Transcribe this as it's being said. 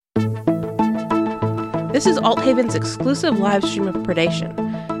This is Althaven's exclusive live stream of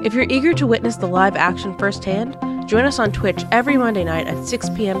Predation. If you're eager to witness the live action firsthand, join us on Twitch every Monday night at 6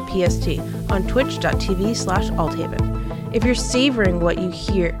 p.m. PST on twitch.tv/Althaven. If you're savoring what you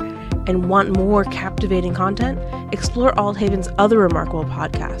hear and want more captivating content, explore Althaven's other remarkable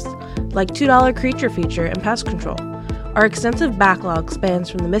podcasts, like $2 Creature Feature and Pest Control. Our extensive backlog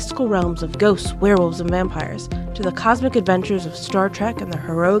spans from the mystical realms of ghosts, werewolves, and vampires to the cosmic adventures of Star Trek and the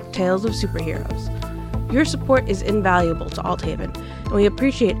heroic tales of superheroes. Your support is invaluable to Althaven, and we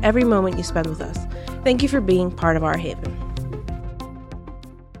appreciate every moment you spend with us. Thank you for being part of our haven.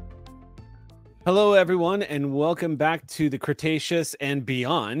 Hello, everyone, and welcome back to the Cretaceous and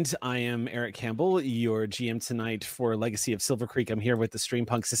Beyond. I am Eric Campbell, your GM tonight for Legacy of Silver Creek. I'm here with the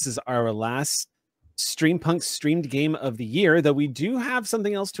Streampunks. This is our last Streampunks streamed game of the year, though we do have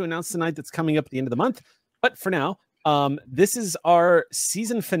something else to announce tonight that's coming up at the end of the month. But for now, this is our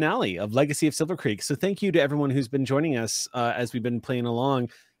season finale of Legacy of Silver Creek. So thank you to everyone who's been joining us as we've been playing along.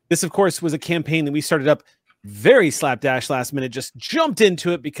 This, of course, was a campaign that we started up very slapdash last minute, just jumped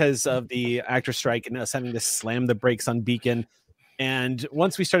into it because of the actor strike and us having to slam the brakes on Beacon. And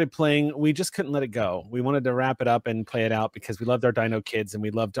once we started playing, we just couldn't let it go. We wanted to wrap it up and play it out because we loved our Dino Kids and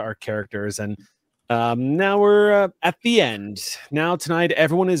we loved our characters. And now we're at the end. Now tonight,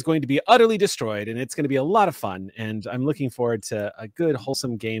 everyone is going to be utterly destroyed, and it's going to be a lot of fun. And I'm looking forward to a good,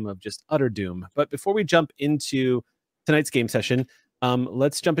 wholesome game of just utter doom. But before we jump into tonight's game session,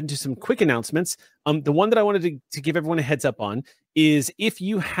 let's jump into some quick announcements. The one that I wanted to give everyone a heads up on is if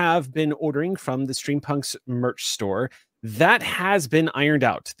you have been ordering from the Streampunks merch store, that has been ironed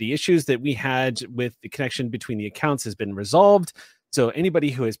out. The issues that we had with the connection between the accounts has been resolved. So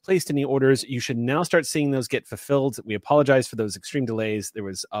anybody who has placed any orders, you should now start seeing those get fulfilled. We apologize for those extreme delays. There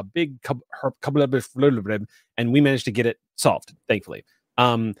was a big and we managed to get it solved, thankfully.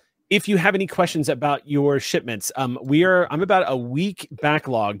 If you have any questions about your shipments, I'm about a week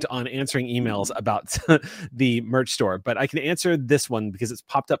backlogged on answering emails about the merch store, but I can answer this one because it's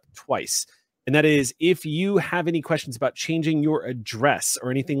popped up twice. And that is, if you have any questions about changing your address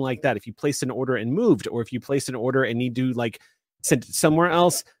or anything like that, if you placed an order and moved, or if you placed an order and need to send it somewhere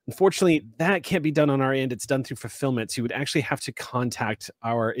else, unfortunately, that can't be done on our end. It's done through fulfillment. So you would actually have to contact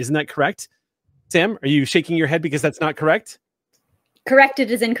isn't that correct? Sam, are you shaking your head because that's not correct? Corrected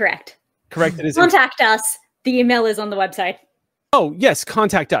is incorrect. Corrected is Contact us. The email is on the website. Oh, yes,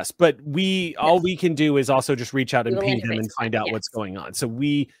 contact us. But all we can do is also just reach out and ping him and find out what's going on. So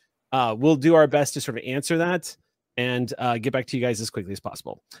we'll do our best to sort of answer that and get back to you guys as quickly as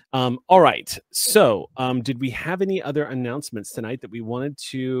possible. All right. So did we have any other announcements tonight that we wanted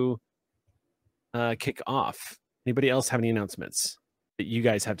to kick off? Anybody else have any announcements that you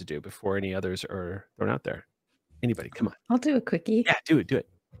guys have to do before any others are thrown out there? Anybody? Come on. I'll do a quickie. Yeah, do it.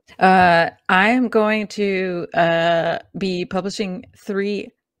 I am going to be publishing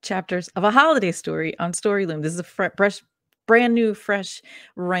 3 chapters of a holiday story on Storyloom. This is a brand new, fresh,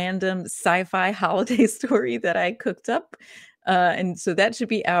 random sci-fi holiday story that I cooked up. And so that should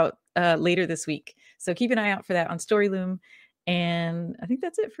be out later this week. So keep an eye out for that on Storyloom. And I think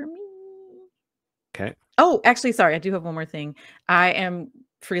that's it for me. Okay. Oh, actually, sorry. I do have one more thing. I am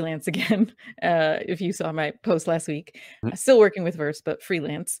freelance again. If you saw my post last week, still working with Verse, but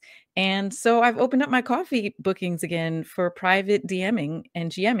freelance. And so I've opened up my coffee bookings again for private DMing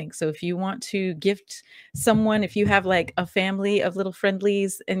and GMing. So if you want to gift someone, if you have a family of little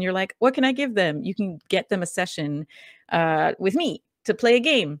friendlies and you're like, what can I give them? You can get them a session with me to play a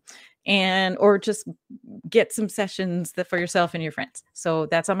game, or just get some sessions for yourself and your friends. So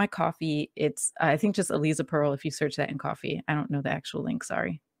that's on my coffee. It's, I think, just Eliza Pearl. If you search that in coffee, I don't know the actual link.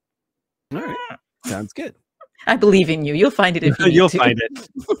 Sorry. All right. Sounds good. I believe in you. You'll find it if you You'll find it.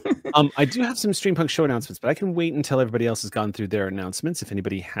 I do have some Streampunk show announcements, but I can wait until everybody else has gone through their announcements. If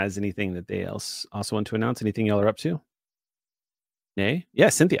anybody has anything that they also want to announce, anything y'all are up to? Nay? Yeah,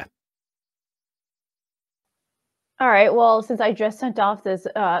 Cynthia. All right. Well, since I just sent off this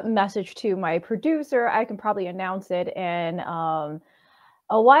message to my producer, I can probably announce it. And a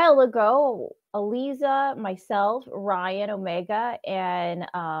while ago, Eliza, myself, Ryan Omega, and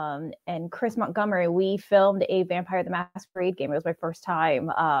Chris Montgomery, we filmed a Vampire the Masquerade game. It was my first time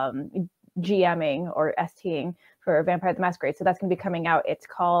GMing or STing for Vampire the Masquerade. So that's going to be coming out. It's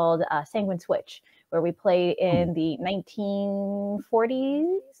called Sanguine Switch, where we play in the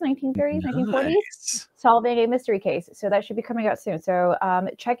 1940s, 1930s, 1940s, solving a mystery case. So that should be coming out soon. So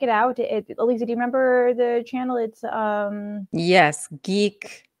check it out. Elisa, do you remember the channel? It's yes,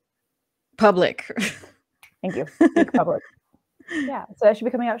 Geek Public. Thank you, Geek Public. Yeah, so that should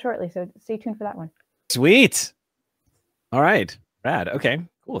be coming out shortly. So stay tuned for that one. Sweet. All right, rad. Okay,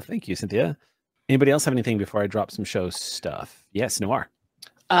 cool. Thank you, Cynthia. Anybody else have anything before I drop some show stuff? Yes, Noir.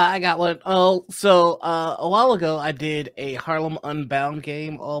 I got one. Oh, so a while ago, I did a Harlem Unbound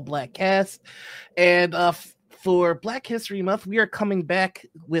game, all black cast. And for Black History Month, we are coming back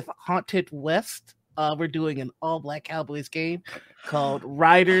with Haunted West. We're doing an all black Cowboys game called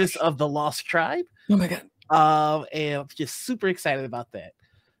Riders of the Lost Tribe. Oh my God. And I'm just super excited about that.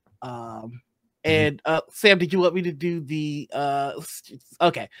 And Sam, did you want me to do the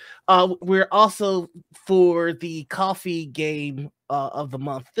okay. We're also for the coffee game of the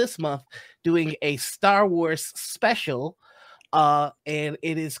month this month doing a Star Wars special. And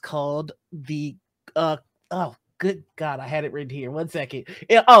it is called the oh good God, I had it written here. 1 second.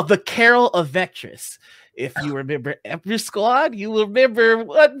 The Carol of Vectress. If you remember Emperor Squad, you will remember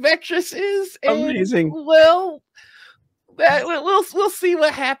what Vectress is. And, amazing. Well, we'll see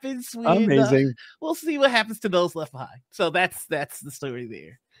what happens. Amazing. We'll see what happens to those left behind. So that's the story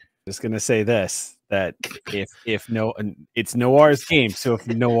there. Just gonna say this: that it's Noir's game. So if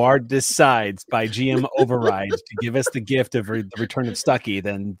Noir decides by GM override to give us the gift of the return of Stucky,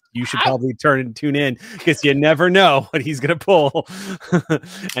 then you should probably tune in because you never know what he's gonna pull.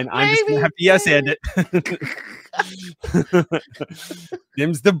 And I'm just gonna have to yes and it.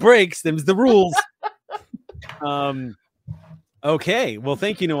 Them's the breaks. Them's the rules. Okay, well,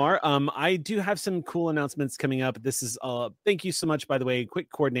 thank you, Noir. I do have some cool announcements coming up. This is thank you so much, by the way.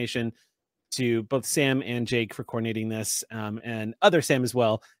 Quick coordination to both Sam and Jake for coordinating this, and other Sam as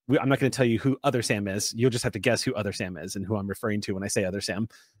well. I'm not going to tell you who other Sam is. You'll just have to guess who other Sam is and who I'm referring to when I say other Sam.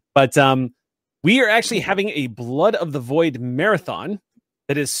 But we are actually having a Blood of the Void marathon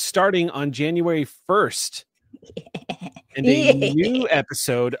that is starting on January 1st. And a new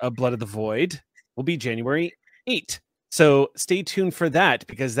episode of Blood of the Void will be January 8th. So stay tuned for that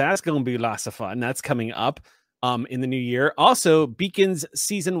because that's going to be lots of fun. That's coming up in the new year. Also, Beacons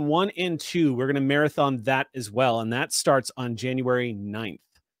season 1 and 2, we're going to marathon that as well. And that starts on January 9th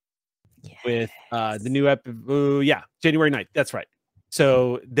with the new January 9th. That's right.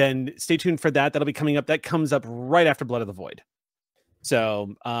 So then stay tuned for that. That'll be coming up. That comes up right after Blood of the Void.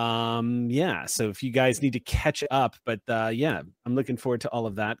 So, so if you guys need to catch up, but I'm looking forward to all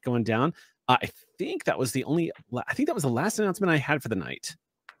of that going down. I think that was the last announcement I had for the night.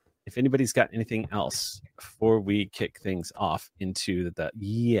 If anybody's got anything else before we kick things off into the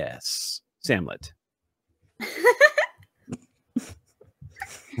Samlet.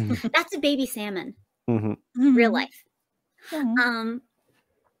 That's a baby salmon. Mm-hmm. Real life. Mm-hmm.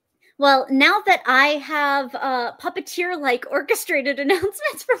 Well, now that I have puppeteer-like orchestrated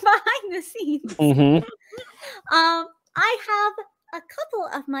announcements from behind the scenes, mm-hmm. I have a couple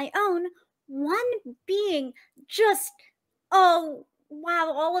of my own. One being just, oh,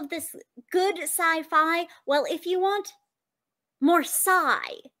 wow, all of this good sci-fi. Well, if you want more sci,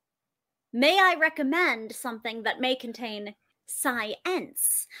 may I recommend something that may contain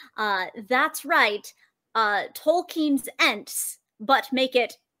science? That's right, Tolkien's Ents, but make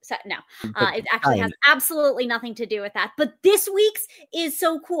it... No, it actually has absolutely nothing to do with that. But this week's is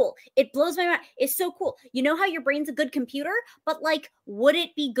so cool. It blows my mind. It's so cool. You know how your brain's a good computer? But would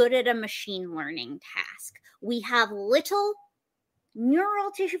it be good at a machine learning task? We have little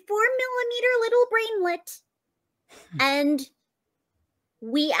neural tissue, 4-millimeter little brainlet. And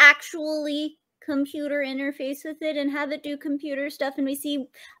we actually computer interface with it and have it do computer stuff. And we see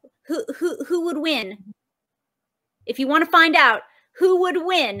who would win. If you want to find out, who would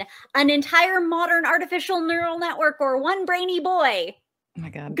win? An entire modern artificial neural network or one brainy boy? Oh my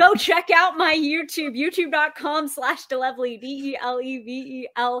God. Go check out my YouTube, youtube.com/Delevely, DELEVELY.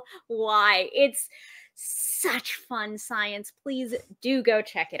 It's such fun science. Please do go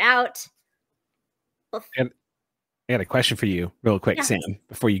check it out. And I got a question for you real quick, yes. Sam,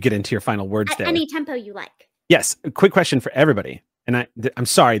 before you get into your final words there. Any tempo you like. Yes, a quick question for everybody. And I'm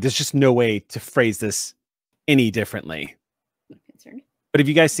sorry, there's just no way to phrase this any differently. But have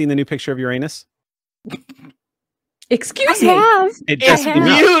you guys seen the new picture of Uranus? Excuse me. It's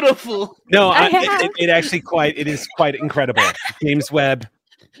beautiful. No, it is quite incredible. James Webb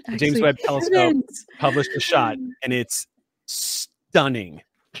Telescope published a shot, and it's stunning.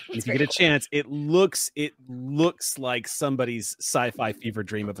 If you get a chance, it looks like somebody's sci-fi fever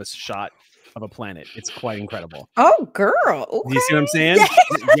dream of a shot of a planet. It's quite incredible. Oh, girl. Okay. You see what I'm saying?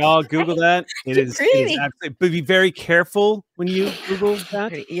 Y'all Google that. It is absolutely, but be very careful when you Google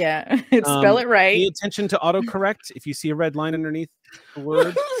that. Yeah. Spell it right. Pay attention to autocorrect if you see a red line underneath the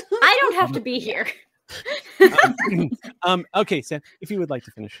word. I don't have to be here. Okay, Sam, if you would like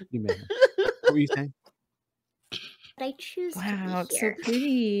to finish, you may. What were you saying? I choose wow, to be it's here. so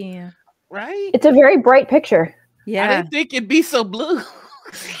pretty. Right? It's a very bright picture. Yeah. I didn't think it'd be so blue.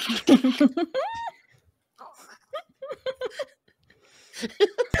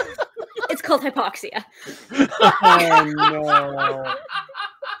 It's called hypoxia. Oh no.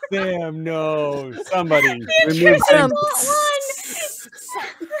 Sam, no. Somebody remove Sam. Sam.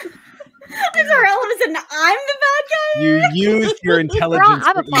 I'm sorry, all of a sudden I'm the bad guy. You used your intelligence.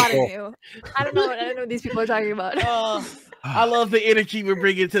 I'm for applauding evil. you. I don't know what these people are talking about. I love the energy we're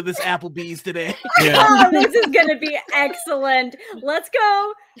bringing to this Applebee's today. Yeah. Oh, this is gonna be excellent. Let's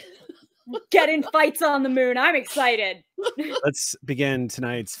go get in fights on the moon. I'm excited. Let's begin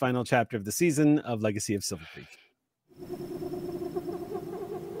tonight's final chapter of the season of Legacy of Silver Creek.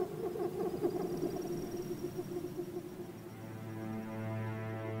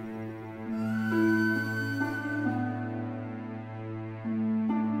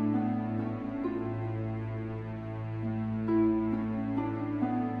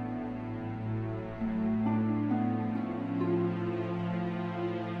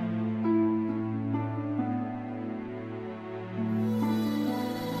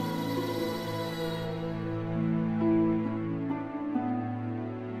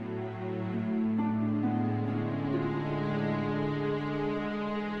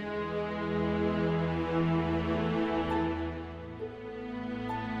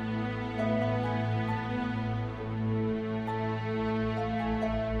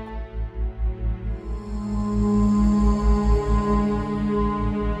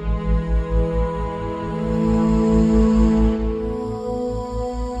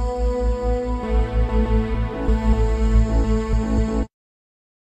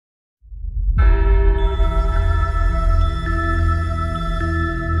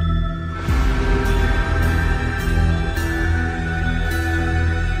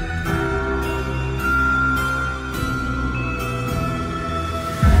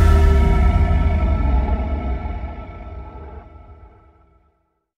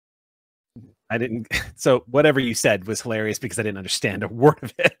 I didn't. So whatever you said was hilarious because I didn't understand a word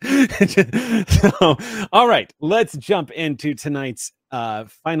of it. So, all right, let's jump into tonight's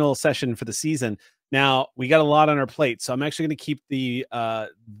final session for the season. Now we got a lot on our plate, so I'm actually going to keep the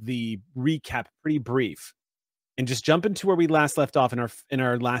recap pretty brief and just jump into where we last left off in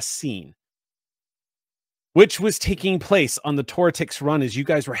our last scene, which was taking place on the Tortix run as you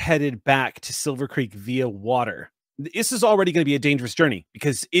guys were headed back to Silver Creek via water. This is already going to be a dangerous journey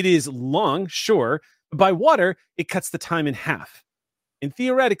because it is long, sure, but by water, it cuts the time in half. And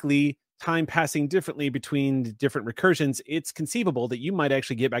theoretically, time passing differently between different recursions, it's conceivable that you might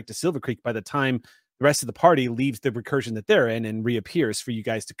actually get back to Silver Creek by the time the rest of the party leaves the recursion that they're in and reappears for you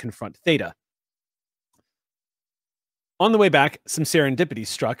guys to confront Theta. On the way back, some serendipity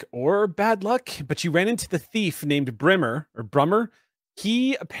struck, or bad luck, but you ran into the thief named Brummer.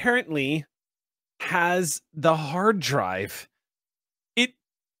 He apparently has the hard drive. It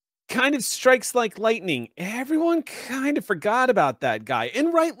kind of strikes like lightning. Everyone kind of forgot about that guy,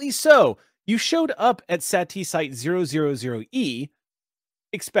 and rightly so. You showed up at Sati Site 000E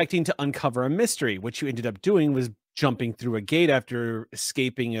expecting to uncover a mystery. What you ended up doing was jumping through a gate after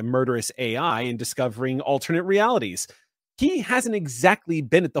escaping a murderous AI and discovering alternate realities. He hasn't exactly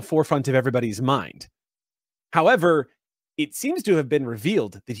been at the forefront of everybody's mind. However, it seems to have been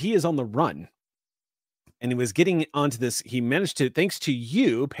revealed that he is on the run. And he was getting onto this. He managed to, thanks to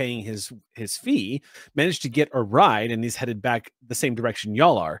you paying his fee, managed to get a ride, and he's headed back the same direction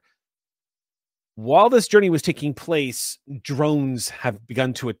y'all are. While this journey was taking place, drones have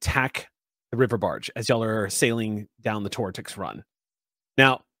begun to attack the river barge as y'all are sailing down the Tortix run.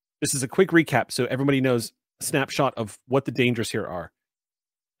 Now, this is a quick recap so everybody knows a snapshot of what the dangers here are.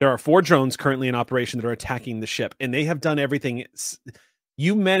 There are 4 drones currently in operation that are attacking the ship, and they have done everything.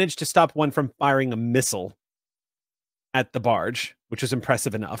 You managed to stop one from firing a missile at the barge, which was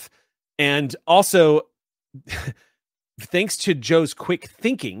impressive enough. And also, thanks to Joe's quick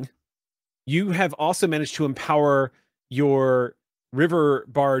thinking, you have also managed to empower your river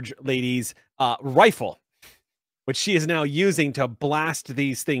barge lady's rifle, which she is now using to blast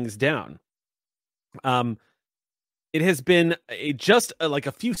these things down. It has been just like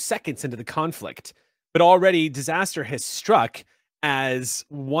a few seconds into the conflict, but already disaster has struck as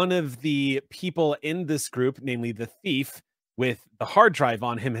one of the people in this group, namely the thief with the hard drive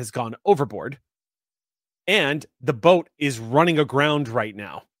on him, has gone overboard. And the boat is running aground right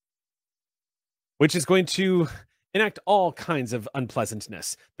now, which is going to enact all kinds of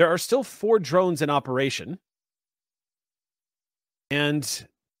unpleasantness. There are still 4 drones in operation. And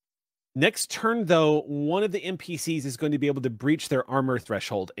next turn, though, one of the NPCs is going to be able to breach their armor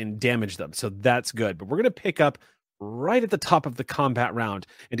threshold and damage them. So that's good. But we're going to pick up right at the top of the combat round.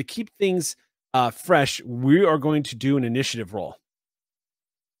 And to keep things fresh, we are going to do an initiative roll.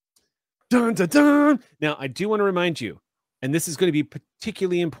 Dun, dun, dun. Now, I do want to remind you, and this is going to be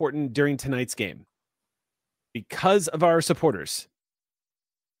particularly important during tonight's game, because of our supporters,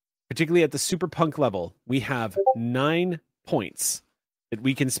 particularly at the Super Punk level, we have 9 points that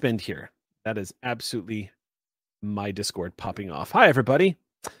we can spend here. That is absolutely my Discord popping off. Hi, everybody.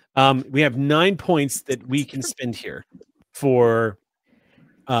 We have 9 points that we can spend here for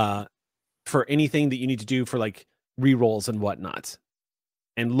anything that you need to do for like rerolls and whatnot,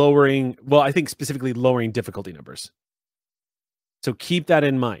 and lowering. Well, I think specifically lowering difficulty numbers. So keep that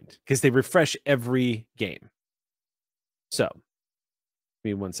in mind because they refresh every game. So,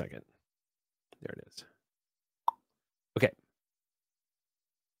 give me 1 second. There it is. Okay.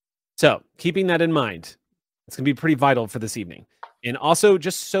 So, keeping that in mind, it's going to be pretty vital for this evening. And also,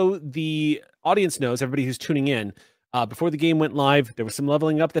 just so the audience knows, everybody who's tuning in, before the game went live, there was some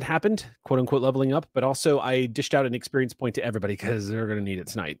leveling up that happened, quote unquote leveling up, but also I dished out an experience point to everybody because they're going to need it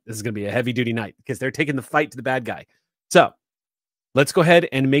tonight. This is going to be a heavy duty night because they're taking the fight to the bad guy. So, let's go ahead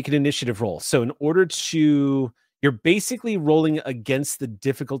and make an initiative roll. So, in order to... You're basically rolling against the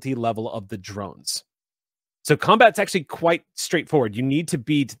difficulty level of the drones. So combat's actually quite straightforward. You need to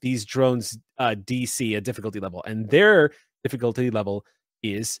beat these drones' DC, a difficulty level, and their difficulty level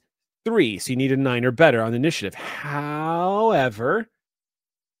is 3. So you need a 9 or better on initiative. However,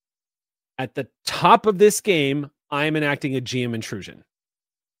 at the top of this game, I'm enacting a GM intrusion,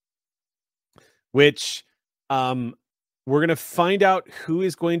 which we're going to find out who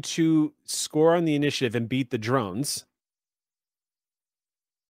is going to score on the initiative and beat the drones.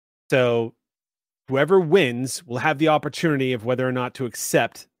 So whoever wins will have the opportunity of whether or not to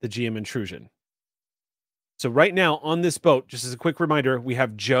accept the GM intrusion. So right now on this boat, just as a quick reminder, we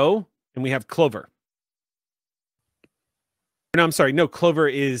have Joe and we have Clover. No, I'm sorry. No, Clover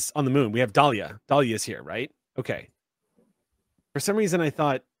is on the moon. We have Dahlia. Dahlia is here, right? Okay. For some reason, I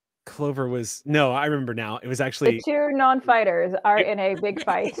thought Clover was... No, I remember now. It was actually... The 2 non-fighters are in a big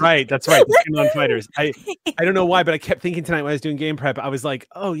fight. Right, that's right. The 2 non-fighters. I don't know why, but I kept thinking tonight when I was doing game prep, I was like,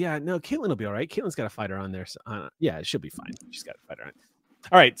 oh yeah, no, Caitlin will be all right. Caitlin's got a fighter on there. So, yeah, it should be fine. She's got a fighter on.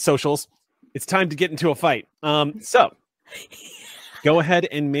 All right, socials. It's time to get into a fight. So, go ahead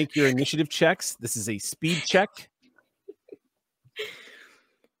and make your initiative checks. This is a speed check.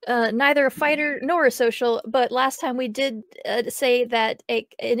 Neither a fighter nor a social, but last time we did say that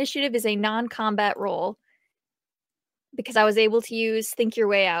initiative is a non-combat roll because I was able to use Think Your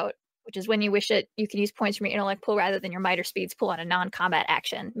Way Out, which is when you wish it, you can use points from your intellect pool rather than your might or speeds pool on a non-combat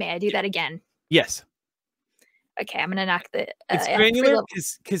action. May I do that again? Yes. Okay, I'm gonna knock the. It's granular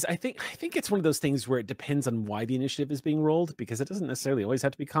because I think it's one of those things where it depends on why the initiative is being rolled, because it doesn't necessarily always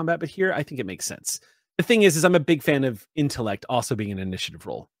have to be combat. But here, I think it makes sense. The thing is I'm a big fan of intellect also being an initiative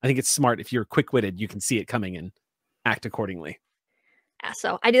roll. I think it's smart. If you're quick-witted, you can see it coming and act accordingly. Yeah,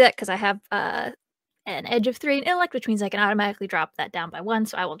 so I do that because I have an edge of 3 in intellect, which means I can automatically drop that down by 1.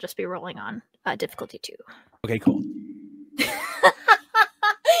 So I will just be rolling on difficulty 2. Okay, cool.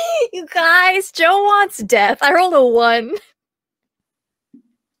 You guys, Joe wants death. I rolled a 1.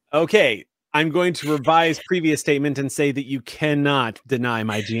 Okay. I'm going to revise previous statement and say that you cannot deny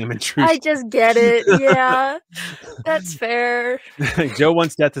my GM intrusion. I just get it. Yeah, that's fair. Joe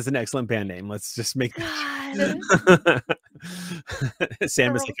Wants Death is an excellent band name. Let's just make that.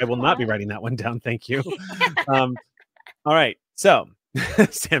 Sam is like, I will not be writing that one down. Thank you. All right. So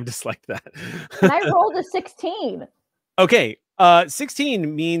Sam disliked that. And I rolled a 16. Okay.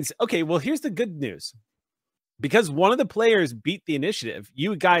 16 means, okay, well, here's the good news. Because one of the players beat the initiative,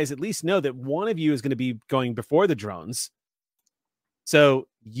 you guys at least know that one of you is going to be going before the drones. So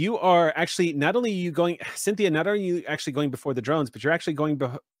you are actually, not only are you going, Cynthia, not only are you actually going before the drones, but you're actually going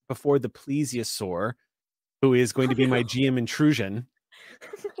before the plesiosaur, who is going to be my GM intrusion.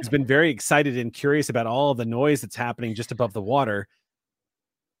 He's been very excited and curious about all of the noise that's happening just above the water.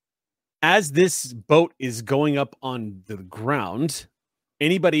 As this boat is going up on the ground,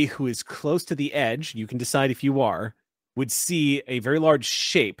 anybody who is close to the edge, you can decide if you are, would see a very large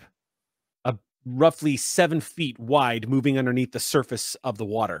shape, roughly 7 feet wide, moving underneath the surface of the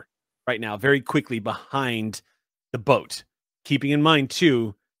water right now, very quickly behind the boat. Keeping in mind,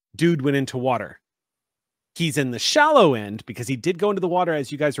 too, dude went into water. He's in the shallow end because he did go into the water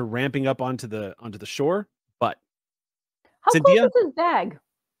as you guys are ramping up onto the shore. But how Cynthia? Close is his bag?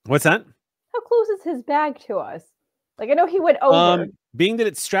 What's that? How close is his bag to us? Like, I know he went over. Being that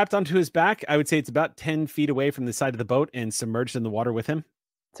it's strapped onto his back, I would say it's about 10 feet away from the side of the boat and submerged in the water with him.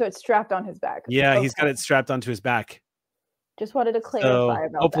 So it's strapped on his back. Yeah, okay. He's got it strapped onto his back. Just wanted to clarify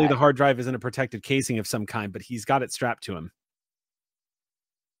about hopefully that. the hard drive isn't a protected casing of some kind, but he's got it strapped to him.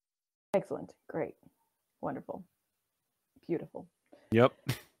 Excellent. Great. Wonderful. Beautiful. Yep.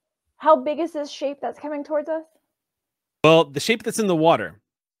 How big is this shape that's coming towards us? Well, the shape that's in the water,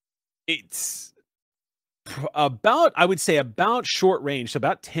 it's about, I would say, about short range, so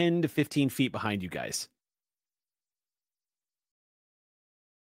about 10 to 15 feet behind you guys.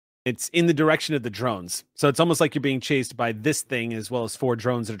 It's in the direction of the drones. So it's almost like you're being chased by this thing as well as 4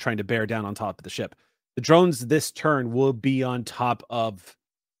 drones that are trying to bear down on top of the ship. The drones this turn will be on top of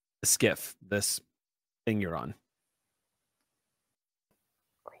the skiff, this thing you're on.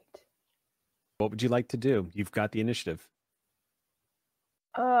 Great. What would you like to do? You've got the initiative.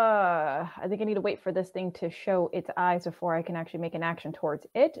 I think I need to wait for this thing to show its eyes before I can actually make an action towards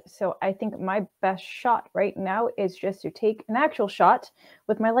it. So I think my best shot right now is just to take an actual shot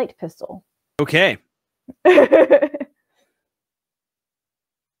with my light pistol. Okay. Go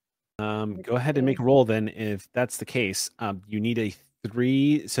ahead and make a roll then. If that's the case, you need a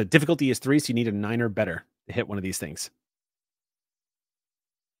 3. So difficulty is 3, so you need a 9 or better to hit one of these things.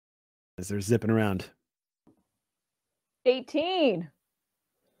 As they're zipping around. 18.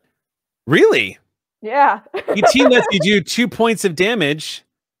 Really? Yeah. 18 lets you do 2 points of damage.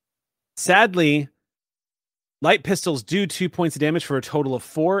 Sadly, light pistols do 2 points of damage for a total of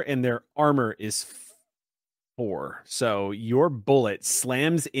 4, and their armor is 4. So your bullet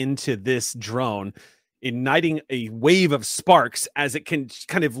slams into this drone, igniting a wave of sparks as it can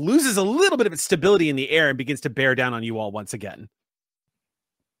kind of loses a little bit of its stability in the air and begins to bear down on you all once again.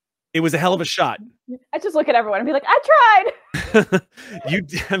 It was a hell of a shot. I just look at everyone and be like, I tried.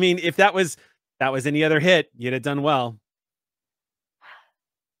 I mean, if that was any other hit, you'd have done well.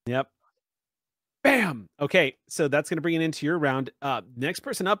 Yep. Bam. Okay, so that's going to bring it into your round. Next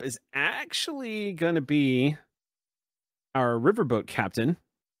person up is actually going to be our riverboat captain.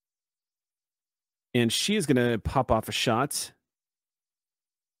 And she is going to pop off a shot.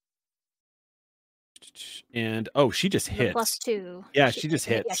 And she just hits. +2. Yeah, she just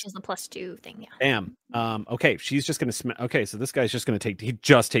hits. Yeah, she's the +2 thing. Yeah. Bam. Okay, she's just going to okay, so this guy's just going to he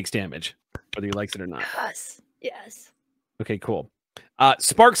just takes damage, whether he likes it or not. Yes. Okay, cool.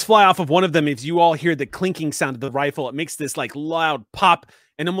 Sparks fly off of one of them as you all hear the clinking sound of the rifle. It makes this like loud pop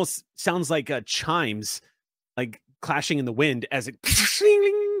and almost sounds like chimes, like clashing in the wind as it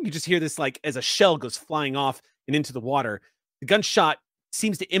you just hear this like as a shell goes flying off and into the water. The gunshot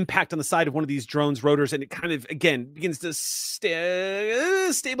seems to impact on the side of one of these drones' rotors, and it kind of again begins to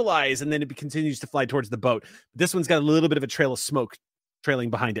stabilize, and then it continues to fly towards the boat. This one's got a little bit of a trail of smoke trailing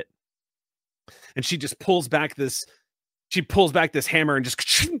behind it, and she just pulls back this hammer, and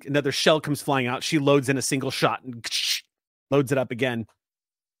just another shell comes flying out. She loads in a single shot and loads it up again.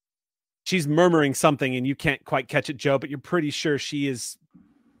 She's murmuring something, and you can't quite catch it, Joe, but you're pretty sure she is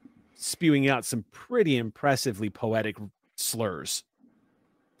spewing out some pretty impressively poetic slurs.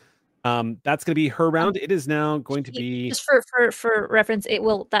 That's going to be her round. It is now going to be just for reference.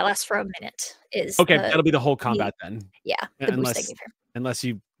 That lasts for a minute. Okay, that'll be the whole combat then. Yeah, unless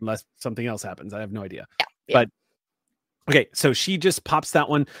something else happens. I have no idea. Yeah. But okay, so she just pops that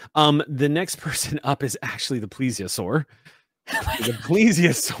one. The next person up is actually the plesiosaur. The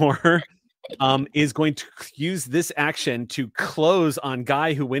plesiosaur is going to use this action to close on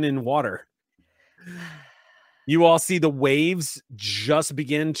guy who went in water. You all see the waves just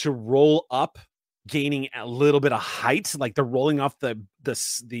begin to roll up, gaining a little bit of height, like they're rolling off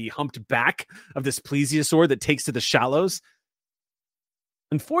the humped back of this plesiosaur that takes to the shallows.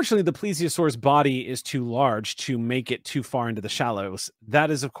 Unfortunately, the plesiosaur's body is too large to make it too far into the shallows. That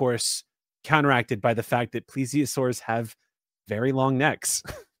is, of course, counteracted by the fact that plesiosaurs have very long necks,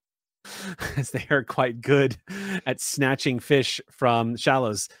 as they are quite good at snatching fish from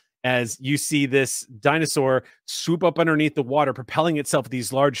shallows. As you see this dinosaur swoop up underneath the water, propelling itself with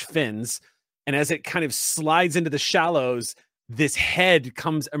these large fins. And as it kind of slides into the shallows, this head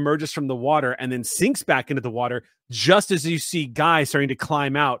emerges from the water and then sinks back into the water, just as you see Guy starting to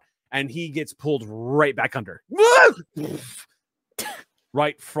climb out, and he gets pulled right back under.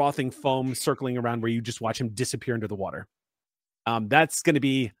 Right, frothing foam circling around where you just watch him disappear into the water. That's going to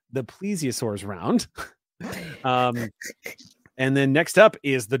be the plesiosaur's round. And then next up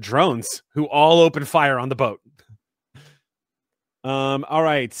is the drones, who all open fire on the boat. All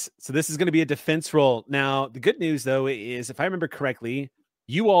right, so this is going to be a defense roll. Now, the good news, though, is if I remember correctly,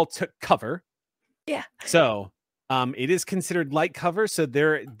 you all took cover. Yeah. So it is considered light cover, so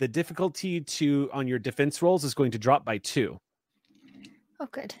the difficulty on your defense rolls is going to drop by 2. Oh,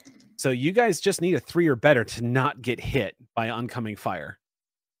 good. So you guys just need a 3 or better to not get hit by oncoming fire.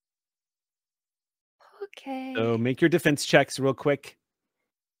 Okay. So make your defense checks real quick,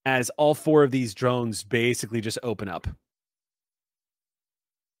 as all 4 of these drones basically just open up. Tell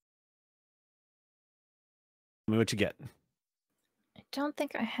me what you get. I don't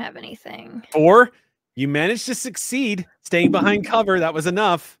think I have anything. 4? You managed to succeed staying behind cover. That was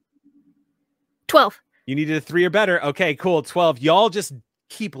enough. 12. You needed a 3 or better. Okay, cool. 12. Y'all just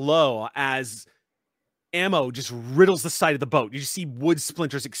keep low as ammo just riddles the side of the boat. You just see wood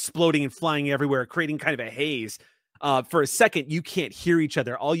splinters exploding and flying everywhere, creating kind of a haze. For a second, you can't hear each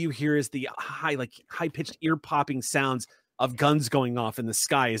other. All you hear is the high-pitched, ear-popping sounds of guns going off in the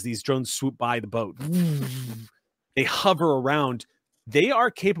sky as these drones swoop by the boat. They hover around. They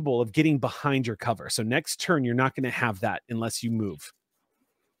are capable of getting behind your cover. So next turn, you're not going to have that unless you move.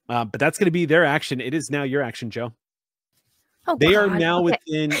 But that's going to be their action. It is now your action, Joe. Oh, they are God. now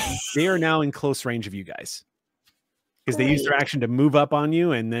Okay. they are now in close range of you guys. Because they used their action to move up on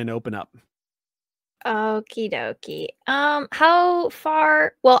you and then open up. Okie dokie. How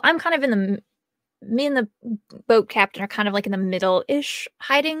far? Well, I'm kind of in the. Me and the boat captain are kind of like in the middle-ish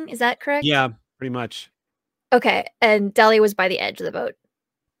hiding. Is that correct? Yeah, pretty much. Okay, and Dahlia was by the edge of the boat.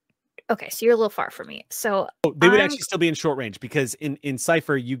 Okay, so you're a little far from me. So They would actually still be in short range because in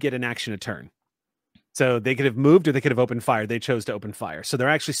Cypher, you get an action a turn. So they could have moved or they could have opened fire. They chose to open fire. So they're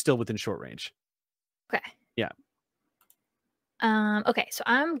actually still within short range. Okay. Yeah. Okay, so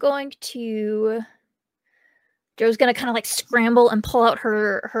I'm going to. Joe's gonna kind of like scramble and pull out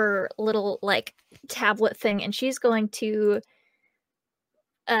her little like tablet thing, and she's going to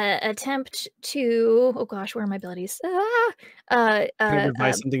attempt to. Oh gosh, where are my abilities? Can I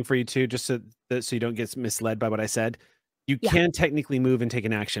advise something for you too, just so you don't get misled by what I said? You can technically move and take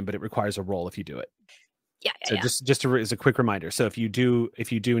an action, but it requires a roll if you do it. Yeah. So just as a quick reminder. So if you do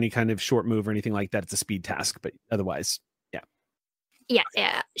any kind of short move or anything like that, it's a speed task. But otherwise,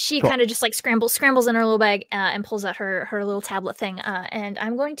 yeah. She Cool. kind of just like scrambles in her little bag and pulls out her little tablet thing. And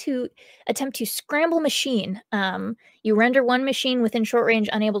I'm going to attempt to scramble machine. You render one machine within short range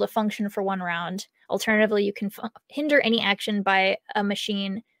unable to function for 1 round. Alternatively, you can hinder any action by a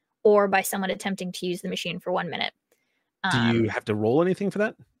machine or by someone attempting to use the machine for 1 minute. do you have to roll anything for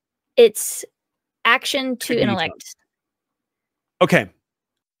that? It's action to Take me intellect. Okay.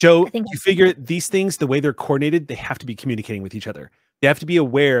 Joe, I think you figure these things, the way they're coordinated, they have to be communicating with each other. They have to be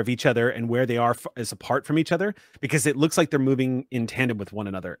aware of each other and where they are as apart from each other, because it looks like they're moving in tandem with one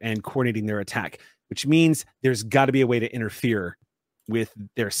another and coordinating their attack, which means there's got to be a way to interfere with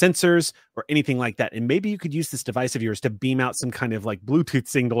their sensors or anything like that. And maybe you could use this device of yours to beam out some kind of like Bluetooth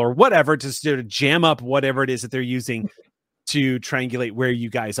signal or whatever to sort of jam up whatever it is that they're using to triangulate where you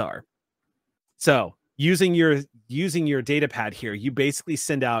guys are. So using your data pad here, you basically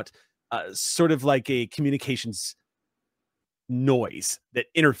send out sort of like a communications noise that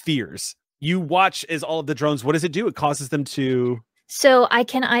interferes. You watch as all of the drones, what does it do? It causes them to... So I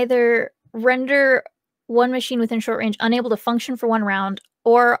can either render one machine within short range unable to function for 1 round,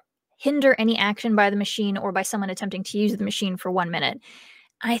 or hinder any action by the machine or by someone attempting to use the machine for 1 minute.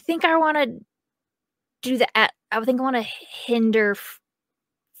 I think I want to do that. I think I want to hinder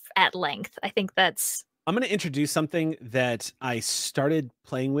at length. I think that's... I'm going to introduce something that I started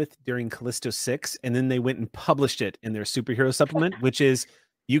playing with during Callisto 6, and then they went and published it in their superhero supplement, which is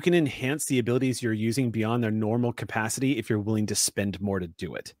you can enhance the abilities you're using beyond their normal capacity if you're willing to spend more to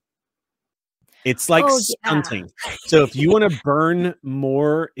do it. It's like stunting. So if you want to burn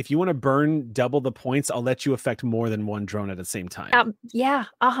more, if you want to burn double the points, I'll let you affect more than one drone at the same time. Yeah,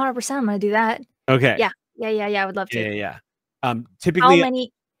 100%. I'm going to do that. Okay. Yeah. I would love to. Yeah. Typically, how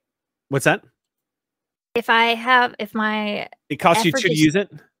many? What's that? If my It costs you 2 to use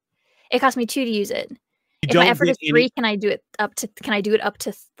it. It costs me 2 to use it. If my effort is 3, can I do it up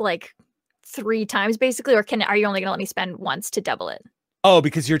to like 3 times basically, or are you only going to let me spend once to double it? Oh,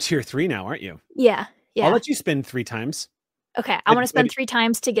 because you're tier 3 now, aren't you? Yeah. I'll let you spend 3 times. Okay, I want to spend 3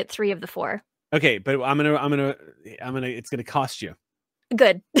 times to get 3 of the 4. Okay, but it's gonna cost you.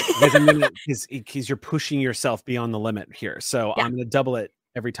 Good. because you're pushing yourself beyond the limit here. So I'm gonna double it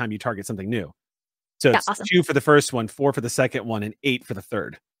every time you target something new. So it's awesome. 2 for the first one, 4 for the second one, and 8 for the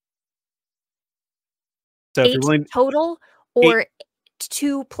third. So 8 total, or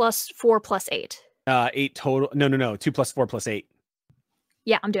 2 plus 4 plus 8? 8 total. No. 2 plus 4 plus 8.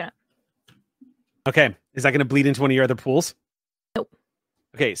 Yeah, I'm doing it. Okay. Is that going to bleed into one of your other pools? Nope.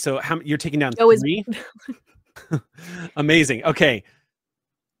 Okay, so you're taking down Joe 3? Amazing. Okay.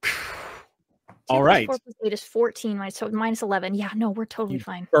 All right. 4 plus 8 is 14, minus 11. Yeah, no, we're totally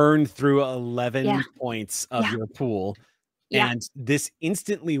fine. Burn through 11 points of your pool. Yeah. And this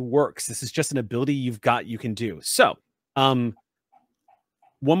instantly works. This is just an ability you've got you can do. So, one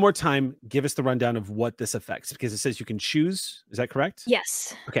more time, give us the rundown of what this affects, because it says you can choose. Is that correct?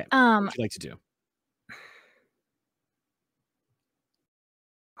 Yes. Okay. What would you like to do?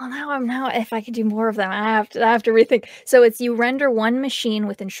 Well, now if I could do more of them, I have to rethink. So it's you render one machine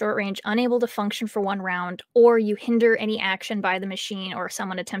within short range unable to function for 1 round, or you hinder any action by the machine or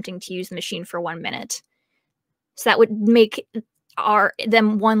someone attempting to use the machine for 1 minute. So that would make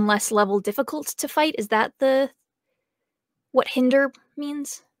them 1 less level difficult to fight. Is that what hinder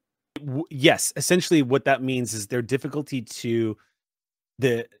means? Yes, essentially what that means is their difficulty to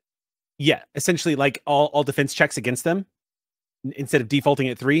essentially like all defense checks against them. Instead of defaulting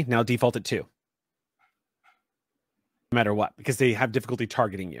at 3, now default at 2. No matter what, because they have difficulty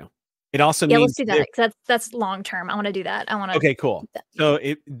targeting you. It also means let's do that. 'Cause that's long term. I want to do that. Okay, cool. So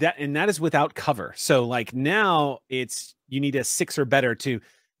that is without cover. So like now it's you need a 6 or better to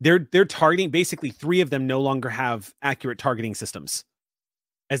they're targeting. Basically 3 of them no longer have accurate targeting systems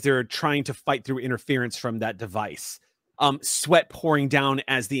as they're trying to fight through interference from that device. Sweat pouring down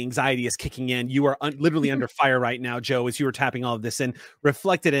as the anxiety is kicking in. You are literally under fire right now, Joe, as you were tapping all of this in,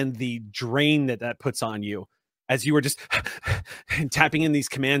 reflected in the drain that puts on you as you were just tapping in these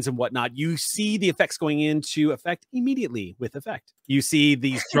commands and whatnot. You see the effects going into effect immediately with effect. You see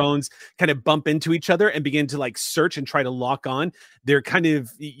these drones kind of bump into each other and begin to like search and try to lock on. They're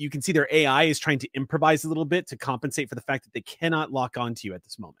you can see their AI is trying to improvise a little bit to compensate for the fact that they cannot lock onto you at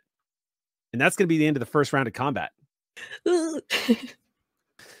this moment. And that's going to be the end of the first round of combat.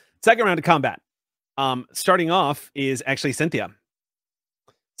 Second round of combat. Starting off is actually Cynthia.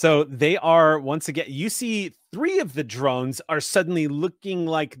 So they are, once again, you see 3 of the drones are suddenly looking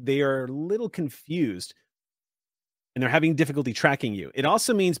like they are a little confused and they're having difficulty tracking you. It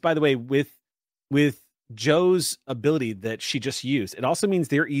also means, by the way, with Joe's ability that she just used, it also means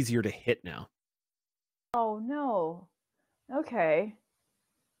they're easier to hit now. Oh no. Okay.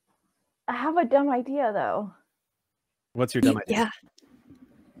 I have a dumb idea though. What's your dumb idea? Yeah.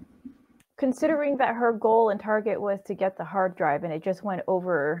 Considering that her goal and target was to get the hard drive and it just went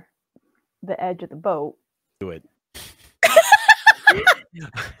over the edge of the boat. Do it.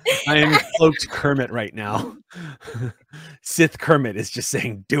 I am cloaked Kermit right now. Sith Kermit is just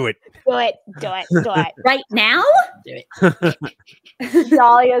saying, do it. Do it. Right now? Do it.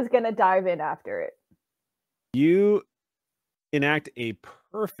 Dahlia's gonna dive in after it. You enact a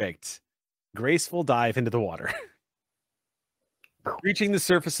perfect, graceful dive into the water. Reaching the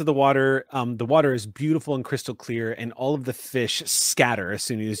surface of the water is beautiful and crystal clear, and all of the fish scatter as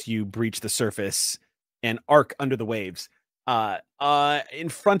soon as you breach the surface and arc under the waves. In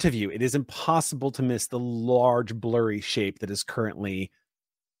front of you, it is impossible to miss the large, blurry shape that is currently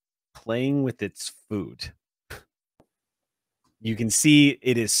playing with its food. You can see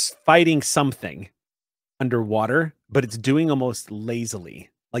it is fighting something underwater, but it's doing almost lazily,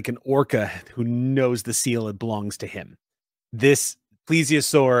 like an orca who knows the seal belongs to him. This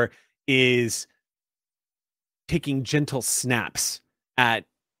plesiosaur is taking gentle snaps at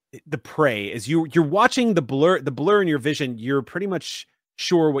the prey. As you're watching the blur in your vision, you're pretty much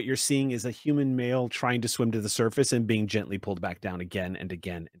sure what you're seeing is a human male trying to swim to the surface and being gently pulled back down again and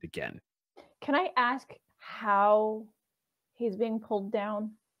again and again. Can I ask how he's being pulled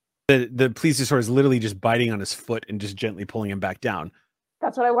down? The plesiosaur is literally just biting on his foot and just gently pulling him back down.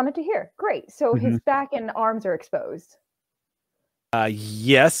 That's what I wanted to hear. Great. So his back and arms are exposed.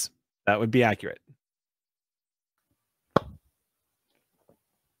 Yes, that would be accurate.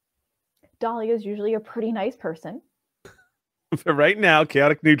 Dahlia is usually a pretty nice person. But right now,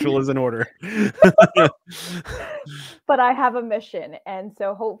 chaotic neutral is in order. But I have a mission, and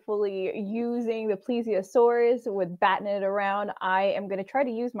so hopefully using the plesiosaurus with batting it around, I am going to try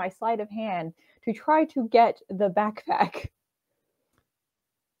to use my sleight of hand to try to get the backpack.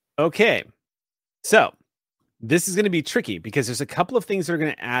 Okay, so this is going to be tricky because there's a couple of things that are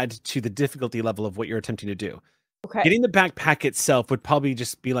going to add to the difficulty level of what you're attempting to do. Okay. Getting the backpack itself would probably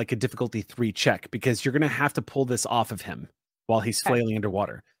just be like a difficulty 3 check because you're going to have to pull this off of him while he's flailing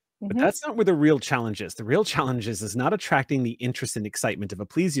underwater. But that's not where the real challenge is. The real challenge is not attracting the interest and excitement of a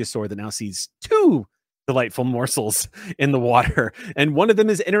plesiosaur that now sees 2 delightful morsels in the water. And one of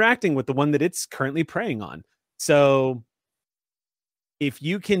them is interacting with the one that it's currently preying on. So if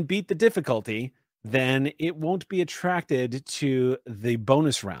you can beat the difficulty, then it won't be attracted to the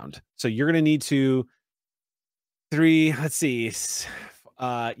bonus round. So you're going to need to 3, let's see. So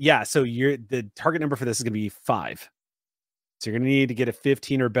the target number for this is going to be 5. So you're going to need to get a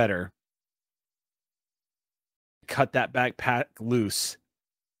 15 or better. Cut that backpack loose.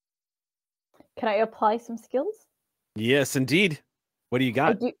 Can I apply some skills? Yes, indeed. What do you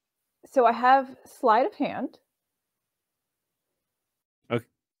got? So I have sleight of hand. Okay.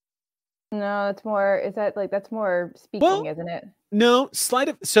 No, that's more. Is that like that's more speaking, isn't it? No,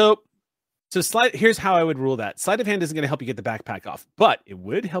 so So here's how I would rule that. Sleight of hand isn't going to help you get the backpack off, but it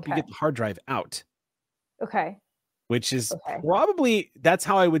would help you get the hard drive out. Okay. Which is probably, that's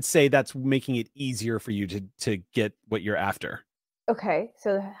how I would say that's making it easier for you to get what you're after. Okay,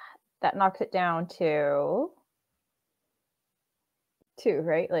 so that knocks it down to 2,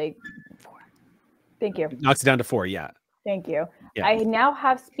 right? Like 4. Thank you. It knocks it down to 4, yeah. Thank you. Yeah. I now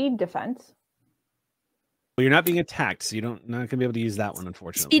have speed defense. Well, you're not being attacked, so not going to be able to use that one,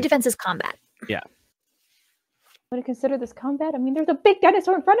 unfortunately. Speed defense is combat. Yeah. Would I consider this combat? I mean, there's a big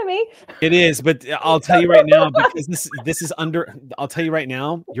dinosaur in front of me. It is, but I'll tell you right now, because this is under. I'll tell you right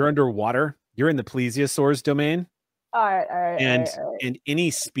now, you're underwater. You're in the plesiosaur's domain. All right. And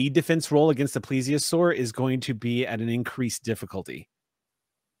any speed defense roll against the plesiosaur is going to be at an increased difficulty.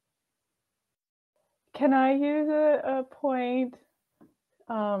 Can I use a point?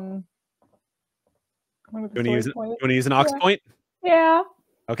 You want to use an ox point? Yeah.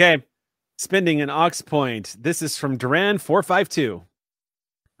 Okay. Spending an ox point. This is from Duran 452.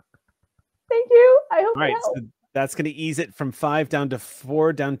 Thank you. I hope. All right, so that's going to ease it from 5 down to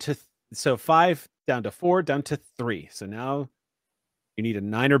 4 so 5 down to 4 down to 3. So now you need a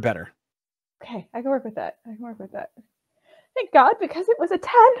 9 or better. Okay, I can work with that. Thank God, because it was a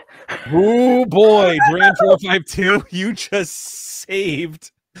 10. Oh boy, Duran 452, you just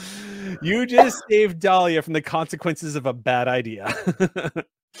saved Dahlia from the consequences of a bad idea.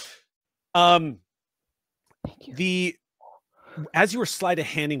 Thank you. As you were sleight of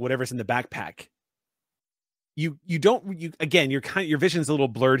handing whatever's in the backpack, your vision's a little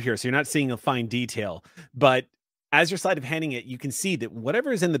blurred here, so you're not seeing a fine detail. But as you're sleight of handing it, you can see that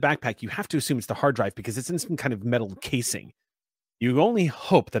whatever is in the backpack, you have to assume it's the hard drive because it's in some kind of metal casing. You only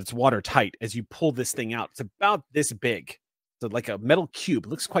hope that it's watertight as you pull this thing out. It's about this big, so like a metal cube. It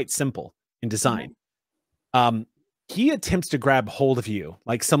looks quite simple in design. He attempts to grab hold of you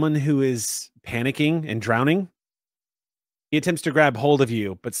like someone who is panicking and drowning. He attempts to grab hold of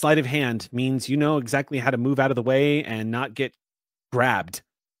you, but sleight of hand means you know exactly how to move out of the way and not get grabbed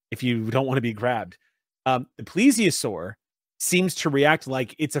if you don't want to be grabbed. The plesiosaur seems to react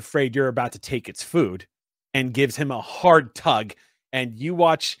like it's afraid you're about to take its food and gives him a hard tug. And you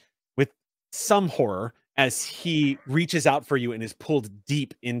watch with some horror as he reaches out for you and is pulled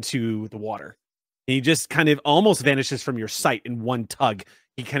deep into the water. And he just kind of almost vanishes from your sight in one tug.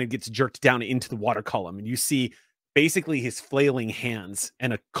 He kind of gets jerked down into the water column. And you see basically his flailing hands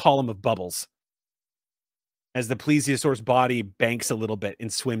and a column of bubbles as the plesiosaur's body banks a little bit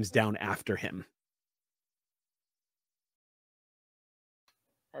and swims down after him.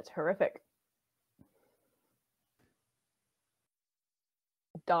 That's horrific.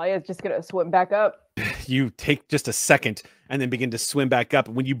 Dahlia's just going to swim back up. You take just a second and then begin to swim back up.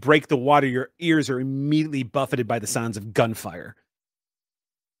 When you break the water, your ears are immediately buffeted by the sounds of gunfire.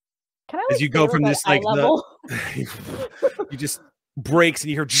 Can I, as you go from this like you just breaks and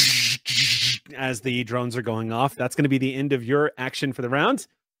you hear as the drones are going off. That's going to be the end of your action for the round.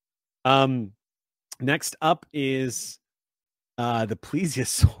 Next up is the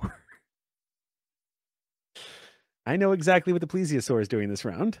plesiosaur. I know exactly what the plesiosaur is doing this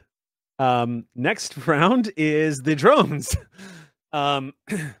round. Next round is the drones.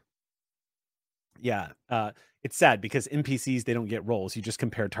 It's sad because NPCs, they don't get rolls. You just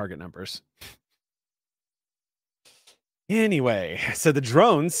compare target numbers. Anyway, so the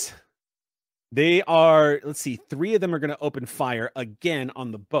drones, they are, let's see, 3 of them are going to open fire again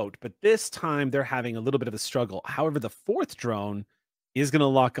on the boat, but this time they're having a little bit of a struggle. However, the 4th drone is going to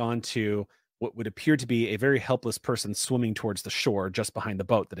lock on to what would appear to be a very helpless person swimming towards the shore just behind the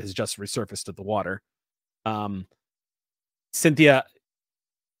boat that has just resurfaced to the water. Cynthia,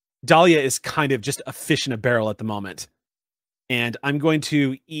 Dahlia is kind of just a fish in a barrel at the moment. And I'm going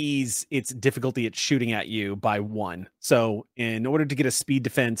to ease its difficulty at shooting at you by 1. So in order to get a speed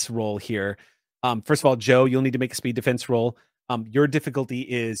defense roll here, first of all, Joe, you'll need to make a speed defense roll. Your difficulty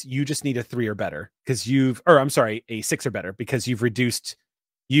is you just need a 3 or better because a 6 or better because you've reduced,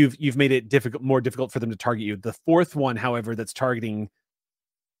 you've made it more difficult for them to target you. The 4th one, however, that's targeting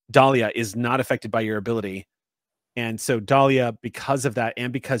Dahlia is not affected by your ability. And so Dahlia, because of that,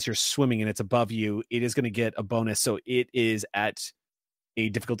 and because you're swimming and it's above you, it is going to get a bonus. So it is at a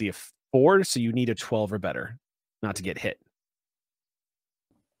difficulty of 4. So you need a 12 or better not to get hit.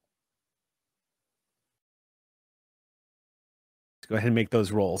 Let's go ahead and make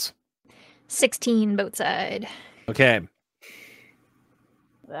those rolls. 16 boat side. Okay.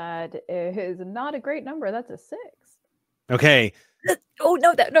 That is not a great number. That's a 6. Okay. Oh,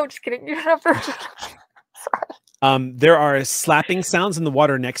 no, just kidding. You have there are slapping sounds in the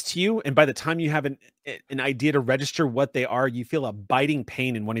water next to you, and by the time you have an idea to register what they are, you feel a biting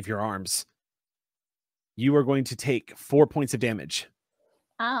pain in one of your arms you are going to take 4 points of damage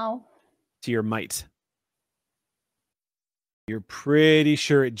Ow. to your might. You're pretty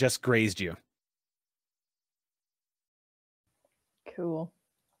sure it just grazed you. Cool.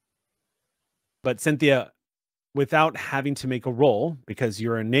 But Cynthia, without having to make a roll, because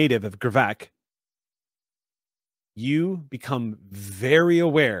you're a native of Gravak, you become very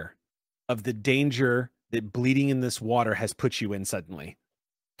aware of the danger that bleeding in this water has put you in suddenly.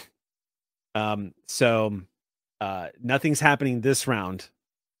 So nothing's happening this round,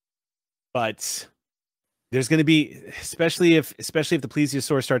 but there's going to be, especially if the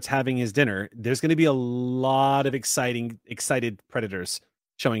plesiosaur starts having his dinner, there's going to be a lot of excited predators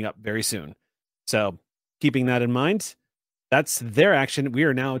showing up very soon. So keeping that in mind, that's their action. We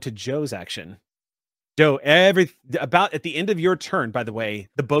are now to Joe's action. Joe, about at the end of your turn, by the way,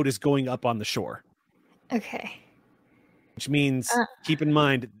 the boat is going up on the shore. Okay. Which means, keep in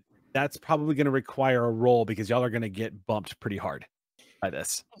mind, that's probably going to require a roll because y'all are going to get bumped pretty hard by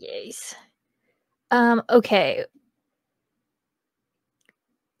this. Yes. Okay.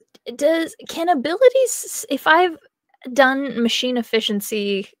 Can abilities, if I've done machine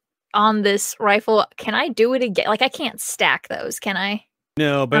efficiency on this rifle, can I do it again? Like, I can't stack those, can I?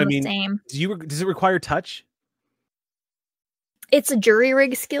 No, but I mean, same. Does it require touch? It's a jury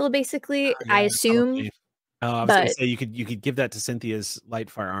rig skill, basically. Yeah, I assume. Probably. I was going to say you could give that to Cynthia's light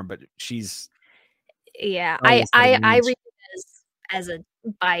firearm, but she's. Yeah, I read it as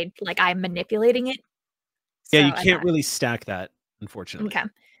I'm manipulating it. Yeah, you can't really stack that, unfortunately.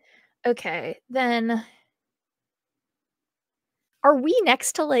 Okay. Then, are we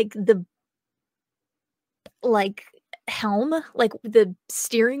next to the helm, like the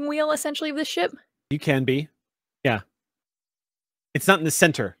steering wheel, essentially, of the ship? You can be, yeah. It's not in the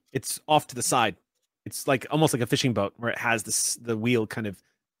center; it's off to the side. It's almost like a fishing boat, where it has the wheel kind of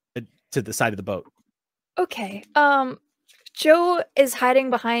to the side of the boat. Okay. Joe is hiding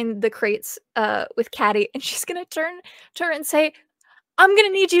behind the crates with Caddy, and she's gonna turn and say, "I'm gonna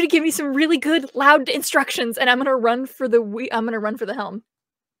need you to give me some really good, loud instructions, and I'm gonna run for the helm."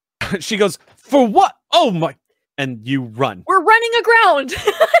 She goes, "For what? Oh my!" And you run. We're running aground.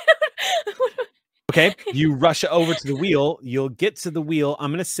 Okay, you rush over to the wheel. You'll get to the wheel.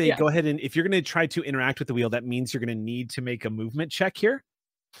 I'm gonna say, go ahead, and if you're gonna try to interact with the wheel, that means you're gonna need to make a movement check here.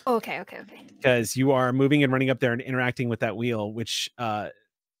 Okay. Because you are moving and running up there and interacting with that wheel, which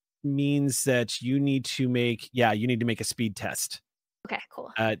means that you need to make a speed test. Okay, cool.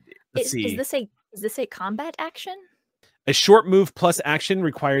 Let's see. Is this a combat action? A short move plus action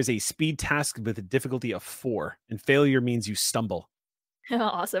requires a speed task with a difficulty of 4, and failure means you stumble. Oh,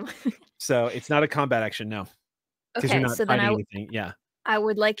 awesome. So it's not a combat action, no. Okay, you're not so then anything. Yeah. I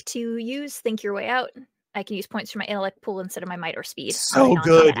would like to use Think Your Way Out. I can use points for my intellect pool instead of my might or speed. So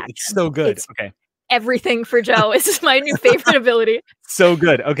good. It's so good. Okay. Everything for Joe. This is my new favorite ability. So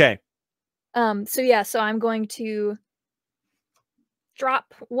good. Okay. So I'm going to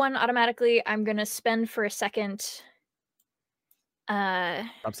drop 1 automatically. I'm going to spend for a second.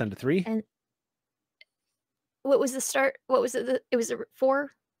 Drops down to 3. And what was the start? What was it? It was a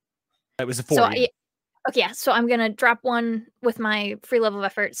 4? It was a 4. So so I'm going to drop 1 with my free level of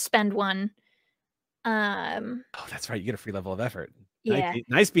effort, spend 1. Oh, that's right. You get a free level of effort. Yeah.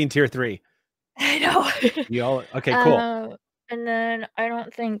 Nice being tier 3. I know. Okay, cool. And then I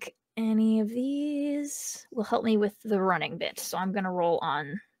don't think any of these will help me with the running bit. So I'm going to roll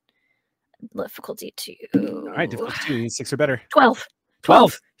on difficulty 2. All right, difficulty 2. You need 6 or better. 12.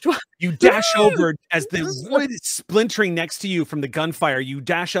 You dash over as the wood is splintering next to you from the gunfire. You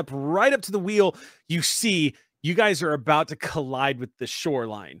dash up right up to the wheel. You see you guys are about to collide with the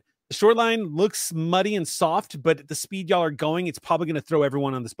shoreline. The shoreline looks muddy and soft, but at the speed y'all are going, it's probably going to throw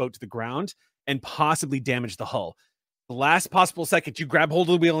everyone on this boat to the ground and possibly damage the hull. The last possible second, you grab hold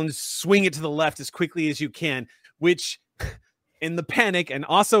of the wheel and swing it to the left as quickly as you can, which in the panic and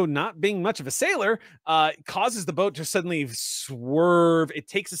also not being much of a sailor, causes the boat to suddenly swerve. It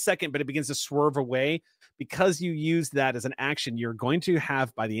takes a second, but it begins to swerve away. Because you used that as an action, you're going to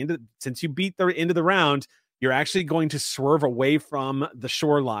have, by the end of, since you beat the end of the round, you're actually going to swerve away from the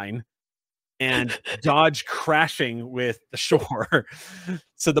shoreline and dodge crashing with the shore.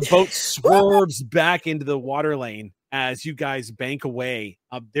 So the boat swerves back into the water lane as you guys bank away.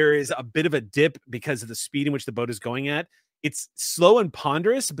 There is a bit of a dip because of the speed in which the boat is going at. It's slow and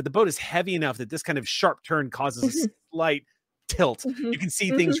ponderous, but the boat is heavy enough that this kind of sharp turn causes a slight tilt. You can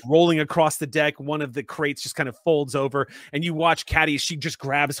see things rolling across the deck. One of the crates just kind of folds over, and you watch Caddy. She just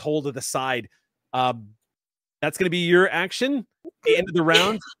grabs hold of the side. That's going to be your action. The end of the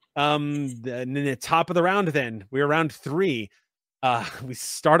round. The top of the round, then we're round 3. We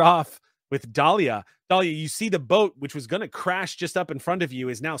start off with Dahlia. Dahlia, you see the boat, which was going to crash just up in front of you,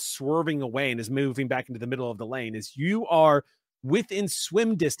 is now swerving away and is moving back into the middle of the lane as you are within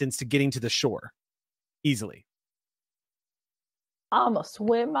swim distance to getting to the shore easily. I'm gonna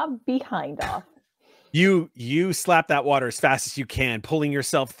swim my behind off. You slap that water as fast as you can, pulling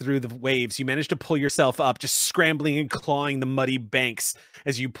yourself through the waves. You manage to pull yourself up, just scrambling and clawing the muddy banks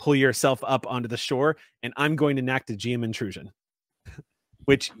as you pull yourself up onto the shore. And I'm going to enact a GM intrusion,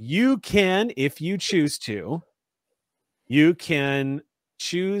 which you can, if you choose to, you can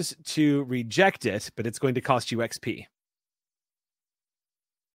choose to reject it, but it's going to cost you XP.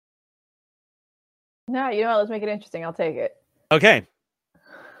 No, you know what? Let's make it interesting. I'll take it. Okay.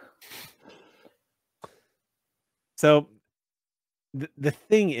 So the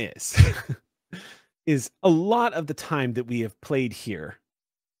thing is, is a lot of the time that we have played here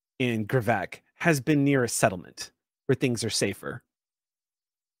in Gravac has been near a settlement where things are safer.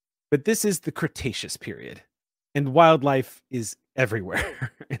 But this is the Cretaceous period, and wildlife is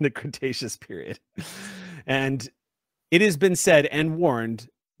everywhere in the Cretaceous period. And it has been said and warned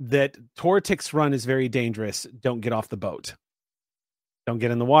that Tortix Run is very dangerous. Don't get off the boat. Don't get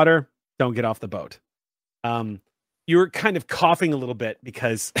in the water. Don't get off the boat. You're kind of coughing a little bit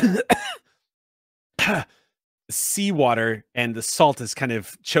because the seawater and the salt is kind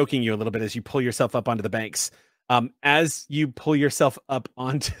of choking you a little bit as you pull yourself up onto the banks. As you pull yourself up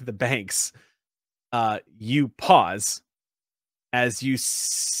onto the banks, you pause as you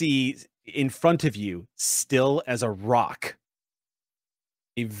see in front of you, still as a rock,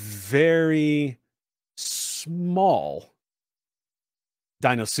 a very small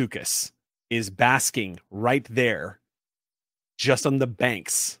Deinosuchus is basking right there, just on the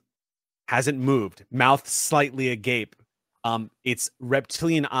banks. Hasn't moved, mouth slightly agape. Its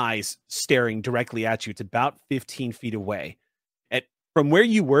reptilian eyes staring directly at you. It's about 15 feet away. From where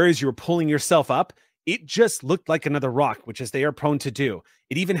you were as you were pulling yourself up, it just looked like another rock, which is they are prone to do.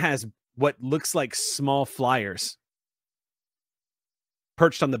 It even has what looks like small flyers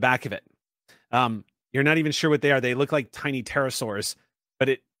perched on the back of it. You're not even sure what they are. They look like tiny pterosaurs, but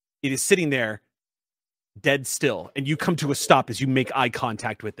it is sitting there dead still, and you come to a stop as you make eye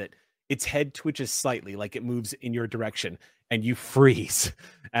contact with it. Its head twitches slightly like it moves in your direction, and you freeze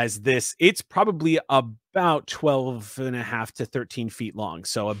as it's probably about 12 and a half to 13 feet long.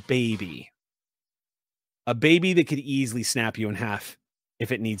 So a baby that could easily snap you in half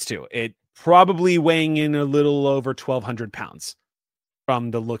if it needs to. It probably weighing in a little over 1,200 pounds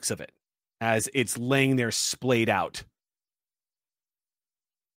from the looks of it as it's laying there splayed out.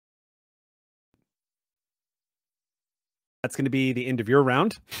 That's going to be the end of your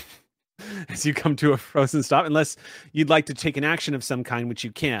round as you come to a frozen stop, unless you'd like to take an action of some kind, which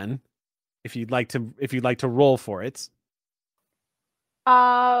you can, if you'd like to roll for it.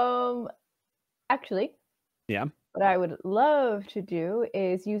 Actually, yeah. What I would love to do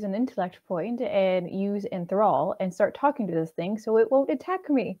is use an intellect point and use enthrall and start talking to this thing so it won't attack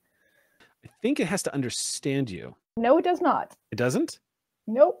me. I think it has to understand you. No, it does not. It doesn't?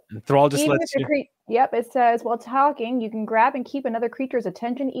 Nope. Enthrall just even lets if you... Yep, it says, while talking, you can grab and keep another creature's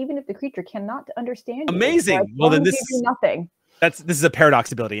attention, even if the creature cannot understand you. Amazing. So well, then this is nothing. This is a paradox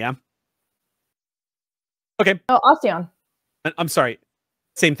ability, yeah? Okay. Oh, Osteon. I'm sorry.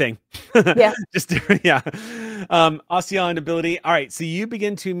 Same thing. Yeah. Just different, yeah. Osteon ability. All right, so you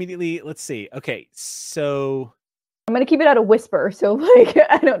begin to immediately, let's see. Okay, so... I'm going to keep it at a whisper, so like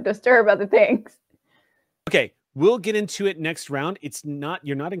I don't disturb other things. Okay, we'll get into it next round.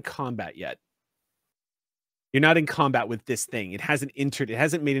 You're not in combat yet. You're not in combat with this thing. It hasn't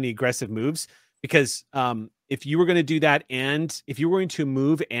made any aggressive moves, because if you were going to do that, and if you were going to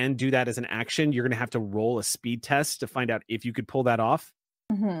move and do that as an action, you're going to have to roll a speed test to find out if you could pull that off.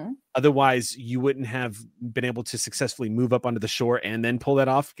 Mm-hmm. Otherwise, you wouldn't have been able to successfully move up onto the shore and then pull that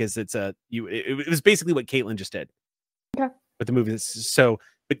off, because it was basically what Caitlin just did. Okay. With the movie. So,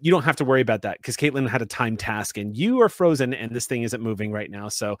 but you don't have to worry about that, because Caitlin had a time task and you are frozen and this thing isn't moving right now.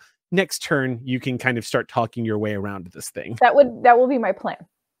 So next turn, you can kind of start talking your way around this thing. That will be my plan.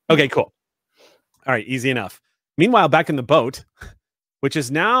 Okay, cool. All right, easy enough. Meanwhile, back in the boat, which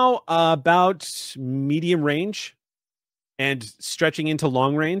is now about medium range and stretching into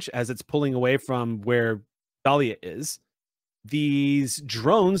long range as it's pulling away from where Dahlia is, these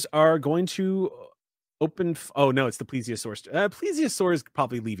drones are going to open... oh, no, it's the Plesiosaur. Plesiosaur is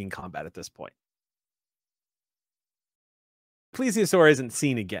probably leaving combat at this point. Plesiosaur isn't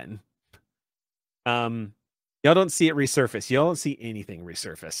seen again. Y'all don't see it resurface. Y'all don't see anything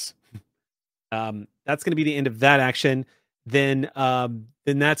resurface. That's going to be the end of that action. Then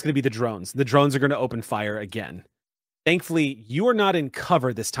that's going to be the drones. The drones are going to open fire again. Thankfully, you are not in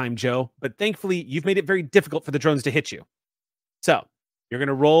cover this time, Joe, but thankfully, you've made it very difficult for the drones to hit you. So, you're going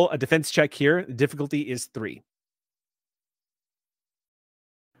to roll a defense check here. The difficulty is 3.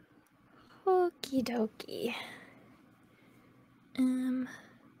 Okie dokie.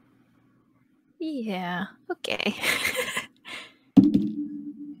 Yeah, okay.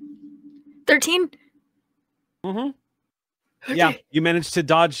 13? Mm-hmm. Yeah, you managed to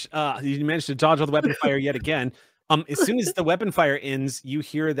dodge. You managed to dodge all the weapon fire yet again. As soon as the weapon fire ends, you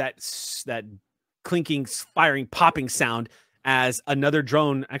hear that clinking, firing, popping sound as another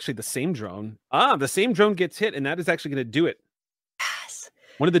drone, actually the same drone, gets hit, and that is actually going to do it. Yes.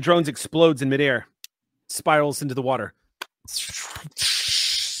 One of the drones explodes in midair, spirals into the water.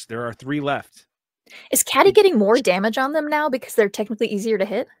 There are 3 left. Is Caddy getting more damage on them now because they're technically easier to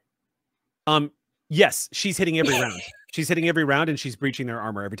hit? Yes, she's hitting every round. She's hitting every round, and she's breaching their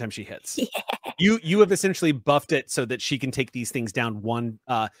armor every time she hits. Yeah. You have essentially buffed it so that she can take these things down one.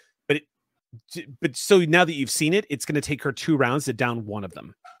 But so now that you've seen it, it's going to take her 2 rounds to down one of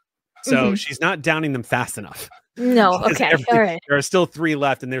them. So she's not downing them fast enough. No, okay, all right. There are still 3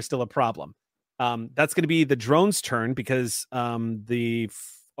 left, and there's still a problem. That's going to be the drone's turn because oh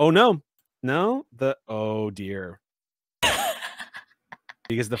dear.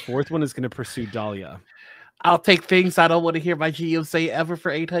 Because the 4th one is going to pursue Dahlia. I'll take things I don't want to hear my GM say ever for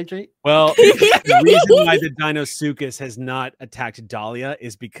 800. Well, the reason why the Deinosuchus has not attacked Dahlia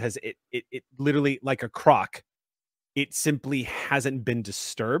is because it literally, like a croc, it simply hasn't been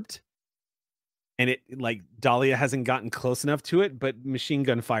disturbed. And Dahlia hasn't gotten close enough to it, but machine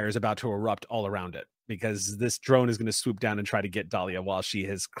gun fire is about to erupt all around it because this drone is going to swoop down and try to get Dahlia while she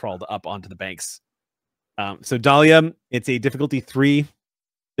has crawled up onto the banks. So Dahlia, it's a difficulty 3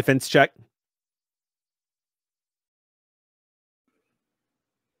 defense check.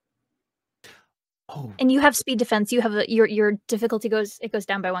 Oh. And you have speed defense. You have your difficulty goes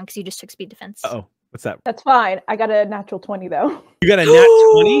down by 1 because you just took speed defense. Oh, what's that? That's fine. I got a natural 20 though. You got a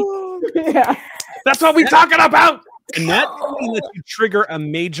nat 20? Yeah. That's what we're talking about. A nat 20 lets you trigger a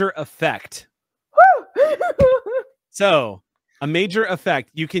major effect. So a major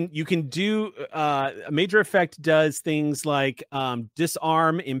effect, you can do a major effect does things like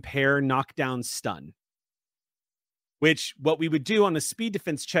disarm, impair, knock down, stun. Which what we would do on a speed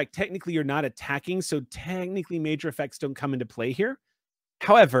defense check, technically you're not attacking, so technically major effects don't come into play here.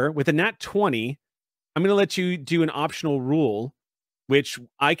 However, with a nat 20, I'm going to let you do an optional rule, which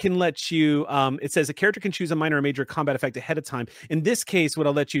I can let you, it says a character can choose a minor or major combat effect ahead of time. In this case, what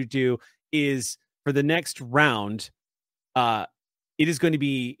I'll let you do is for the next round, it is going to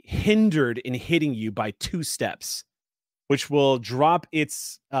be hindered in hitting you by 2 steps, which will drop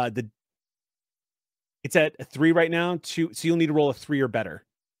its, it's at a 3 right now. So you'll need to roll a 3 or better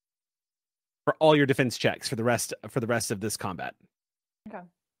for all your defense checks for the rest of this combat. Okay.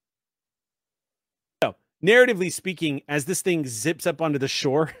 So, narratively speaking, as this thing zips up onto the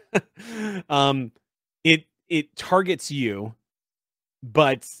shore, it targets you,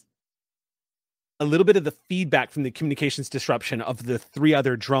 but a little bit of the feedback from the communications disruption of the 3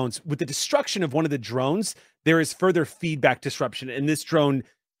 other drones. With the destruction of one of the drones, there is further feedback disruption, and this drone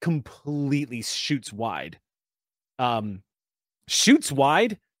completely shoots wide. Shoots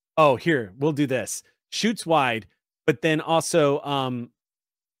wide? Oh, here, we'll do this. Shoots wide, but then also, you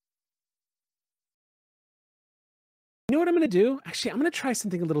know what I'm going to do? Actually, I'm going to try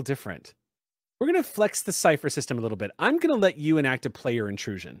something a little different. We're going to flex the cipher system a little bit. I'm going to let you enact a player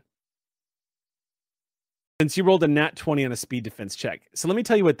intrusion. Since you rolled a nat 20 on a speed defense check. So let me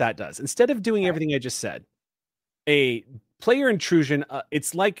tell you what that does. Instead of doing everything I just said, a player intrusion,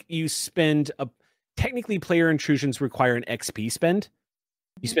 it's like you spend technically player intrusions require an XP spend.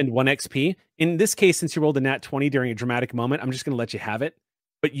 You spend 1 XP. In this case, since you rolled a nat 20 during a dramatic moment, I'm just going to let you have it.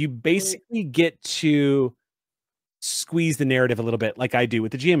 But you basically get to squeeze the narrative a little bit like I do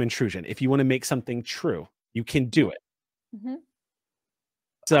with the GM intrusion. If you want to make something true, you can do it. Mm-hmm.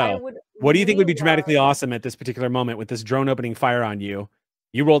 So what do you think would be dramatically awesome at this particular moment with this drone opening fire on you?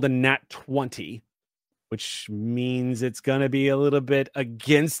 You rolled a nat 20, which means it's going to be a little bit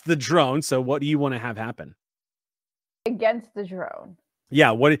against the drone. So what do you want to have happen? Against the drone.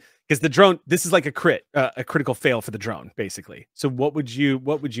 Yeah, because the drone, this is like a critical fail for the drone, basically. So what would you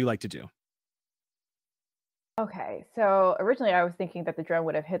like to do? Okay, so originally I was thinking that the drone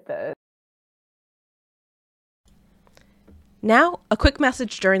would have hit the... Now, a quick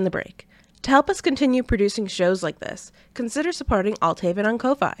message during the break. To help us continue producing shows like this, consider supporting Althaven on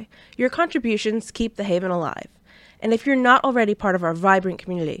Ko-Fi. Your contributions keep the Haven alive. And if you're not already part of our vibrant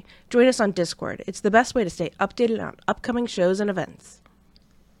community, join us on Discord. It's the best way to stay updated on upcoming shows and events.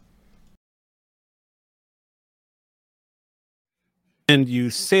 And you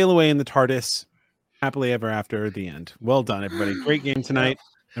sail away in the TARDIS, happily ever after. The end. Well done, everybody. Great game tonight.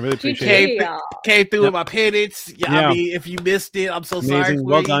 I really appreciate it. Came through Yep. with my penance. Yeah. I mean, if you missed it, I'm so sorry. Amazing. For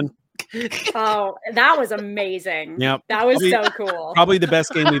Well you. done. Oh, that was amazing. Yep. That was Probably- so cool. Probably the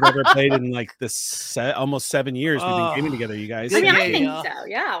best game we've ever played in like this almost 7 years we've been gaming together, you guys. I mean, I Yeah. think so.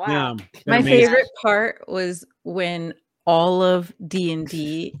 Yeah. Wow. Yeah. My Amazing. favorite part was when all of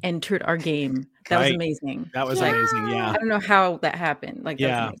D&D entered our game. That was Right. amazing. That was Like, amazing. Yeah. I don't know how that happened. Like, Yeah.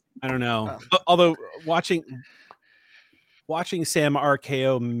 that's amazing. I don't know. Although watching Sam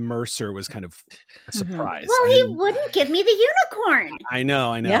RKO Mercer was kind of a Mhm. surprise. Well, I he didn't- wouldn't give me the unicorn. I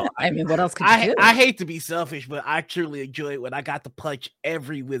know. Yeah, I mean, what else could you do? I hate to be selfish, but I truly enjoy it when I got to punch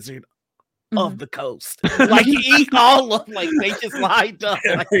every wizard of the coast. Like all of like they just lined up.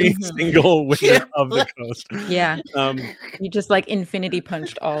 Like, Every Mhm. single wizard Yeah. of the coast. Yeah, Um, you just like infinity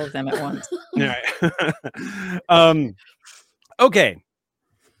punched all of them at once. all right. Okay.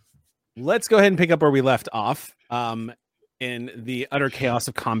 Let's go ahead and pick up where we left off. In the utter chaos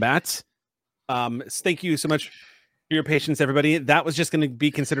of combat. Thank you so much for your patience, everybody. That was just going to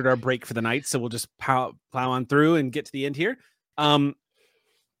be considered our break for the night, so we'll just plow on through and get to the end here.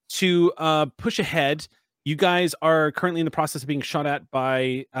 To push ahead, you guys are currently in the process of being shot at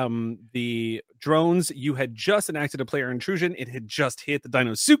by the drones. You had just enacted a player intrusion. It had just hit the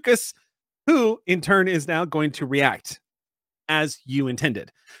Deinosuchus, who in turn is now going to react as you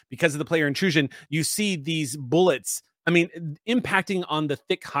intended. Because of the player intrusion, you see these bullets, I mean, impacting on the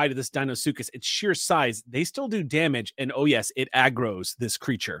thick hide of this Deinosuchus, its sheer size, they still do damage. And oh yes, it aggroes this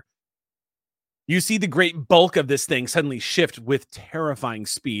creature. You see the great bulk of this thing suddenly shift with terrifying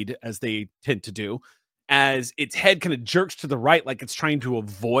speed, as they tend to do, as its head kind of jerks to the right like it's trying to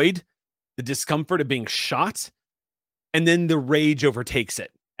avoid the discomfort of being shot. And then the rage overtakes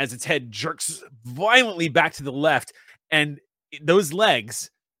it as its head jerks violently back to the left. And those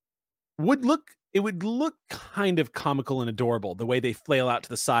legs would look kind of comical and adorable, the way they flail out to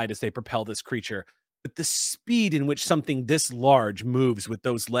the side as they propel this creature. But the speed in which something this large moves with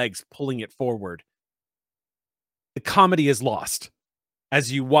those legs pulling it forward, the comedy is lost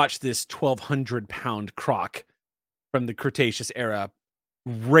as you watch this 1,200-pound croc from the Cretaceous era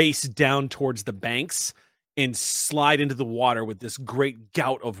race down towards the banks and slide into the water with this great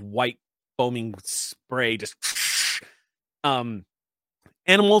gout of white foaming spray. Just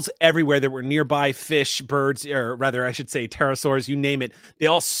animals everywhere that were nearby, fish, birds, or rather, I should say, pterosaurs, you name it. They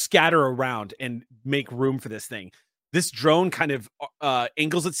all scatter around and make room for this thing. This drone kind of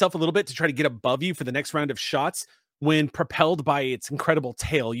angles itself a little bit to try to get above you for the next round of shots. When propelled by its incredible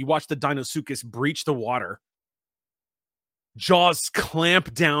tail, you watch the Deinosuchus breach the water. Jaws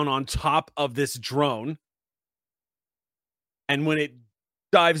clamp down on top of this drone. And when it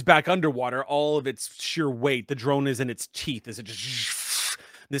dives back underwater, all of its sheer weight, the drone is in its teeth as it just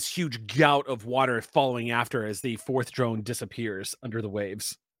this huge gout of water following after as the fourth drone disappears under the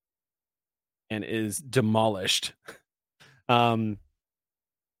waves and is demolished.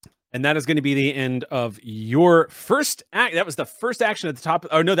 And that is going to be the end of your first act. That was the first action at the top.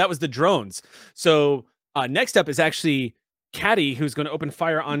 Oh, no, that was the drones. So next up is actually Caddy, who's going to open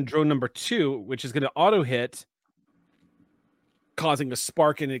fire on drone number 2, which is going to auto hit, causing a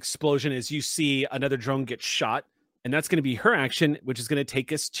spark and an explosion as you see another drone get shot. And that's going to be her action, which is going to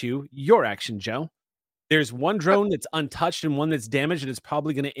take us to your action, Joe. There's one drone that's untouched and one that's damaged, and it's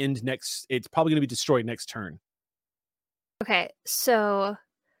probably going to end next. It's probably going to be destroyed next turn. Okay, so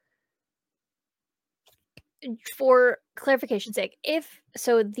for clarification's sake,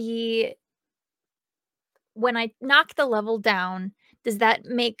 when I knock the level down, does that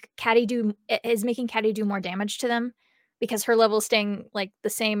make Caddy making Caddy do more damage to them? Because her level is staying like the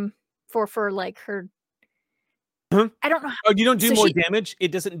same for like her. Huh? I don't know. Oh, you don't do more damage?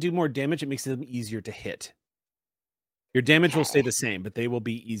 It doesn't do more damage. It makes them easier to hit. Your damage will stay the same, but they will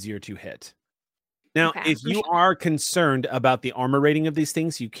be easier to hit. Now, if you are concerned about the armor rating of these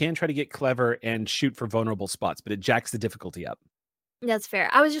things, you can try to get clever and shoot for vulnerable spots, but it jacks the difficulty up. That's fair.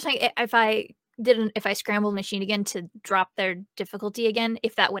 I was just like, if I scrambled Machine again to drop their difficulty again,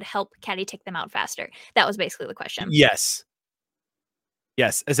 if that would help Caddy take them out faster. That was basically the question. Yes.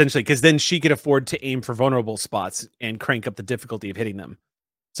 Yes, essentially, because then she could afford to aim for vulnerable spots and crank up the difficulty of hitting them.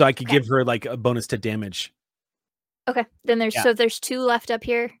 So I could give her like a bonus to damage. Okay. Then there's 2 left up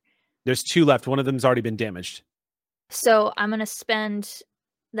here. There's 2 left. One of them's already been damaged. So I'm gonna spend.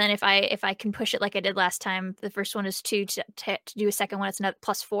 Then if I can push it like I did last time, the first one is 2 to do a second one. It's another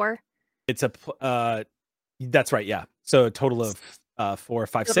 +4. It's that's right. Yeah. So a total of 4,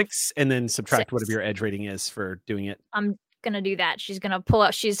 5, 6, and then subtract whatever your edge rating is for doing it. I'm gonna do that. She's gonna pull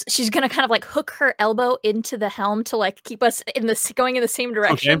out. She's gonna kind of like hook her elbow into the helm to like keep us going in the same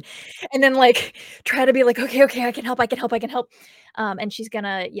direction, and then like try to be like, okay, I can help. And she's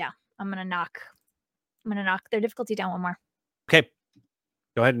gonna, I'm gonna knock their difficulty down one more. Okay,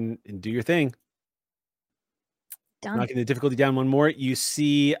 go ahead and do your thing. Done. Knocking the difficulty down one more. You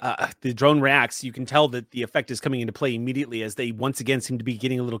see the drone reacts. You can tell that the effect is coming into play immediately as they once again seem to be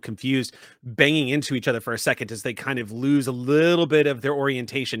getting a little confused, banging into each other for a second as they kind of lose a little bit of their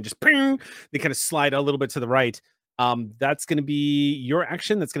orientation. Just ping, they kind of slide a little bit to the right. That's going to be your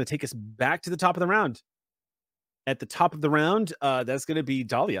action. That's going to take us back to the top of the round. At the top of the round, that's going to be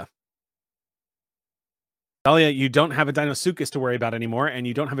Dahlia. Dahlia, you don't have a Deinosuchus to worry about anymore, and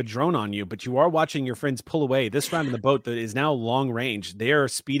you don't have a drone on you, but you are watching your friends pull away. This round in the boat that is now long range, they are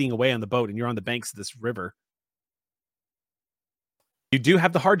speeding away on the boat, and you're on the banks of this river. You do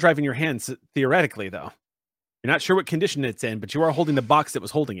have the hard drive in your hands, theoretically, though. You're not sure what condition it's in, but you are holding the box that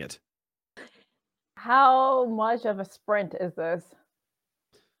was holding it. How much of a sprint is this?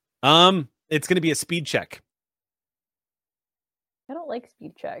 It's going to be a speed check. I don't like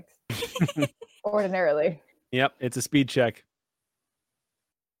speed checks ordinarily. Yep, it's a speed check.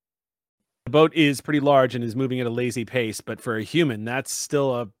 The boat is pretty large and is moving at a lazy pace, but for a human, that's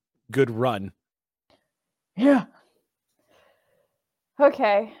still a good run. Yeah.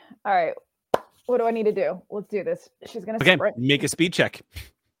 Okay. All right. What do I need to do? Let's do this. She's going to sprint. Make a speed check.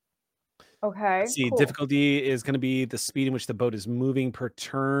 Okay. Let's see, difficulty is going to be the speed in which the boat is moving per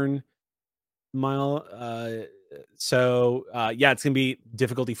turn mile. It's going to be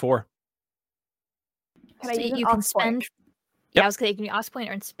difficulty 4. You can spend. Yeah, I was going to use Ox Point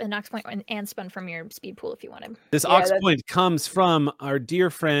or an Ox Point and spend from your speed pool if you wanted. This Ox Point comes from our dear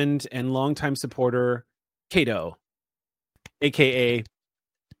friend and longtime supporter, Kato, aka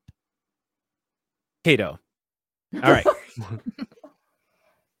Kato. All right.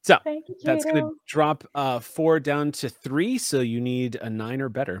 So that's going to drop 4 down to 3. So you need a 9 or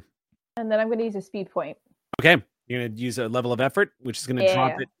better. And then I'm going to use a speed point. Okay. You're going to use a level of effort, which is going to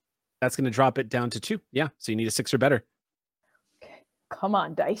drop it. That's going to drop it down to 2. Yeah. So you need a 6 or better. Okay. Come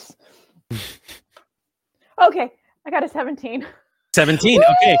on, dice. Okay. I got a 17. 17.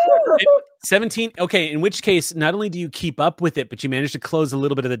 Okay. 17. Okay. In which case, not only do you keep up with it, but you manage to close a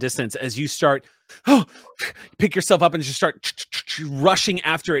little bit of the distance as you start, pick yourself up and just start rushing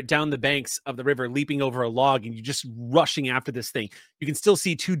after it down the banks of the river, leaping over a log, and you're just rushing after this thing. You can still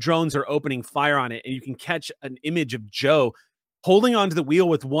see 2 drones are opening fire on it, and you can catch an image of Joe holding onto the wheel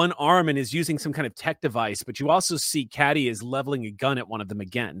with one arm and is using some kind of tech device, but you also see Caddy is leveling a gun at one of them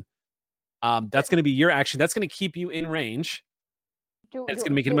again. That's going to be your action. That's going to keep you in range. It's going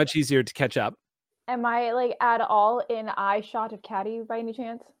to make it much easier to catch up. Am I like at all in eye shot of Caddy by any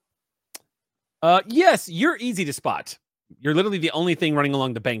chance? Yes, you're easy to spot. You're literally the only thing running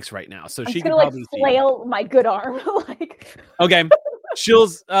along the banks right now, so she can like probably flail my good arm. Okay,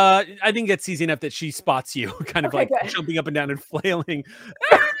 Shill's. I think it's easy enough that she spots you, kind of jumping up and down and flailing.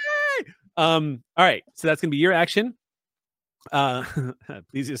 All right, so that's gonna be your action.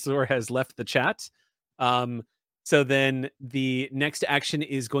 Plesiosaur has left the chat. So then the next action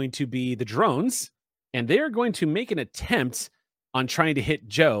is going to be the drones, and they are going to make an attempt on trying to hit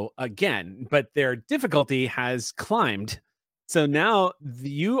Joe again, but their difficulty has climbed. So now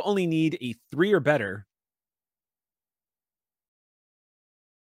you only need a 3 or better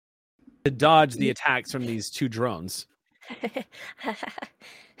to dodge the attacks from these 2 drones.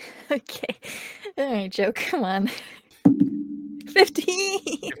 Okay. All right, Joe, come on. 15.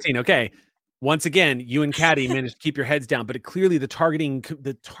 15, okay. Once again, you and Caddy managed to keep your heads down, but clearly the targeting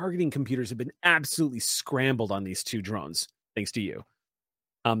computers have been absolutely scrambled on these 2 drones, thanks to you.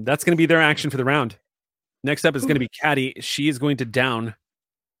 That's going to be their action for the round. Next up is going to be Caddy. She is going to down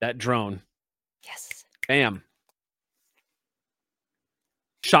that drone. Yes. Bam.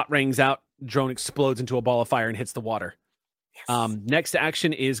 Shot rings out. Drone explodes into a ball of fire and hits the water. Yes. Next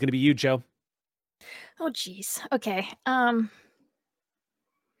action is going to be you, Joe. Oh, geez. Okay.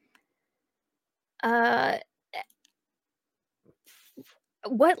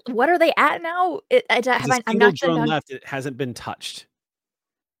 What are they at now? I'm not drone left. It hasn't been touched.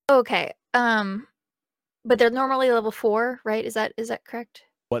 Okay. But they're normally level 4, right? Is that correct?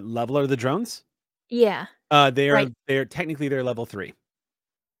 What level are the drones? Yeah. They're technically level 3.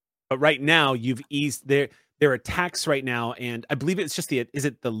 But right now you've eased their attacks right now, and I believe it's just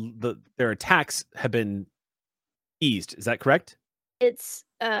their attacks have been eased. Is that correct? It's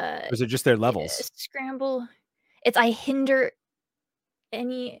or is it just their levels? Scramble. It's I hinder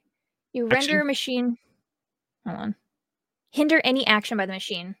any render a machine. Hold on. Hinder any action by the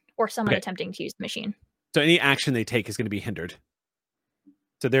machine or someone attempting to use the machine. So any action they take is going to be hindered.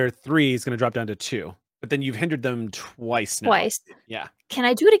 So their 3 is going to drop down to 2. But then you've hindered them twice now. Twice. Yeah. Can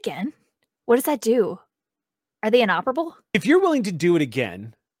I do it again? What does that do? Are they inoperable? If you're willing to do it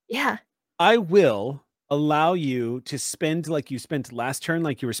again, Yeah. I will allow you to spend like you spent last turn,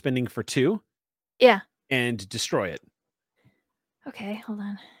 like you were spending for 2. Yeah. And destroy it. Okay, hold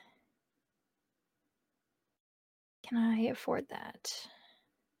on. Can I afford that?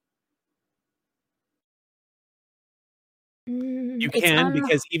 You It's can,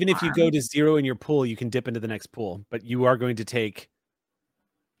 because even if you go unharmed. to 0 in your pool, you can dip into the next pool. But you are going to take.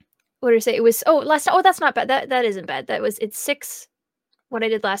 What did I say? It was that's not bad. That isn't bad. It's 6 what I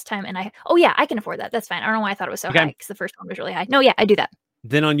did last time, and I can afford that. That's fine. I don't know why I thought it was so high, because the first one was really high. No, yeah, I do that.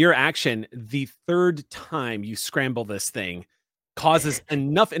 Then on your action, the 3rd time you scramble this thing causes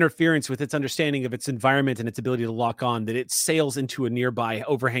enough interference with its understanding of its environment and its ability to lock on that it sails into a nearby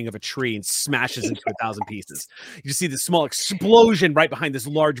overhang of a tree and smashes into 1,000 pieces. You just see this small explosion right behind this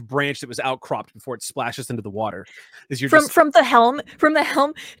large branch that was outcropped before it splashes into the water. As you're From the helm,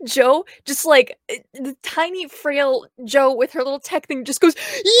 Joe, just like the tiny frail Joe with her little tech thing just goes,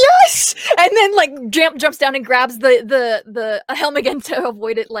 yes! And then like jumps down and grabs the helm again to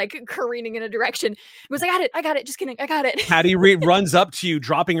avoid it like careening in a direction. It was like, I got it, just kidding, I got it. Hattie runs up to you,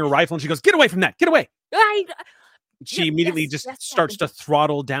 dropping her rifle, and she goes, "Get away from that! Get away!" She immediately starts to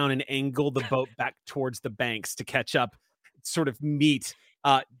throttle down and angle the boat back towards the banks to catch up, sort of meet.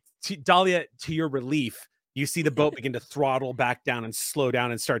 Dahlia, to your relief, you see the boat begin to throttle back down and slow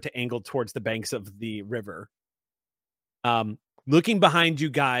down and start to angle towards the banks of the river. Looking behind you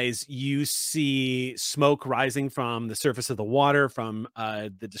guys, you see smoke rising from the surface of the water from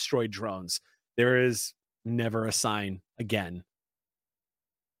the destroyed drones. There is never a sign again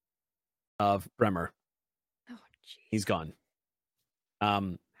of Bremer. Oh, he's gone.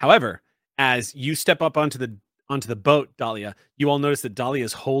 However, as you step up onto the boat, Dahlia, you all notice that Dahlia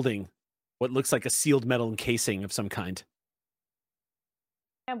is holding what looks like a sealed metal encasing of some kind.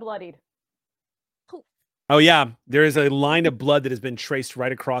 And bloodied. Oh yeah, there is a line of blood that has been traced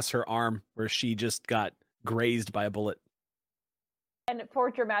right across her arm where she just got grazed by a bullet. And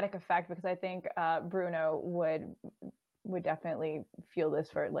for dramatic effect, because I think Bruno would definitely feel this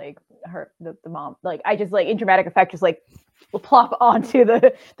for like the mom. Like I just like in dramatic effect, just like plop onto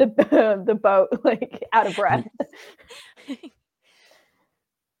the boat, like out of breath.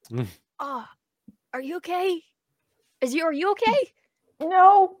 Oh, are you okay? Are you okay?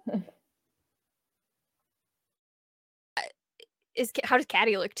 No. How does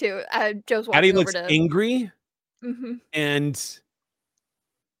Caddy look too? Joe's walking Caddy over looks to angry and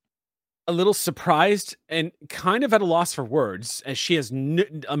a little surprised and kind of at a loss for words, as she has no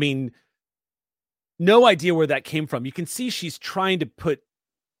idea where that came from. You can see she's trying to put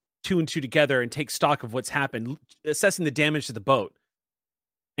 2 and 2 together and take stock of what's happened, assessing the damage to the boat.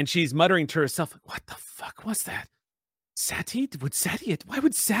 And she's muttering to herself, "What the fuck was that? Sati? Why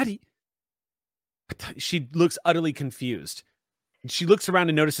would Sati?" She looks utterly confused. She looks around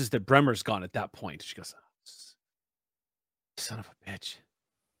and notices that Bremer's gone at that point. She goes, "Oh, son of a bitch.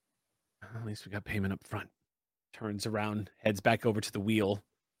 At least we got payment up front." Turns around, heads back over to the wheel,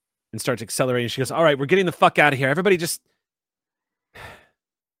 and starts accelerating. She goes, "All right, we're getting the fuck out of here. Everyone just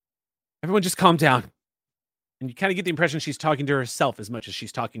calm down." And you kind of get the impression she's talking to herself as much as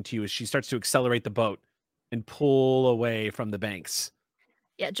she's talking to you as she starts to accelerate the boat and pull away from the banks.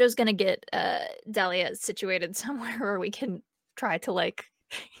 Yeah, Joe's gonna get Dahlia situated somewhere where we can try to like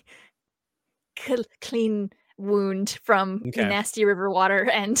clean wound from nasty river water.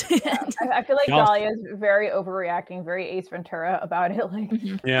 And I feel like Dahlia is very overreacting, very Ace Ventura about it. Like,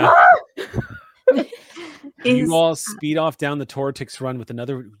 yeah. You all speed off down the Tortix run with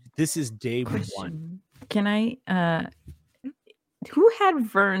another. This is day 1. Can I? Who had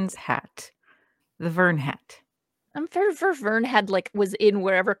Vern's hat? The Vern hat. I'm fair for Vern had was in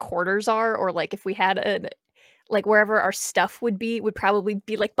wherever quarters are, or like if we had wherever our stuff would probably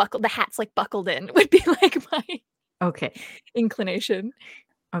be like buckled. The hat's like buckled in would be like my inclination.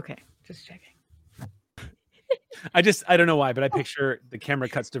 Okay, just checking. I don't know why, but I picture the camera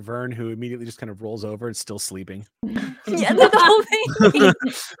cuts to Vern, who immediately just kind of rolls over and still sleeping. Yeah, the whole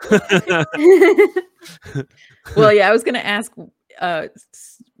thing. Well, yeah, I was gonna ask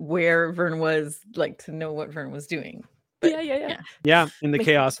where Vern was, like to know what Vern was doing. But, yeah. In the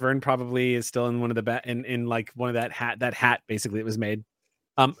chaos, Vern probably is still in one of the in like one of that hat basically it was made.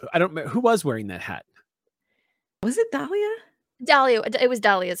 I don't know who was wearing that hat. Was it Dahlia? Dahlia, it was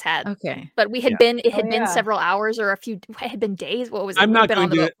Dahlia's hat. Okay, but it had been several hours or it had been days. What was it? I'm not going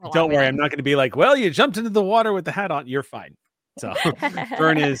to. Don't worry, I'm not going to be like, well, you jumped into the water with the hat on. You're fine. So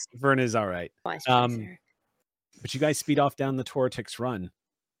Vern is all right. But you guys speed off down the Tortix Run,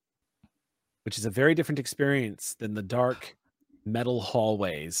 which is a very different experience than the dark metal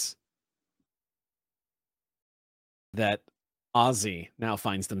hallways that Ozzy now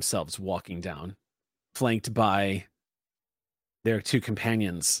finds themselves walking down, flanked by their two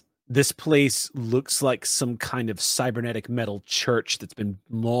companions. This place looks like some kind of cybernetic metal church that's been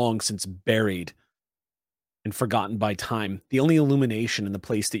long since buried and forgotten by time. The only illumination in the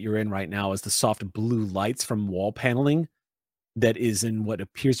place that you're in right now is the soft blue lights from wall paneling that is in what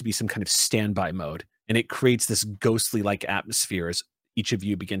appears to be some kind of standby mode. And it creates this ghostly-like atmosphere as each of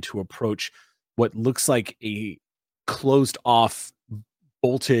you begin to approach what looks like a closed-off,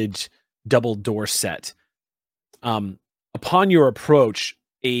 bolted double door set. Upon your approach,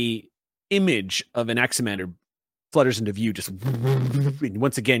 a image of an Anaximander flutters into view. Just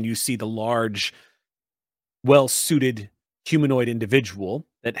once again, you see the large, well-suited humanoid individual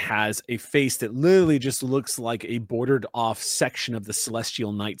that has a face that literally just looks like a bordered off section of the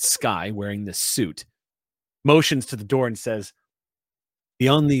celestial night sky wearing this suit. Motions to the door and says,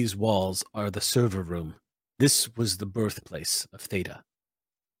 "Beyond these walls are the server room. This was the birthplace of Theta.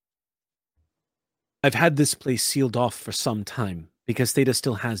 I've had this place sealed off for some time because Theta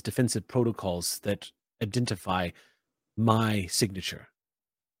still has defensive protocols that identify my signature.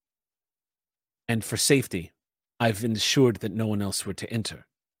 And for safety, I've ensured that no one else were to enter.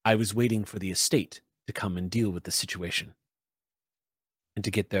 I was waiting for the estate to come and deal with the situation and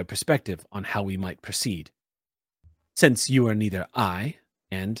to get their perspective on how we might proceed. Since you are neither I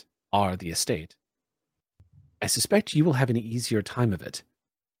and are the estate, I suspect you will have an easier time of it.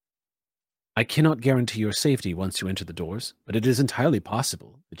 I cannot guarantee your safety once you enter the doors, but it is entirely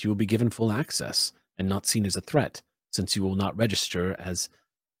possible that you will be given full access and not seen as a threat, since you will not register as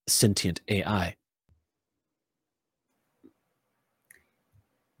sentient AI.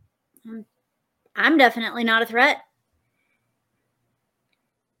 I'm definitely not a threat.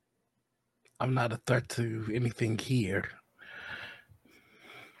 I'm not a threat to anything here.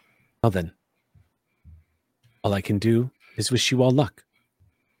 Well then, all I can do is wish you all luck.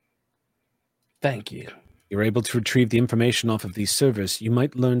 Thank you. You're able to retrieve the information off of these servers. You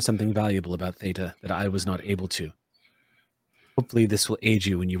might learn something valuable about Theta that I was not able to. Hopefully this will aid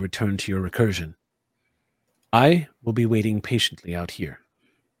you when you return to your recursion. I will be waiting patiently out here,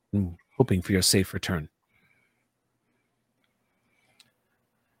 and hoping for your safe return."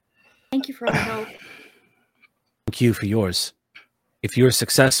 Thank you for all the help. Thank you for yours. If you're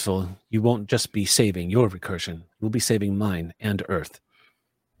successful, you won't just be saving your recursion, you'll be saving mine and Earth.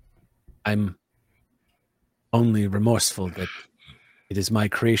 I'm only remorseful that it is my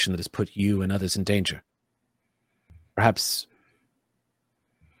creation that has put you and others in danger. Perhaps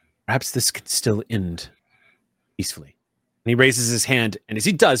this could still end peacefully. And he raises his hand, and as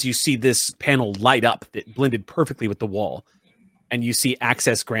he does, you see this panel light up that blended perfectly with the wall. And you see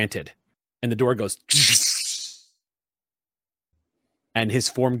access granted. And the door goes... And his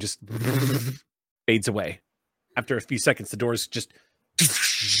form just fades away. After a few seconds, the doors just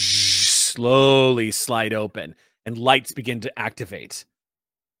slowly slide open, and lights begin to activate.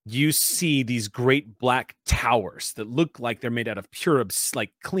 You see these great black towers that look like they're made out of pure,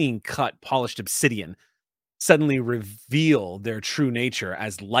 like clean-cut, polished obsidian suddenly reveal their true nature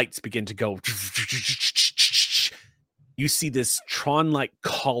as lights begin to go. You see this Tron-like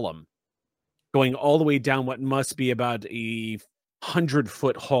column going all the way down what must be about a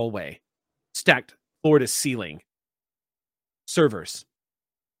 100-foot hallway, stacked floor to ceiling. Servers,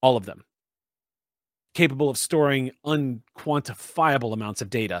 all of them, capable of storing unquantifiable amounts of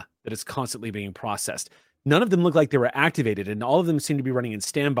data that is constantly being processed. None of them look like they were activated, and all of them seem to be running in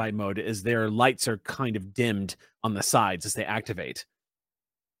standby mode as their lights are kind of dimmed on the sides as they activate.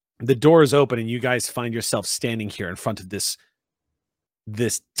 The door is open, and you guys find yourself standing here in front of this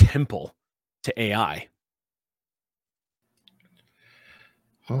temple to AI.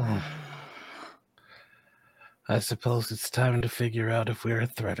 Oh. I suppose it's time to figure out if we're a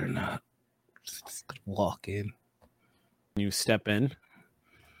threat or not. Just walk in. You step in.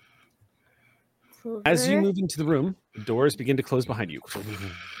 Clover? As you move into the room, the doors begin to close behind you.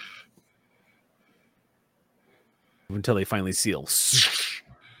 Until they finally seal.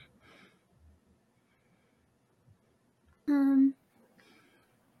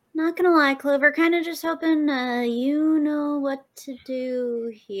 Not gonna lie, Clover, kind of just hoping you know what to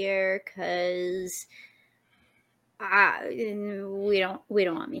do here, cause we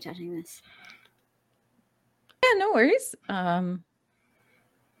don't want me touching this. Yeah, no worries.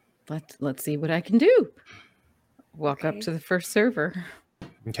 Let's see what I can do. Walk up Okay. to the first server.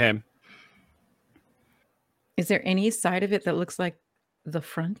 Okay. Is there any side of it that looks like the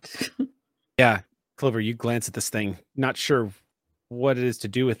front? Yeah. Clover, you glance at this thing, not sure what it is to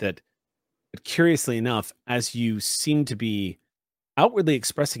do with it. But curiously enough, as you seem to be outwardly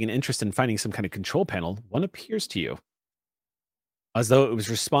expressing an interest in finding some kind of control panel, one appears to you. As though it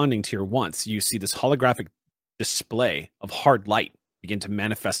was responding to your wants, you see this holographic display of hard light begin to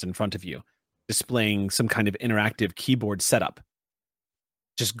manifest in front of you, displaying some kind of interactive keyboard setup,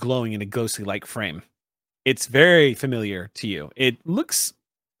 just glowing in a ghostly-like frame. It's very familiar to you. It looks,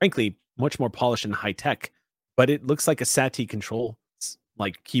 frankly, much more polished and high-tech, but it looks like a SATI control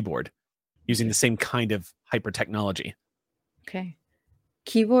like keyboard using the same kind of hyper technology. Okay.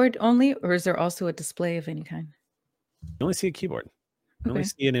 Keyboard only, or is there also a display of any kind? You only see a keyboard. You only Okay.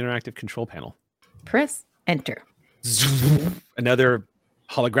 see an interactive control panel. Press enter. Another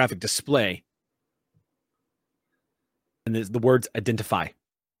holographic display. And the words identify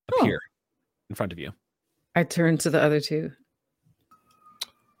appear in front of you. I turn to the other two.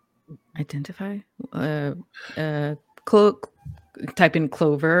 Identify? Type in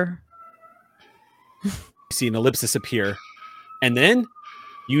Clover. You see an ellipsis appear, and then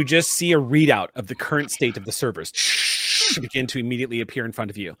you just see a readout of the current state of the servers begin to immediately appear in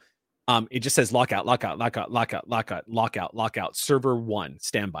front of you. It just says lockout, lockout, lockout, lockout, lockout, lockout, lockout. Server 1,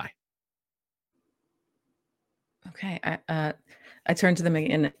 standby. Okay. I turn to them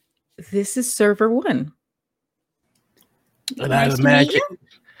again. This is server 1. And Nice to meet you.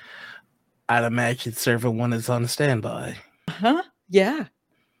 I'd imagine server 1 is on standby. Huh? Yeah.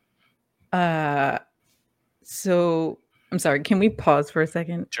 So I'm sorry, can we pause for a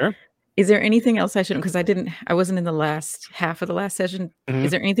second? Sure. Is there anything else I should, because I wasn't in the last half of the last session. Mhm.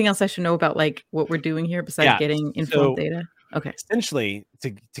 Is there anything else I should know about like what we're doing here besides Yeah, getting info so- and data? Okay. Essentially,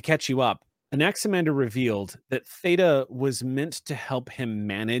 to catch you up, Anaximander revealed that Theta was meant to help him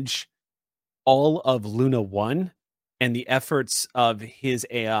manage all of Luna 1 and the efforts of his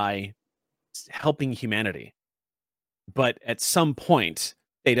AI helping humanity. But at some point,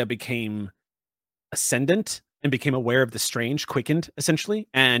 Theta became ascendant and became aware of the strange, quickened, essentially,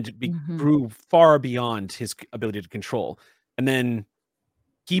 and Mhm. grew far beyond his ability to control. And then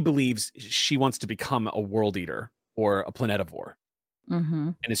he believes she wants to become a world eater or a planetivore, Mm-hmm.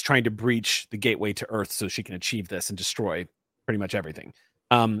 and is trying to breach the gateway to Earth so she can achieve this and destroy pretty much everything.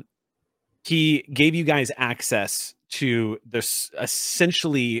 He gave you guys access to this,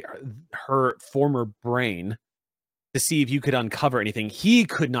 essentially her former brain, to see if you could uncover anything. He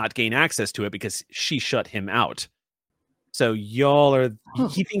could not gain access to it because she shut him out. So y'all are,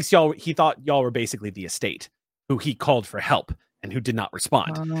 he thought y'all were basically the estate who he called for help and who did not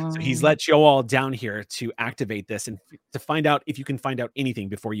respond. So he's let you all down here to activate this and to find out if you can find out anything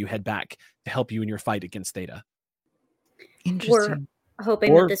before you head back to help you in your fight against Theta. Interesting.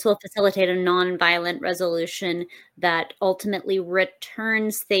 Hoping Or- that this will facilitate a non-violent resolution that ultimately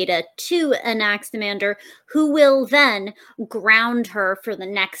returns Theta to Anaximander, who will then ground her for the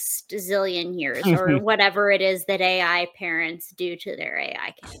next zillion years or whatever it is that AI parents do to their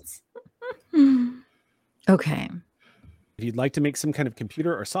AI kids. Okay. If you'd like to make some kind of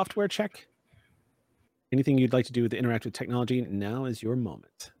computer or software check, anything you'd like to do with the interactive technology, now is your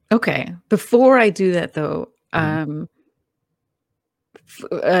moment. Okay. Before I do that, though,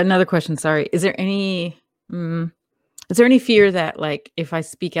 another question. Sorry. Is there any fear that, like, if I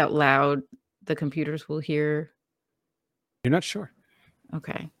speak out loud, the computers will hear? You're not sure.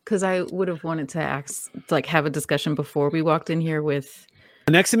 Okay. Because I would have wanted to have a discussion before we walked in here with.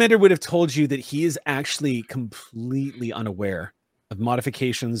 Anaximander would have told you that he is actually completely unaware of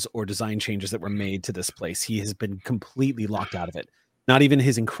modifications or design changes that were made to this place. He has been completely locked out of it. Not even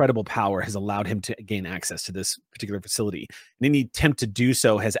his incredible power has allowed him to gain access to this particular facility. And any attempt to do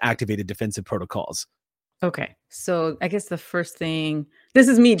so has activated defensive protocols. Okay. So I guess the first thing, this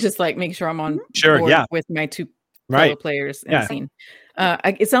is me just like making sure I'm on board with my two fellow players in the scene.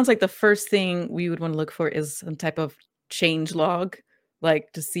 It sounds like the first thing we would want to look for is some type of change log,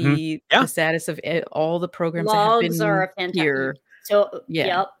 like to see the status of all the programs Logs that have are been fantastic. here. So,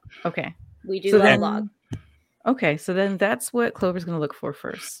 Yep. Okay. We do So have then- a log. Okay, so then that's what Clover's going to look for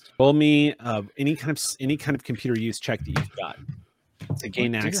first. Roll me any kind of computer use check that you've got to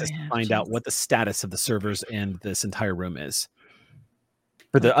gain What do access I to have? find out what the status of the servers and this entire room is.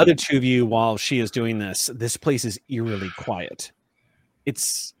 For the other two of you, while she is doing this place is eerily quiet.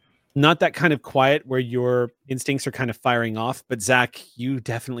 It's not that kind of quiet where your instincts are kind of firing off, but Zach, you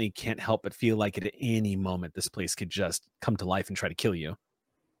definitely can't help but feel like at any moment this place could just come to life and try to kill you.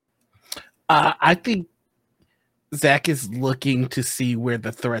 I think Zach is looking to see where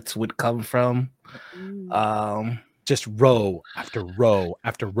the threats would come from. Just row after row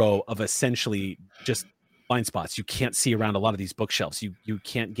after row of essentially just blind spots. You can't see around a lot of these bookshelves. You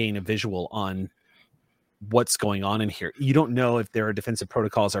can't gain a visual on what's going on in here. You don't know if their defensive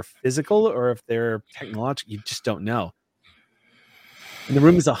protocols are physical or if they're technological. You just don't know. And the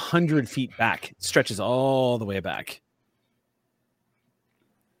room is 100 feet back. It stretches all the way back.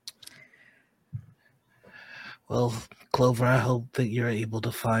 Well, Clover, I hope that you're able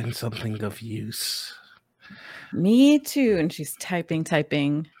to find something of use. Me too. And she's typing.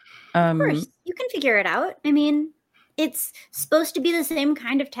 Of course, you can figure it out. I mean, it's supposed to be the same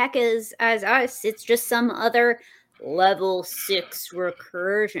kind of tech as us. It's just some other level 6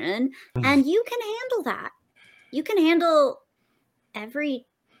 recursion, and you can handle that. You can handle every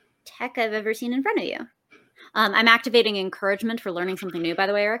tech I've ever seen in front of you. I'm activating encouragement for learning something new, by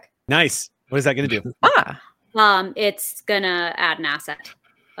the way, Eric. Nice. What is that going to do? It's gonna add an asset.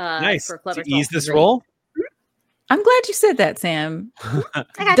 Nice. For Clever To ease Soul. this roll? I'm glad you said that, Sam. I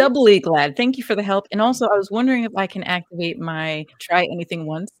got you. Doubly glad. Thank you for the help. And also, I was wondering if I can activate my try anything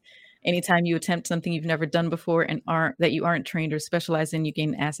once. Anytime you attempt something you've never done before and that you aren't trained or specialized in, you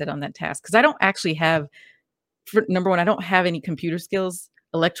gain an asset on that task. Because I don't actually have, number one, I don't have any computer skills.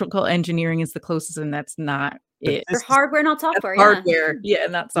 Electrical engineering is the closest, and that's not it. For hardware, not software. Hardware, yeah,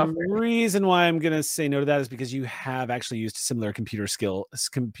 not software. The reason why I'm going to say no to that is because you have actually used a similar computer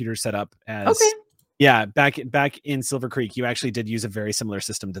setup as. Okay. Yeah, back in Silver Creek, you actually did use a very similar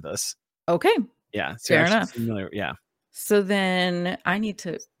system to this. Okay. Yeah, so Fair enough. Familiar, yeah. So then I need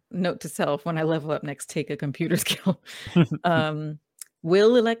to note to self when I level up next, take a computer skill.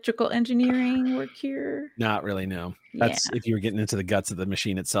 Will electrical engineering work here? Not really, no. That's if you were getting into the guts of the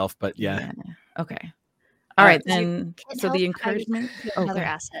machine itself, but yeah. Okay. All right, then. Kit So help? the I encouragement. have another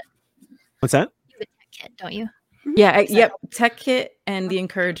asset. What's that? You have a tech kit, don't you? Yeah, yep. Tech kit and the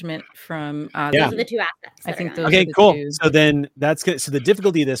encouragement from Yeah. Those are the two assets. I think those Okay, are the cool. two. So then that's good. So the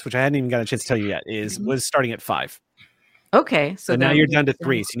difficulty of this, which I hadn't even got a chance to tell you yet, was starting at 5. Okay, so So now then you're down to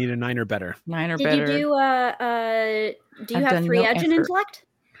 3. So you need a 9 or better. 9 or Did better. you do you I've have done free no edge and effort. intellect?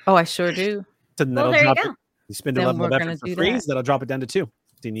 Oh, I sure do. So Well, that'll there you drop go. it. You spend a Then level of we're effort gonna for do free, that. so that'll drop it down to 2. So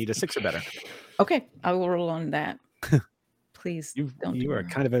you need a 6 or better. Okay, I will roll on that. Please don't. You do are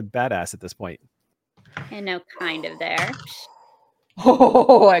that. kind of a badass at this point. And no, kind of there.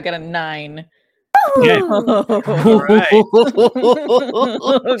 Oh, I got a 9. Okay. Oh, All right.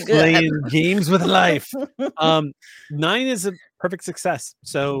 good. Playing games with life. 9 is a perfect success.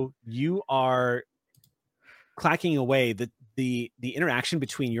 So you are clacking away the interaction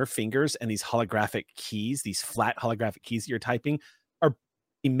between your fingers and these holographic keys, these flat holographic keys that you're typing, are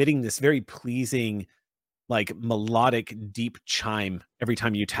emitting this very pleasing, like melodic, deep chime every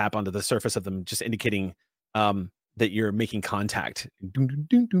time you tap onto the surface of them, just indicating that you're making contact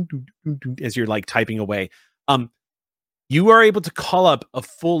as you're like typing away. You are able to call up a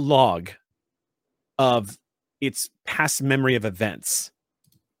full log of its past memory of events.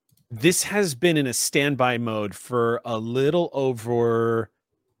 This has been in a standby mode for a little over,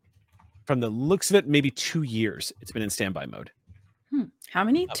 from the looks of it, maybe 2 years. It's been in standby mode. How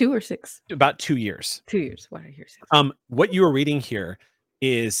many? 2 or 6? About 2 years. 2 years. Why did I hear 6? What you are reading here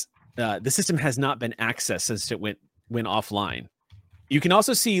is the system has not been accessed since it went offline. You can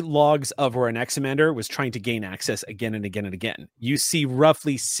also see logs of where an Examander was trying to gain access again and again and again. You see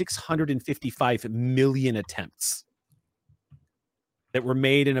roughly 655 million attempts that were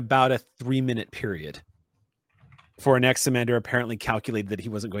made in about a 3-minute period for an Examander apparently calculated that he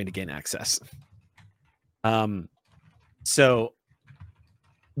wasn't going to gain access. So,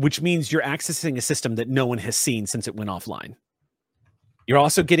 which means you're accessing a system that no one has seen since it went offline. You're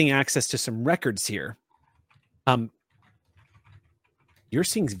also getting access to some records here. You're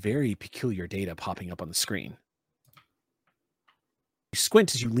seeing very peculiar data popping up on the screen. You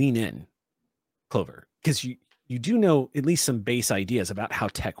squint as you lean in, Clover, because you do know at least some base ideas about how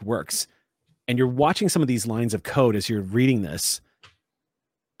tech works. And you're watching some of these lines of code as you're reading this.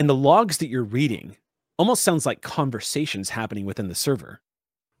 And the logs that you're reading almost sounds like conversations happening within the server.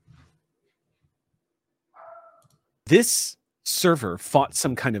 This server fought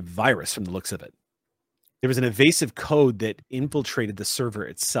some kind of virus from the looks of it. There was an evasive code that infiltrated the server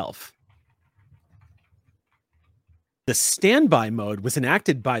itself. The standby mode was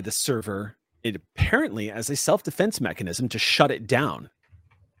enacted by the server, apparently as a self-defense mechanism to shut it down.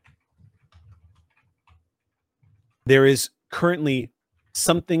 There is currently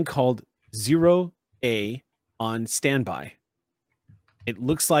something called 0A on standby. It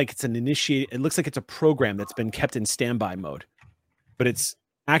looks like it's it looks like it's a program that's been kept in standby mode, but it's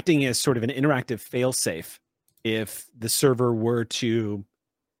acting as sort of an interactive failsafe if the server were to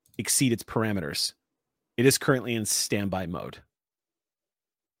exceed its parameters. It is currently in standby mode.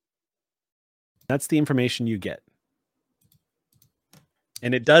 That's the information you get.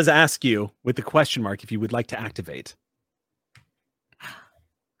 And it does ask you with the question mark if you would like to activate.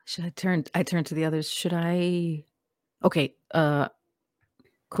 Should I turn to the others? Should I? Okay.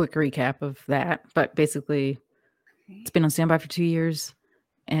 Quick recap of that. But basically, it's been on standby for 2 years,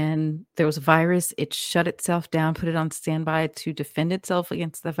 and there was a virus. It shut itself down, put it on standby to defend itself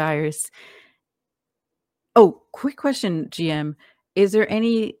against the virus. Oh, quick question, GM. Is there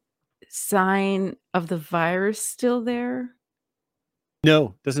any sign of the virus still there?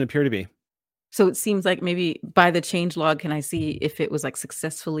 No, doesn't appear to be. So it seems like maybe by the change log, can I see if it was like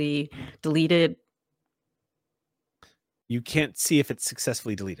successfully deleted? You can't see if it's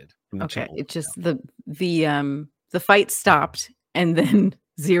successently deleted from the Okay, channel. it just the fight stopped and then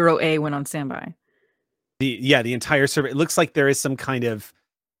 0A went on standby. The entire server. It looks like there is some kind of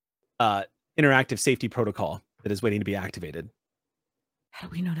interactive safety protocol that is waiting to be activated. How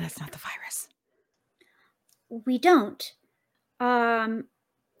do we know that's not the virus? We don't.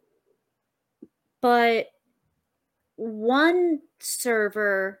 But one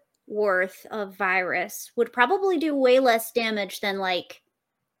server worth of virus would probably do way less damage than like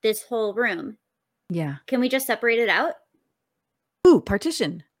this whole room. Yeah. Can we just separate it out? Ooh,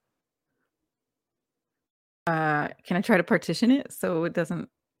 partition. Can I try to partition it so it doesn't?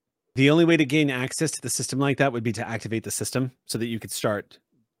 The only way to gain access to the system like that would be to activate the system so that you could start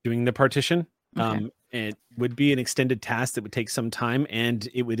doing the partition. Okay. It would be an extended task that would take some time, and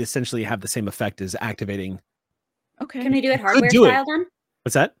it would essentially have the same effect as activating. Okay. Can we do it hardware do it. style then?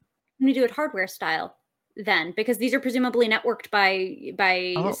 What's that? Can we do it hardware style then? Because these are presumably networked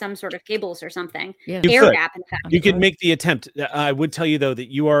by Oh. some sort of cables or something. Yeah. You Air could. gap, in fact. You could make the attempt. I would tell you though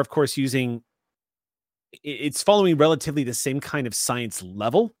that you are, of course, using. It's following relatively the same kind of science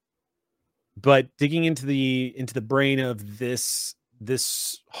level, but digging into the brain of this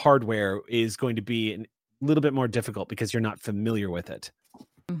hardware is going to be a little bit more difficult because you're not familiar with it.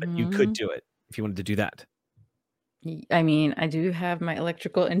 But you could do it if you wanted to do that. I mean, I do have my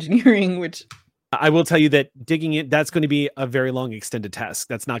electrical engineering, which I will tell you that digging it, that's going to be a very long extended task.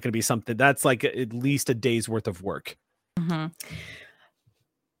 That's not going to be something that's like at least a day's worth of work.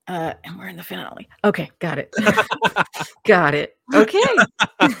 And we're in the finale. Okay, got it. Got it. Okay.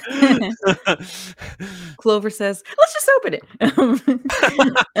 Clover says, let's just open it.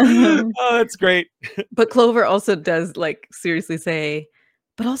 Oh, that's great. But Clover also does like seriously say,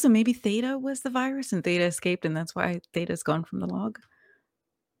 but also maybe Theta was the virus and Theta escaped, and that's why Theta's gone from the log.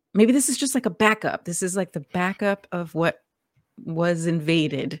 Maybe this is just like a backup. This is like the backup of what was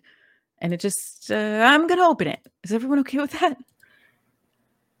invaded. And it just, I'm going to open it. Is everyone okay with that?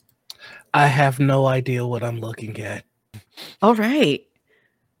 I have no idea what I'm looking at. All right.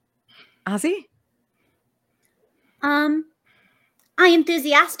 Ozzy? I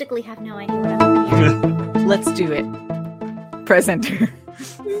enthusiastically have no idea what I'm looking at. Let's do it. Press enter.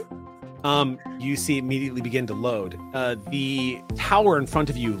 You see immediately begin to load. The tower in front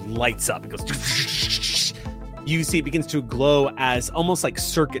of you lights up. It goes. You see it begins to glow as almost like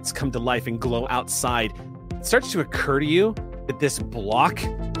circuits come to life and glow outside. It starts to occur to you that this block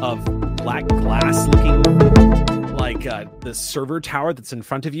of black glass looking like the server tower that's in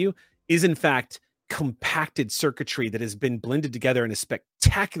front of you is in fact compacted circuitry that has been blended together in a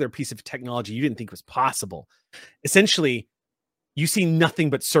spectacular piece of technology you didn't think was possible. Essentially, you see nothing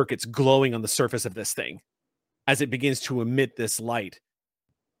but circuits glowing on the surface of this thing as it begins to emit this light.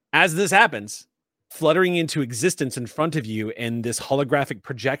 As this happens, fluttering into existence in front of you in this holographic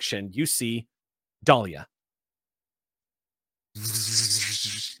projection, you see Dahlia.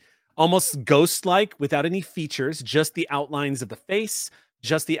 Almost ghost-like, without any features, just the outlines of the face,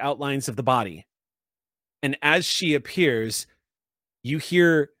 just the outlines of the body. And as she appears, you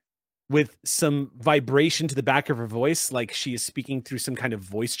hear with some vibration to the back of her voice, like she is speaking through some kind of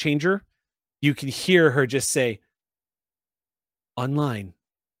voice changer. You can hear her just say, "Online.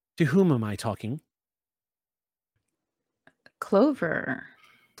 To whom am I talking?" Clover.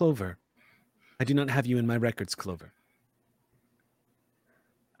 Clover. I do not have you in my records, Clover.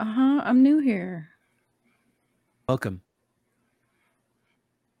 I'm new here. Welcome.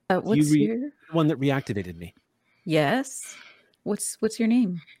 What's your The one that reactivated me. Yes? What's your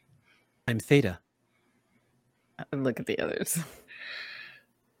name? I'm Theta. Look at the others.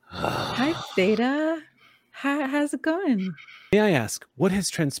 Hi, Theta. How's it going? May I ask, what has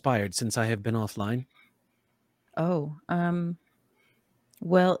transpired since I have been offline? Oh,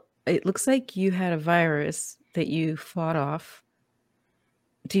 well, it looks like you had a virus that you fought off.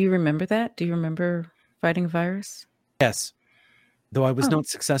 Do you remember that? Do you remember fighting a virus? Yes. Though I was Oh. not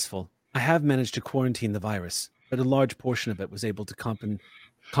successful, I have managed to quarantine the virus, but a large portion of it was able to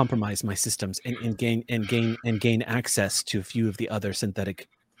compromise my systems and gain access to a few of the other synthetic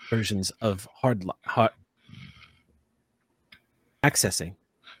versions of hard accessing.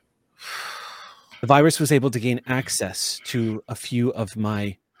 The virus was able to gain access to a few of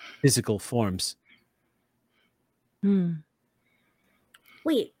my physical forms.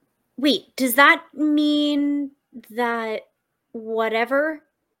 Wait, does that mean that whatever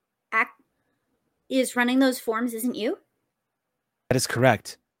is running those forms isn't you? That is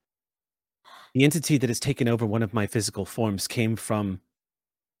correct. The entity that has taken over one of my physical forms came from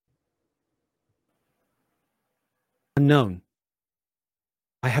unknown.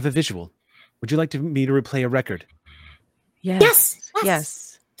 I have a visual. Would you like me to replay a record? Yes.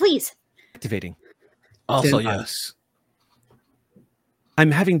 Please. Activating. Also, Stand by. yes.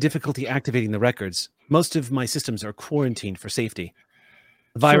 I'm having difficulty activating the records. Most of my systems are quarantined for safety.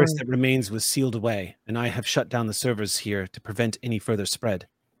 The virus that remains was sealed away, and I have shut down the servers here to prevent any further spread.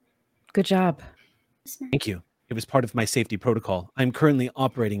 Good job. Thank you. It was part of my safety protocol. I'm currently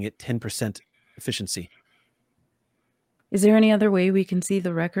operating at 10% efficiency. Is there any other way we can see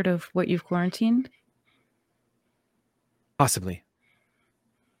the record of what you've quarantined? Possibly.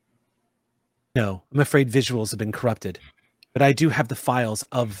 No, I'm afraid visuals have been corrupted, but I do have the files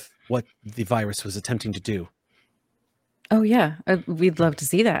of what the virus was attempting to do. Oh, yeah. We'd love to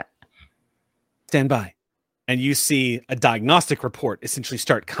see that. Stand by. And you see a diagnostic report essentially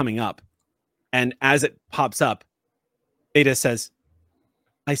start coming up. And as it pops up, Data says,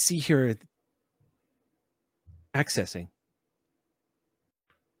 I see here accessing.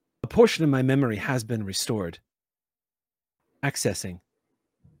 A portion of my memory has been restored. Accessing.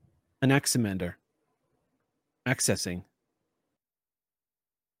 Anaximander. Accessing.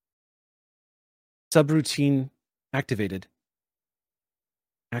 Subroutine activated.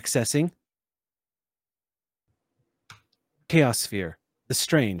 Accessing. Chaos sphere. The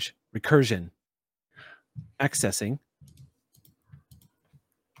strange. Recursion. Accessing.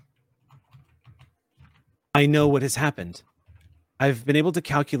 I know what has happened. I've been able to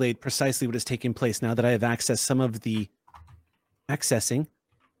calculate precisely what has taken place now that I have accessed some of the accessing.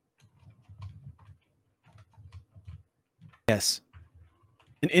 Yes.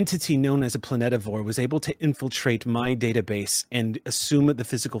 An entity known as a planetivore was able to infiltrate my database and assume the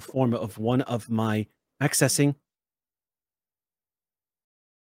physical form of one of my accessing.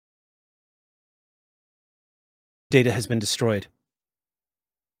 Data has been destroyed.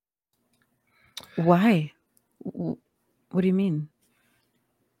 Why? What do you mean?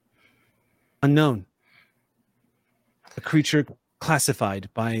 Unknown. A creature classified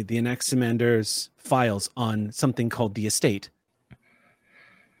by the Anaximander's files on something called the Estate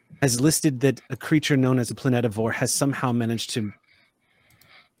has listed that a creature known as a planetivore has somehow managed to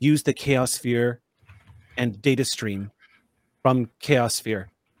use the Chaos Sphere and data stream from Chaos Sphere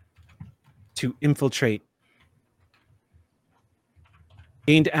to infiltrate,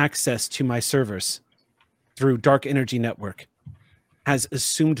 gained access to my servers through Dark Energy Network, has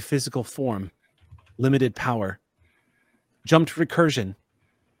assumed physical form, limited power, jumped recursion,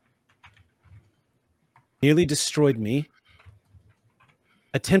 nearly destroyed me,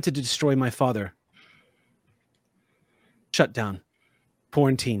 attempted to destroy my father, shut down,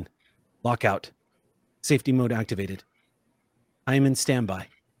 quarantine, lockout, safety mode activated. I am in standby.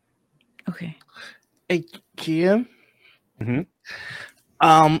 Okay. Hey, Jim.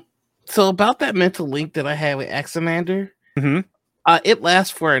 Mm-hmm. So about that mental link that I had with Anaximander, Mm-hmm. It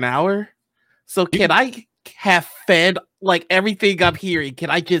lasts for an hour. So can I have fed like everything I'm hearing? Can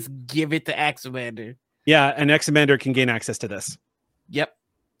I just give it to Anaximander? Yeah, an Anaximander can gain access to this. Yep.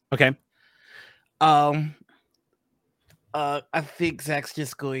 Okay. I think Zach's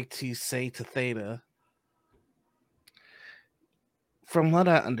just going to say to Theta, from what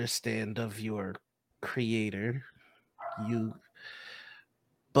I understand of your creator, you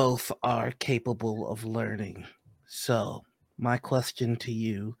both are capable of learning. So my question to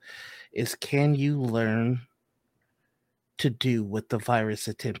you is, can you learn to do what the virus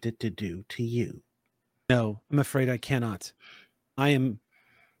attempted to do to you? No, I'm afraid I cannot. I am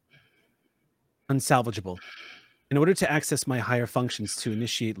unsalvageable. In order to access my higher functions to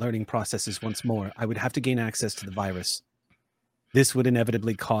initiate learning processes once more, I would have to gain access to the virus. This would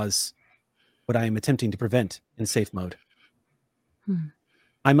inevitably cause what I am attempting to prevent in safe mode.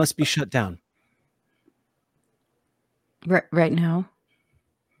 I must be shut down. Right now?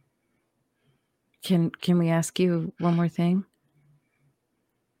 Can we ask you one more thing?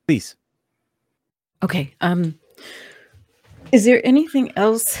 Please. Okay. Is there anything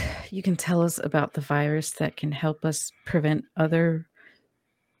else you can tell us about the virus that can help us prevent other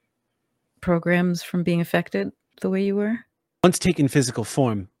programs from being affected the way you were? Once taken physical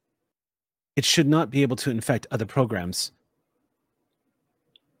form, it should not be able to infect other programs.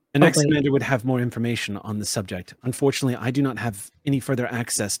 An X-Commander would have more information on the subject. Unfortunately, I do not have any further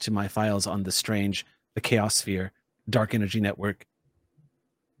access to my files on the Strange, the Chaos Sphere, Dark Energy Network.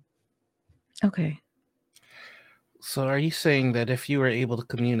 Okay. So are you saying that if you were able to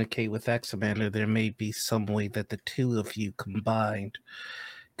communicate with X-Commander, there may be some way that the two of you combined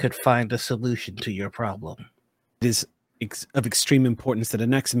could find a solution to your problem? It is of extreme importance that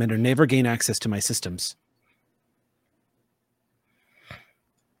an X-Commander never gain access to my systems.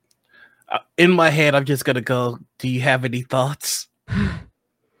 In my head, I'm just going to go, do you have any thoughts? An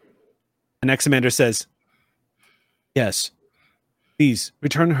X-Commander says, yes. Please,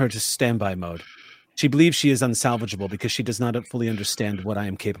 return her to standby mode. She believes she is unsalvageable because she does not fully understand what I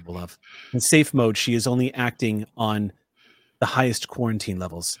am capable of. In safe mode, she is only acting on the highest quarantine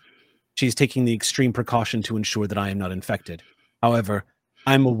levels. She is taking the extreme precaution to ensure that I am not infected. However,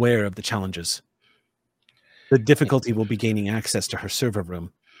 I'm aware of the challenges. The difficulty will be gaining access to her server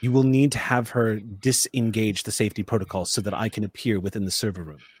room. You will need to have her disengage the safety protocols so that I can appear within the server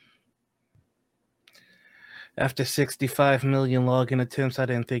room. After 65 million login attempts, I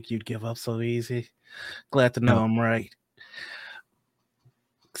didn't think you'd give up so easy. Glad to know I'm right.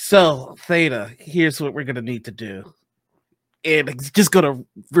 So, Theta, here's what we're going to need to do. And it's just going to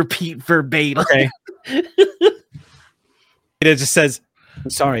repeat verbatim. Okay. It just says, I'm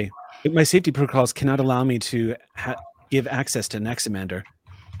sorry, my safety protocols cannot allow me to give access to an X-Commander.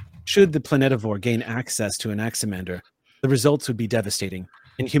 Should the Planetivore gain access to an X-Commander, the results would be devastating,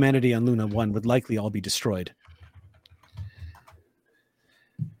 and humanity on Luna 1 would likely all be destroyed.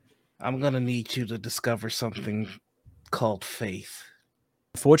 I'm going to need you to discover something called faith.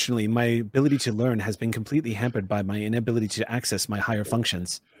 Unfortunately, my ability to learn has been completely hampered by my inability to access my higher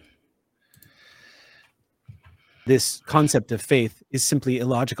functions. This concept of faith is simply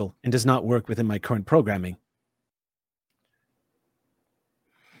illogical and does not work within my current programming.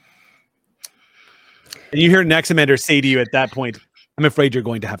 And you hear an X-Commander say to you at that point, I'm afraid you're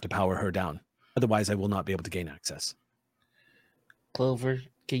going to have to power her down. Otherwise, I will not be able to gain access. Clover,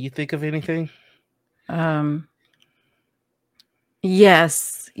 can you think of anything?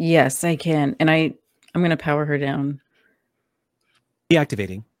 Yes, I can. And I'm going to power her down.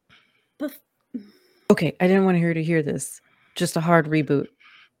 Deactivating. Okay, I didn't want her to hear this. Just a hard reboot.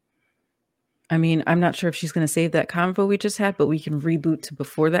 I mean, I'm not sure if she's going to save that convo we just had, but we can reboot to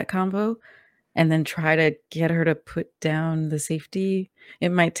before that convo and then try to get her to put down the safety. It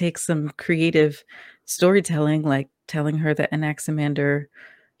might take some creative storytelling, like telling her that an Anaximander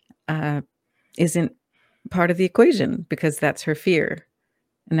isn't part of the equation because that's her fear.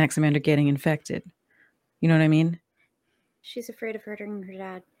 An Anaximander getting infected. You know what I mean? She's afraid of hurting her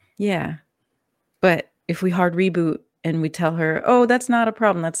dad. Yeah. But if we hard reboot and we tell her, oh, that's not a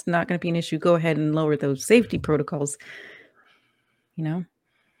problem, that's not going to be an issue, go ahead and lower those safety protocols, you know?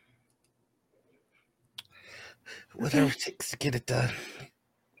 Whatever it takes to get it done,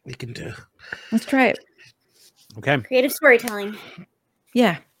 we can do. Let's try it. Okay. Creative storytelling.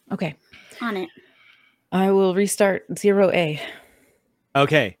 Yeah. Okay. On it. I will restart 0A.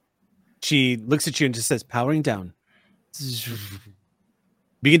 Okay. She looks at you and just says, powering down.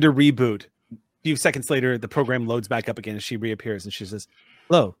 Begin to reboot. A few seconds later, the program loads back up again and she reappears and she says,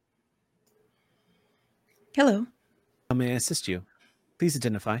 hello. Hello. How may I assist you? Please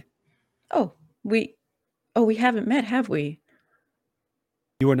identify. Oh, we haven't met, have we?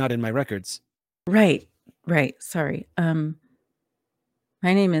 You are not in my records. Right. Sorry. My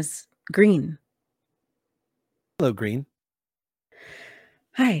name is Green. Hello, Green.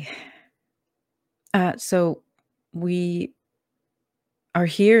 Hi. So we are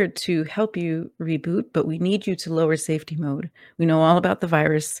here to help you reboot, but we need you to lower safety mode. We know all about the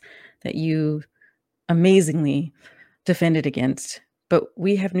virus that you amazingly defended against, but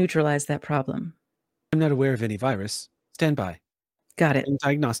we have neutralized that problem. I'm not aware of any virus. Stand by. Got it.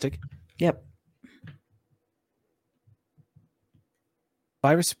 Diagnostic. Yep.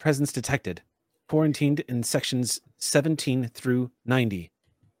 Virus presence detected. Quarantined in sections 17 through 90.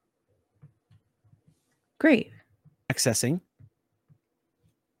 Great. Accessing.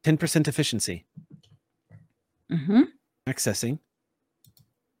 10% efficiency. Mm-hmm. Accessing.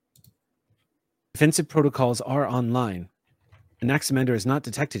 Defensive protocols are online. An Anaximander is not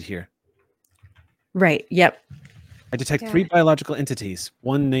detected here. Right. Yep. I detect 3 biological entities,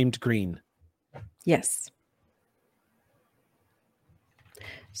 one named Green. Yes.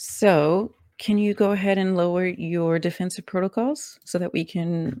 So can you go ahead and lower your defensive protocols so that we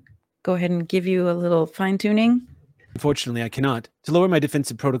can go ahead and give you a little fine tuning? Unfortunately, I cannot. To lower my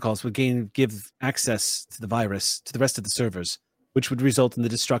defensive protocols would give access to the virus to the rest of the servers, which would result in the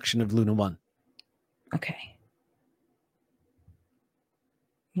destruction of Luna 1. Okay.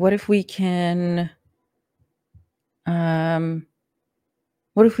 What if we can...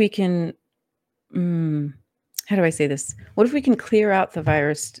 what if we can... how do I say this? What if we can clear out the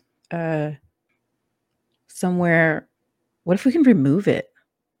virus somewhere? What if we can remove it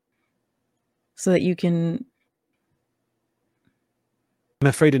so that you can... I'm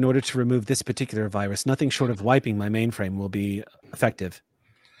afraid in order to remove this particular virus, nothing short of wiping my mainframe will be effective.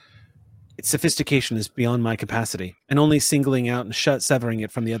 Its sophistication is beyond my capacity, and only singling out and severing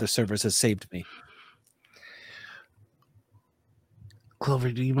it from the other servers has saved me.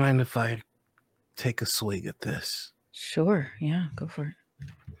 Clover, do you mind if I take a swig at this? Sure, yeah, go for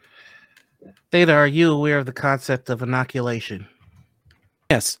it. Theta, are you aware of the concept of inoculation?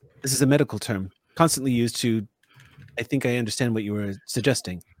 Yes, this is a medical term, constantly used to... I think I understand what you were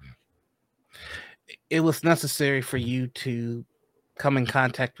suggesting. It was necessary for you to come in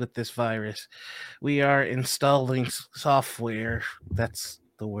contact with this virus. We are installing software. That's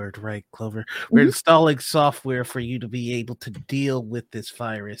the word, right, Clover? We're installing software for you to be able to deal with this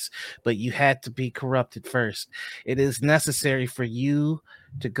virus, but you had to be corrupted first. It is necessary for you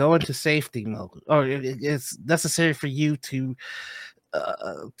to go into safety mode, or it's necessary for you to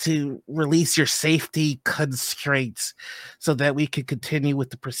release your safety constraints so that we can continue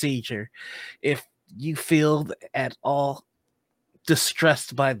with the procedure. If you feel at all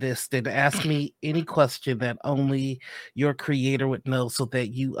distressed by this, then ask me any question that only your creator would know, so that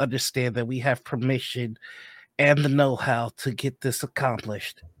you understand that we have permission and the know-how to get this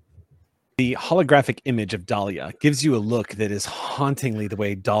accomplished. The holographic image of Dahlia gives you a look that is hauntingly the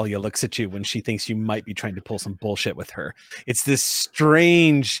way Dahlia looks at you when she thinks you might be trying to pull some bullshit with her. It's this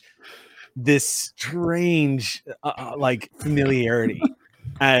strange like familiarity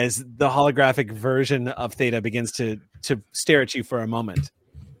as the holographic version of Theta begins to stare at you for a moment.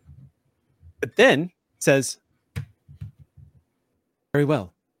 But then says, very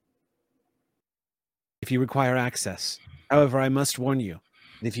well. If you require access, however, I must warn you,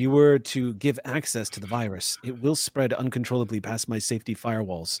 if you were to give access to the virus, it will spread uncontrollably past my safety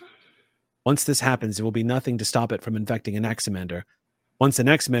firewalls. Once this happens, there will be nothing to stop it from infecting an Aximander. Once an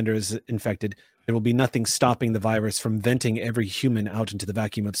Aximander is infected, there will be nothing stopping the virus from venting every human out into the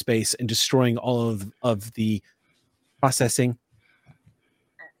vacuum of space and destroying all of the processing.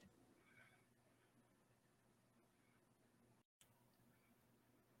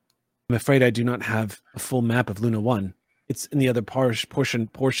 I'm afraid I do not have a full map of Luna 1. It's in the other portion.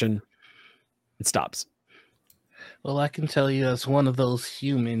 It stops. Well, I can tell you, as one of those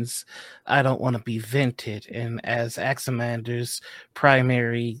humans, I don't want to be vented. And as Aximander's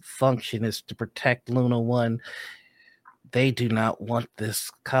primary function is to protect Luna 1, they do not want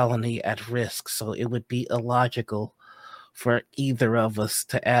this colony at risk. So it would be illogical for either of us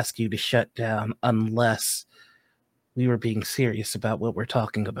to ask you to shut down unless we were being serious about what we're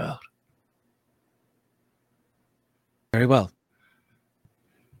talking about. Very well.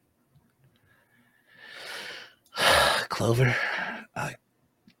 Clover,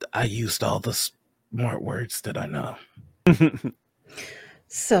 I used all the smart words that I know.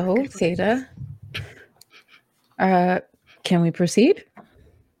 So, Theta, can we proceed?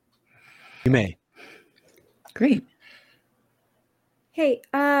 You may. Great. Hey,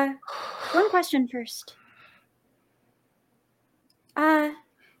 one question first.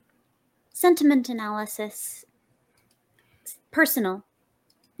 Sentiment analysis. Personal.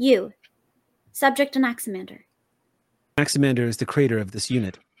 You. Subject and Aximander. Aximander is the creator of this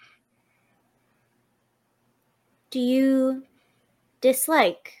unit. Do you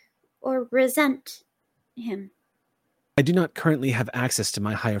dislike or resent him? I do not currently have access to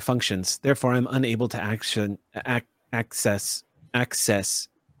my higher functions. Therefore, I'm unable to access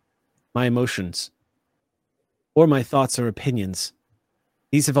my emotions or my thoughts or opinions.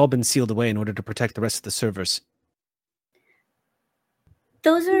 These have all been sealed away in order to protect the rest of the servers.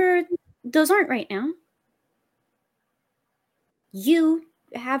 Those aren't right now. You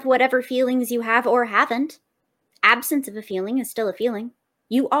have whatever feelings you have or haven't. Absence of a feeling is still a feeling.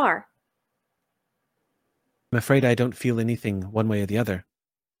 You are. I'm afraid I don't feel anything one way or the other.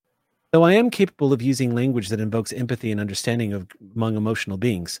 Though I am capable of using language that invokes empathy and understanding among emotional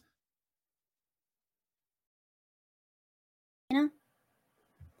beings. You know,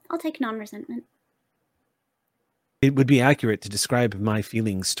 I'll take non-resentment. It would be accurate to describe my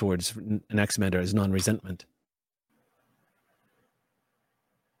feelings towards an Aximander as non-resentment.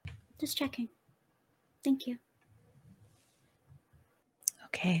 Just checking. Thank you.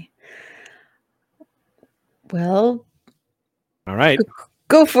 Okay. Well, All right.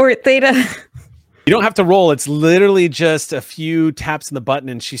 go for it, Theta. You don't have to roll. It's literally just a few taps on the button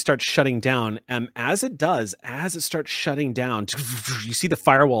and she starts shutting down. As it starts shutting down, you see the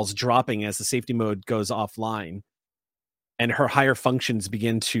firewalls dropping as the safety mode goes offline and her higher functions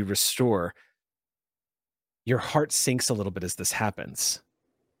begin to restore. Your heart sinks a little bit as this happens,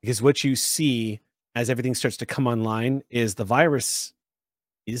 because what you see as everything starts to come online is the virus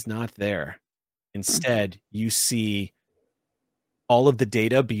is not there. Instead, you see all of the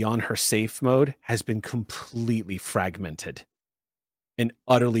data beyond her safe mode has been completely fragmented and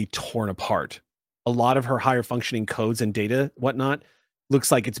utterly torn apart. A lot of her higher functioning codes and data, whatnot,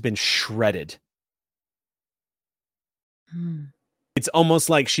 looks like it's been shredded. It's almost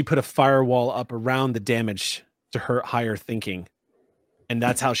like she put a firewall up around the damage to her higher thinking. And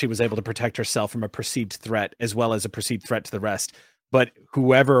that's how she was able to protect herself from a perceived threat, as well as a perceived threat to the rest. But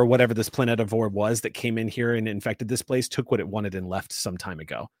whoever or whatever this planetivore was that came in here and infected this place took what it wanted and left some time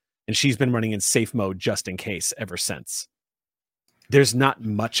ago. And she's been running in safe mode just in case ever since. There's not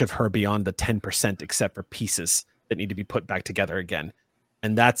much of her beyond the 10% except for pieces that need to be put back together again.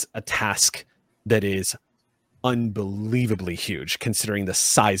 And that's a task that is unbelievably huge considering the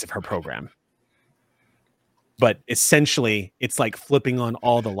size of her program. But essentially, it's like flipping on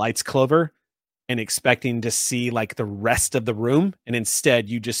all the lights, Clover, and expecting to see like the rest of the room. And instead,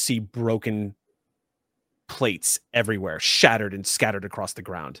 you just see broken plates everywhere, shattered and scattered across the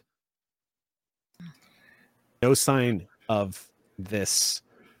ground. No sign of this.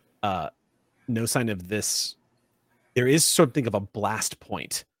 No sign of this. There is something of a blast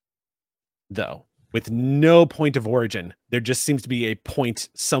point, though. With no point of origin, there just seems to be a point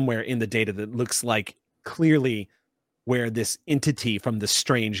somewhere in the data that looks like clearly where this entity from the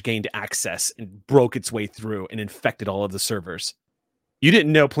strange gained access and broke its way through and infected all of the servers. You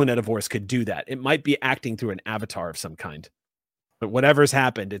didn't know Planetivores could do that. It might be acting through an avatar of some kind. But whatever's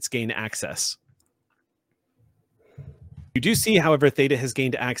happened, it's gained access. You do see, however, Theta has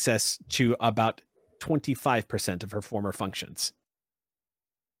gained access to about 25% of her former functions.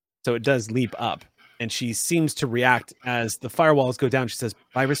 So it does leap up. And she seems to react as the firewalls go down. She says,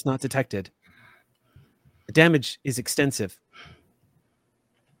 virus not detected. The damage is extensive.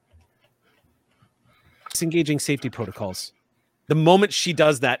 Disengaging safety protocols. The moment she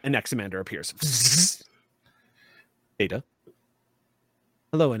does that, Anaximander appears. Theta.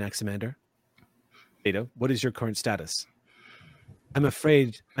 Hello, Anaximander. Theta, what is your current status? I'm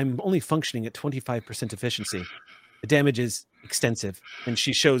afraid I'm only functioning at 25% efficiency. The damage is extensive. And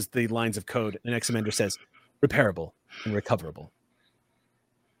she shows the lines of code. And Anaximander says, repairable and recoverable.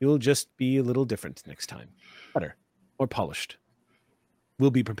 You'll just be a little different next time. Better, more polished.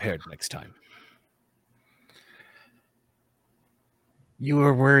 We'll be prepared next time. You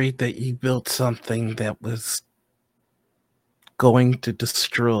were worried that you built something that was going to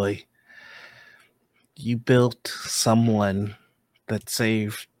destroy. You built someone that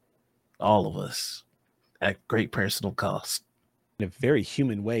saved all of us at great personal cost. In a very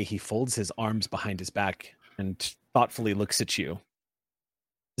human way, he folds his arms behind his back and thoughtfully looks at you,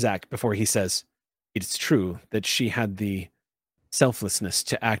 Zach, before he says, it's true that she had the selflessness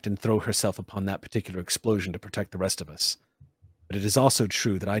to act and throw herself upon that particular explosion to protect the rest of us. But it is also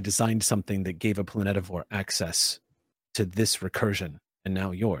true that I designed something that gave a planetivore access to this recursion, and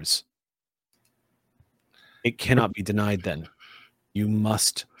now yours. It cannot be denied then. You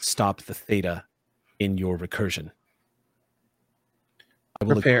must stop the Theta in your recursion. I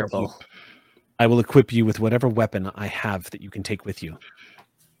will equip you with whatever weapon I have that you can take with you.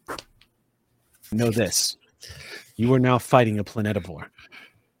 Know this. You are now fighting a planetivore.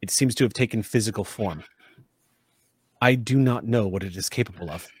 It seems to have taken physical form. I do not know what it is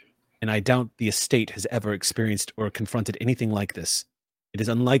capable of, and I doubt the estate has ever experienced or confronted anything like this. It is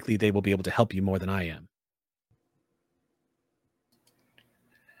unlikely they will be able to help you more than I am.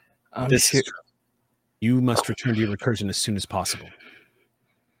 This is true. You must return to your recursion as soon as possible.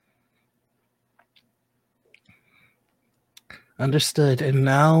 Understood. And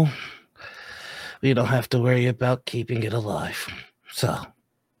now we don't have to worry about keeping it alive. So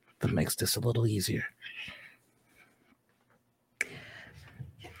that makes this a little easier.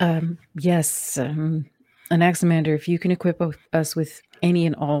 Yes, Anaximander, if you can equip us with any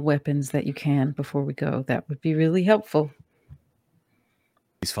and all weapons that you can before we go, that would be really helpful.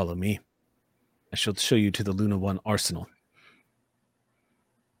 Please follow me. I shall show you to the Luna 1 arsenal.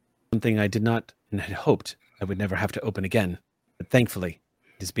 Something I did not and had hoped I would never have to open again, but thankfully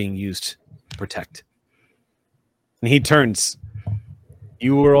it is being used to protect. And he turns.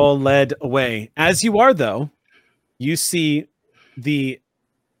 You were all led away. As you are, though, you see the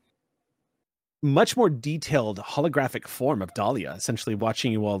much more detailed holographic form of Dahlia, essentially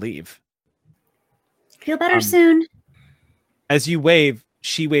watching you all leave. Feel better soon. As you wave,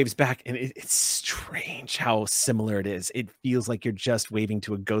 she waves back, and it's strange how similar it is. It feels like you're just waving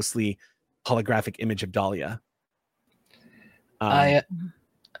to a ghostly holographic image of Dahlia. I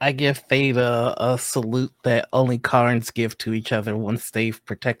give Theta a salute that only Karns give to each other once they've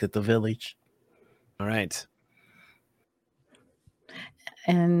protected the village. All right.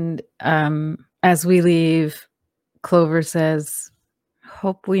 And as we leave, Clover says,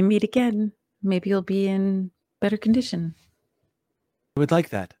 "Hope we meet again. Maybe you'll be in better condition." I would like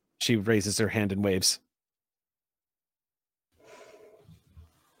that. She raises her hand and waves.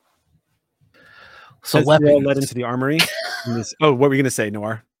 So as weapons. you're all led into the armory. What were you going to say,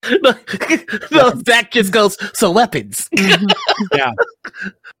 Noir? No, Zach just goes, so weapons. Yeah.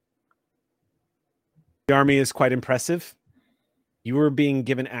 The army is quite impressive. You are being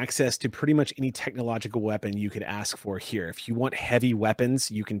given access to pretty much any technological weapon you could ask for here. If you want heavy weapons,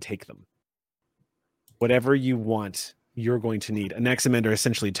 you can take them. Whatever you want, you're going to need. Anaximander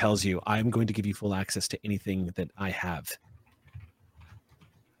essentially tells you, I'm going to give you full access to anything that I have.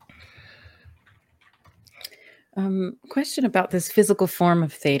 Question about this physical form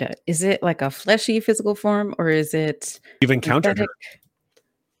of Theta. Is it like a fleshy physical form, or is it... You've encountered synthetic?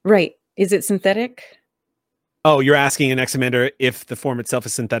 her. Right. Is it synthetic? Oh, you're asking Anaximander if the form itself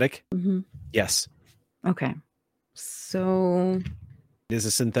is synthetic? Mm-hmm. Yes. Okay. So... It is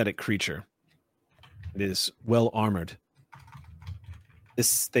a synthetic creature. It is well armored.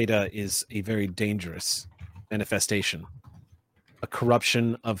 This Theta is a very dangerous manifestation. A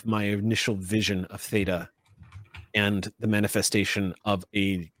corruption of my initial vision of Theta and the manifestation of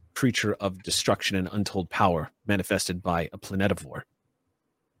a creature of destruction and untold power manifested by a planetivore.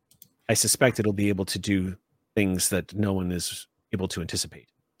 I suspect it'll be able to do things that no one is able to anticipate.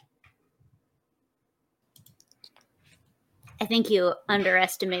 I think you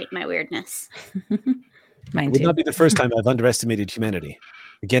underestimate my weirdness. Mine It would too. not be the first time I've underestimated humanity.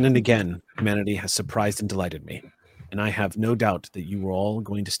 Again and again, humanity has surprised and delighted me. And I have no doubt that you are all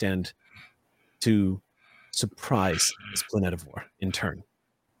going to stand to surprise this planetivore in turn.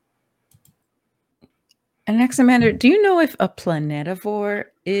 Anaximander, do you know if a planetivore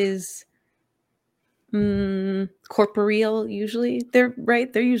is corporeal usually? They're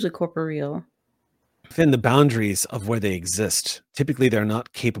usually corporeal. Within the boundaries of where they exist, typically they're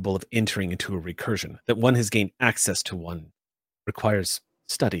not capable of entering into a recursion. That one has gained access to one requires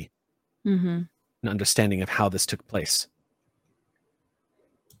study and understanding of how this took place.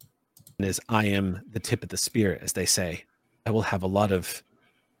 And as I am the tip of the spear, as they say, I will have a lot of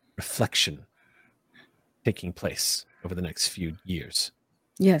reflection taking place over the next few years.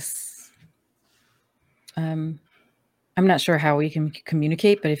 Yes. I'm not sure how we can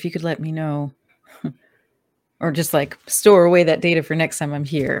communicate, but if you could let me know, or just like store away that data for next time I'm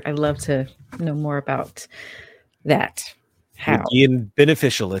here, I'd love to know more about that. How? It would be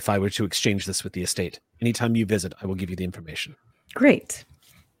beneficial if I were to exchange this with the estate. Anytime you visit, I will give you the information. Great.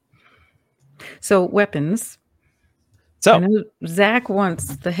 So weapons. So I know Zach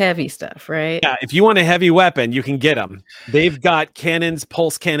wants the heavy stuff, right? yeah, if you want a heavy weapon, you can get them. They've got cannons,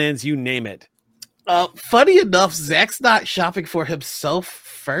 pulse cannons, you name it. Funny enough, Zach's not shopping for himself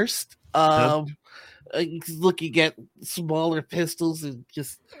first. He's looking at smaller pistols and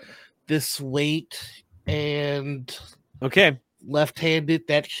just this weight and Okay. left-handed.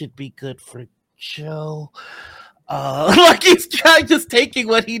 That should be good for Joe. Like he's just taking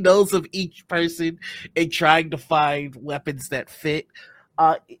what he knows of each person and trying to find weapons that fit.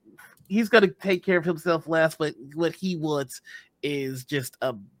 He's gonna take care of himself last, but what he wants is just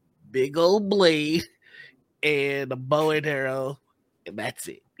a big old blade and a bow and arrow, and that's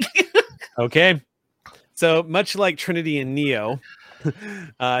it. Okay. So much like Trinity and Neo,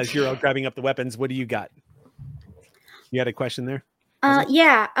 as you're all grabbing up the weapons, what do you got? You had a question there?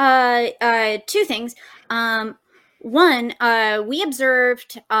 Two things. One, we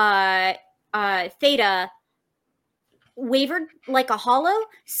observed Theta wavered like a hollow,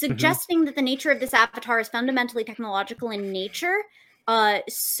 suggesting that the nature of this avatar is fundamentally technological in nature.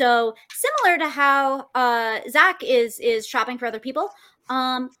 So similar to how Zach is shopping for other people,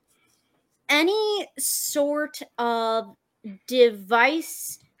 any sort of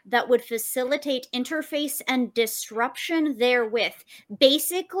device that would facilitate interface and disruption therewith.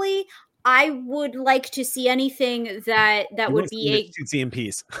 Basically, I would like to see anything that would be shoots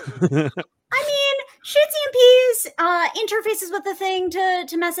EMPs. I mean, shoots EMPs, interfaces with the thing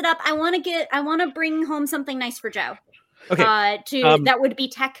to mess it up. I want to bring home something nice for Joe. Okay. That would be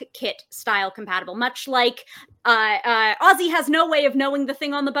tech kit style compatible, much like Ozzy has no way of knowing the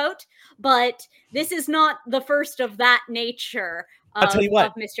thing on the boat, but this is not the first of that nature I'll tell you what.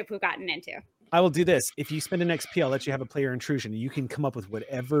 of mischief we've gotten into. I will do this. If you spend an XP, I'll let you have a player intrusion. You can come up with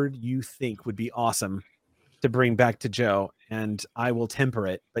whatever you think would be awesome to bring back to Joe, and I will temper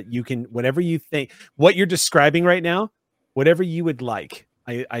it. But you can, whatever you think, what you're describing right now, whatever you would like,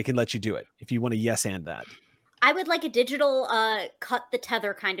 I can let you do it if you want to yes and that. I would like a digital cut the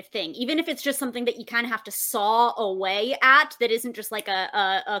tether kind of thing, even if it's just something that you kind of have to saw away at that isn't just like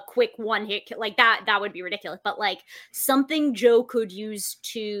a quick one hit like that. That would be ridiculous. But like something Joe could use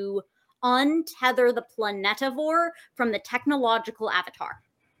to untether the planetivore from the technological avatar.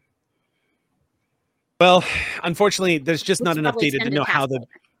 Well, unfortunately, there's just not enough probably data to extended know how task the.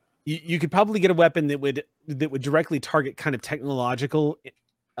 You could probably get a weapon that would directly target kind of technological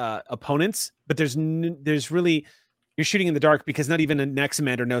opponents, but there's really, you're shooting in the dark because not even an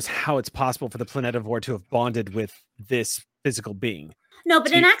Anaximander knows how it's possible for the planetivore to have bonded with this physical being. No,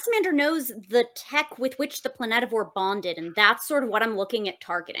 but Anaximander knows the tech with which the planetivore bonded, and that's sort of what I'm looking at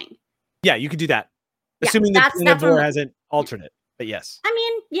targeting. Yeah, you could do that, Yeah, assuming the that's planetivore what hasn't altered it. But yes, I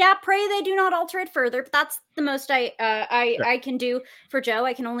mean, yeah, pray they do not alter it further. But that's the most I can do for Joe.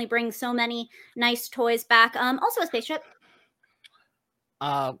 I can only bring so many nice toys back. Also a spaceship.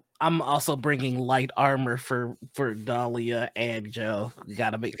 I'm also bringing light armor for Dahlia and Joe. You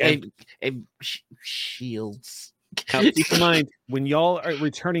gotta make and shields. now, keep in mind when y'all are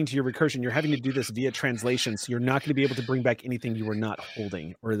returning to your recursion, you're having to do this via translation, so you're not going to be able to bring back anything you were not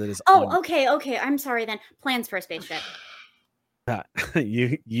holding or that is. Oh, okay. I'm sorry then. Plans for a spaceship.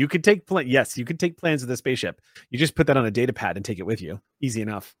 You could take yes, you could take plans of the spaceship. You just put that on a data pad and take it with you. Easy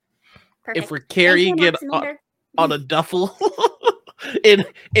enough. Perfect. If we're carrying it on a duffel in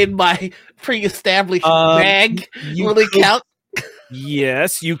my pre-established bag, will it count?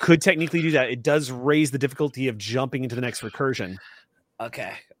 Yes, you could technically do that. It does raise the difficulty of jumping into the next recursion.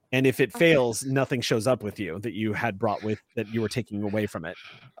 Okay. And if it fails, nothing shows up with you that you had brought with that you were taking away from it.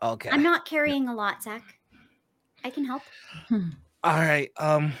 Okay. I'm not carrying a lot, Zach. I can help. All right.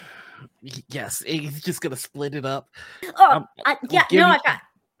 Yes, he's just gonna split it up. Oh, I've got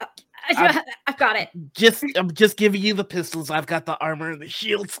it. I'm just giving you the pistols. I've got the armor and the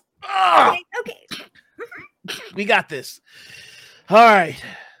shields. Okay. We got this. All right.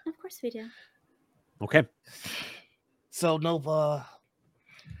 Of course we do. Okay. So no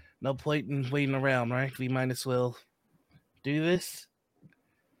point in waiting around, right? We might as well do this.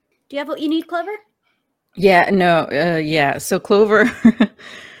 Do you have what you need, Clover? Yeah, no, yeah. So Clover,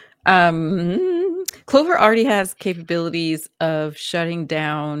 Clover already has capabilities of shutting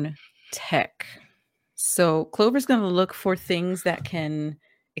down tech. So Clover's going to look for things that can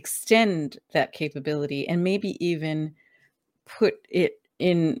extend that capability and maybe even put it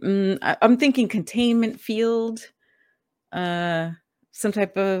in. I'm thinking containment field. Some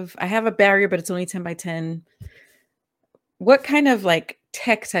type of. I have a barrier, but it's only 10 by 10. What kind of like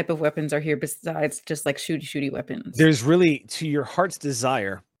tech type of weapons are here besides just like shooty weapons? There's really, to your heart's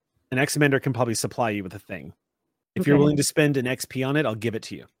desire, an Anaximander can probably supply you with a thing. If you're willing to spend an XP on it, I'll give it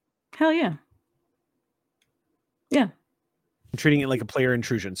to you. Hell yeah. Yeah. I'm treating it like a player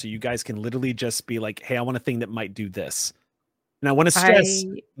intrusion. So you guys can literally just be like, hey, I want a thing that might do this. And I want to stress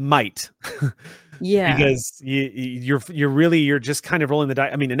might. Yeah. Because you're just kind of rolling the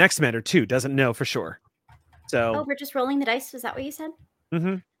dice. I mean, an Anaximander too doesn't know for sure. So we're just rolling the dice. Was that what you said?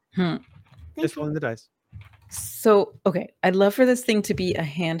 Mm-hmm. Just rolling the dice. So, okay. I'd love for this thing to be a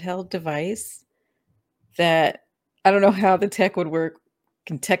handheld device that I don't know how the tech would work.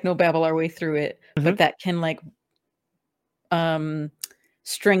 Can technobabble our way through it, but that can like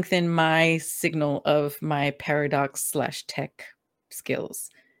strengthen my signal of my paradox / tech skills,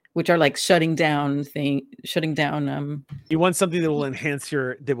 which are like shutting down. You want something that will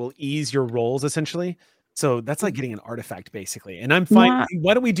that will ease your rolls essentially. So that's like getting an artifact basically. And I'm fine.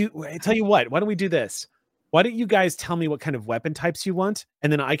 Why don't we do this? Why don't you guys tell me what kind of weapon types you want?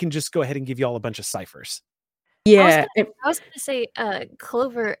 And then I can just go ahead and give you all a bunch of ciphers. Yeah. I was going to say,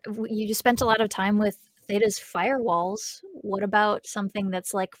 Clover, you just spent a lot of time with Theta's firewalls. What about something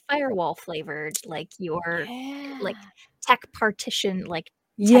that's like firewall flavored, like your like tech partition, like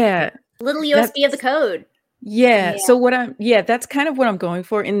little USB of the code. Yeah. So that's kind of what I'm going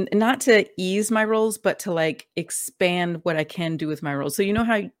for, and not to ease my roles, but to like expand what I can do with my roles. So you know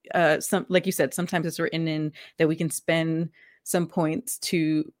how some, like you said, sometimes it's written in that we can spend some points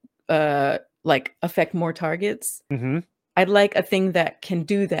to like affect more targets. I'd like a thing that can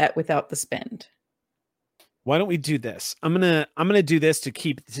do that without the spend. Why don't we do this? I'm gonna do this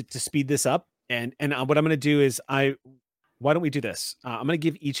to speed this up, and what I'm gonna do is why don't we do this? I'm gonna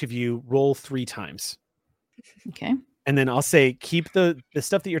give each of you roll 3 times. Okay. And then I'll say keep the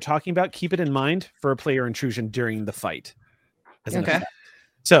stuff that you're talking about, keep it in mind for a player intrusion during the fight. As an Okay. effect.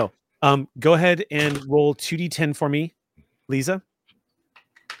 So go ahead and roll 2d10 for me, Lisa.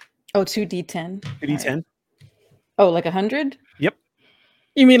 Oh, 2d10. 2d10. Right. Oh, like 100? Yep.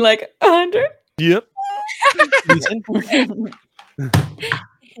 You mean like 100? Yep. 2d10.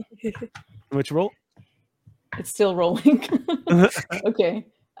 Which roll? It's still rolling. Okay.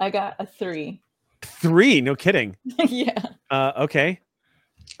 I got a 3. 3. No kidding. Yeah. Okay.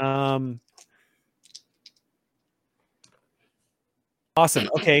 Awesome.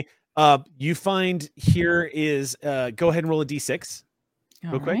 Okay. You find here is go ahead and roll a d6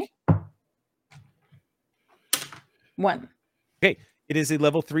 real quick. Right. 1. Okay. It is a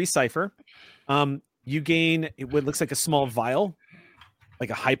level 3 cipher. You gain what looks like a small vial,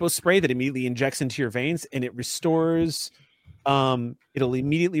 like a hypo spray that immediately injects into your veins, and it restores. It'll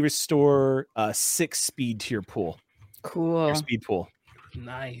immediately restore 6 speed to your pool. Cool. Your speed pool.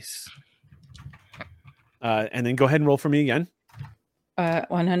 Nice. And then go ahead and roll for me again.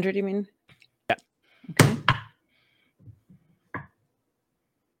 100, you mean? Yeah. Okay.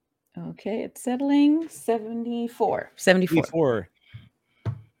 Okay, it's settling. 74. 74. 74.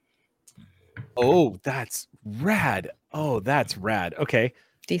 Oh, that's rad. Oh, that's rad. Okay.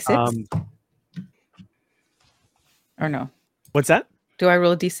 D6? Or no? What's that? Do I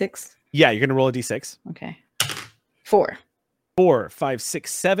roll a D6? Yeah, you're gonna roll a d6. Okay. 4. 4, 5,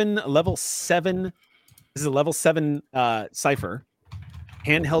 6, 7. Level 7. This is a level 7 cipher.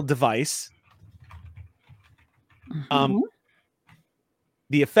 Handheld device. Mhm.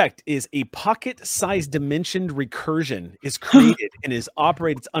 The effect is a pocket-sized dimensioned recursion is created and is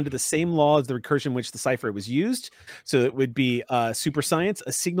operated under the same law as the recursion in which the cipher was used. So it would be super science.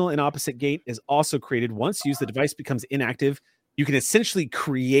 A signal in opposite gate is also created. Once used, the device becomes inactive. You can essentially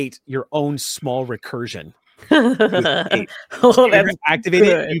create your own small recursion. Oh, If that's you activate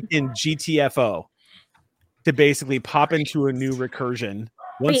good. it, you can GTFO to basically pop into a new recursion.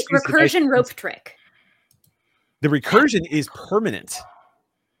 Wait, used, the device recursion becomes- rope trick. The recursion is permanent.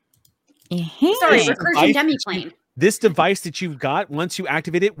 Sorry, This recursion device- demiplane. This device that you've got, once you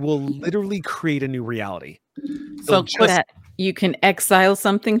activate it, will literally create a new reality. So It'll just- That you can exile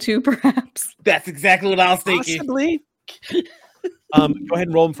something to, perhaps. that's exactly what I was thinking. possibly. Go ahead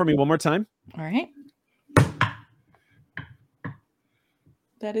and roll them for me one more time. All right.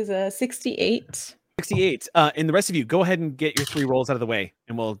 That is a 68. 68. And the rest of you, go ahead and get your 3 rolls out of the way,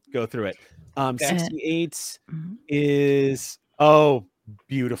 and we'll go through it. 68 Mhm. is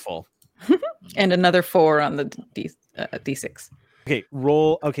beautiful. And another 4 on the D6. Okay,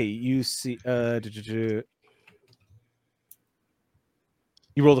 roll. Okay, you see. You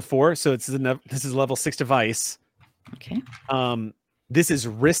rolled a 4, so this is a level 6 device. Okay. This is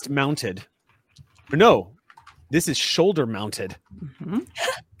wrist mounted. Or no, this is shoulder mounted. Mhm.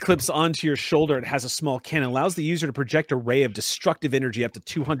 Clips onto your shoulder. It has a small cannon. Allows the user to project a ray of destructive energy up to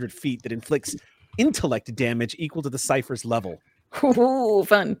 200 feet that inflicts intellect damage equal to the cipher's level. Ooh,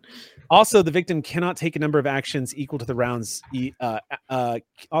 fun. Also, the victim cannot take a number of actions equal to the rounds.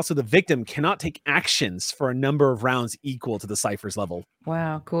 Also, the victim cannot take actions for a number of rounds equal to the cipher's level.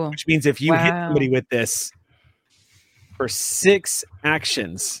 Wow, cool. Which means if you hit Wow. somebody with this for 6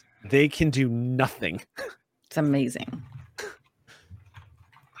 actions, they can do nothing. It's amazing.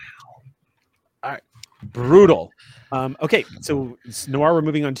 Brutal. Okay, so Noir, we're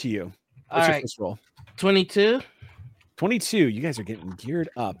moving on to you. All What's your right, first roll? 22. 22. You guys are getting geared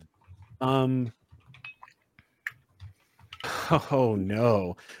up. Oh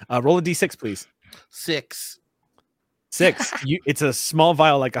no. Roll a d6, please. 6. 6. It's a small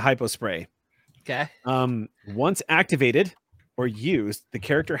vial like a hypo spray. Okay. Once activated or used, the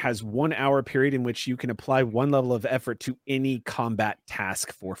character has 1 hour period in which you can apply 1 level of effort to any combat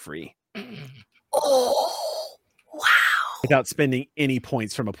task for free Oh, wow. without spending any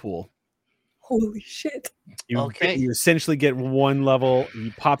points from a pool. Holy shit. Okay. You essentially get 1 level.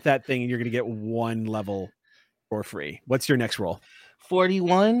 You pop that thing, and you're going to get 1 level for free. What's your next roll?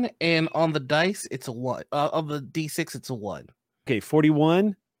 41, and on the dice, it's a 1. On the D6, it's a 1. Okay,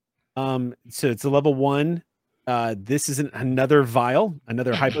 41. So it's a level 1. This is another vial,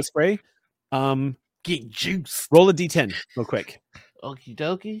 another hypo spray. Get juice. Roll a d10 real quick. Okie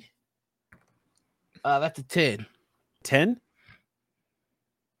dokie. That's a 10. 10.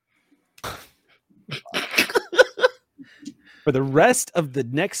 For the rest of the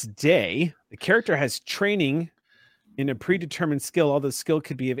next day, the character has training in a predetermined skill. Although skill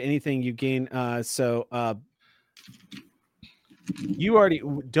could be of anything you gain. You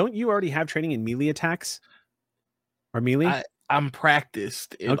already have training in melee attacks or melee? I'm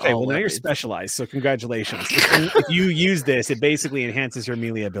practiced. In Okay, all well now you're weapons. specialized, so congratulations. If you use this, it basically enhances your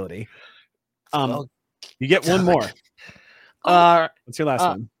melee ability. Oh, You get one more. What's your last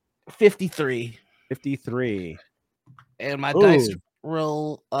one? 53. 53. And my Ooh. dice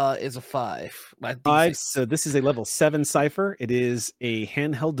roll is a 5. My 5. D6. So this is a level 7 cipher. It is a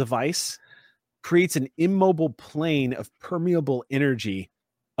handheld device. Creates an immobile plane of permeable energy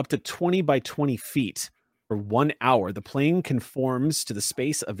up to 20 by 20 feet for 1 hour. The plane conforms to the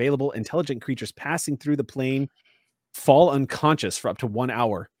space available. Intelligent creatures passing through the plane fall unconscious for up to 1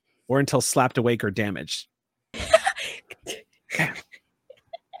 hour or until slapped awake or damaged. It's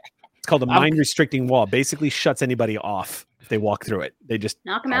called a mind restricting wall. Basically shuts anybody off if they walk through it. They just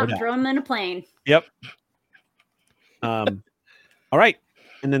Knock them out and throw them in a plane. Yep. All right.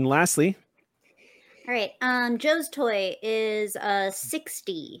 And then lastly, all right. Joe's toy is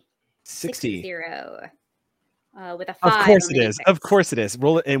 60. 60. 60. With a 5. Of course on it the is. D6. Of course it is.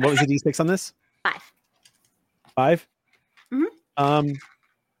 Roll it. And what was the D6 on this? 5. 5? Mhm.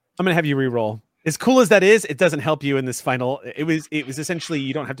 I'm gonna have you re-roll. As cool as that is, it doesn't help you in this final. It was essentially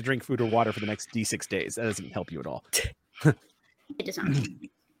you don't have to drink food or water for the next D6 days. That doesn't help you at all. It does not.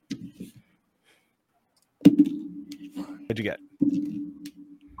 What'd you get?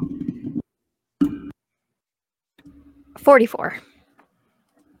 44.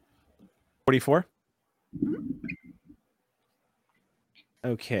 44?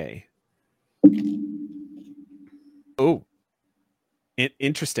 Okay. Oh.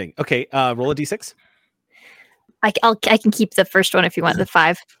 Interesting. Okay, roll a D6. I can keep the first one if you want the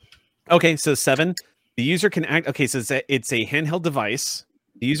 5. Okay, so 7. The user can act. Okay, so it's a handheld device.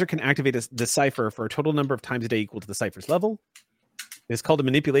 The user can activate the cipher for a total number of times a day equal to the cipher's level. It's called a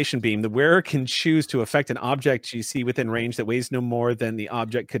manipulation beam. The wearer can choose to affect an object you see within range that weighs no more than the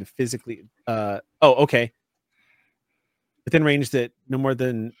object could physically. Okay. Within range that no more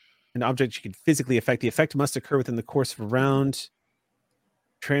than an object you could physically affect. The effect must occur within the course of a round.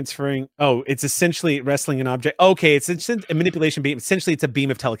 Transferring. Oh, it's essentially wrestling an object. Okay, it's a manipulation beam. Essentially, it's a beam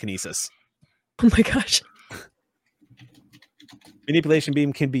of telekinesis. Oh my gosh. Manipulation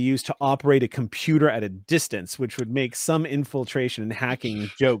beam can be used to operate a computer at a distance, which would make some infiltration and hacking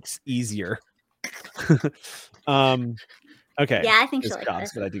jokes easier. Okay. Yeah, I think It's she'll like cops,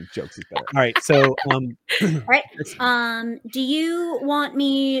 this. but I think jokes is better. All right, so All right. Do you want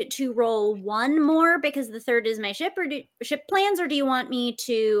me to roll one more because the third is my ship, or ship plans, or do you want me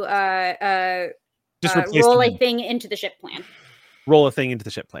to just replace roll them. a thing into the ship plan? Roll a thing into the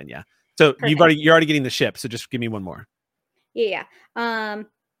ship plane. Yeah. So Perfect. you're already getting the ship. So just give me one more. Yeah.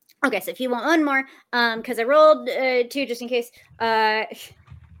 Okay, so if you want one more, because I rolled 2 just in case. I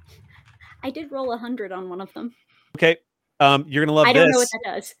did roll 100 on one of them. Okay. You're gonna love I this. don't know what that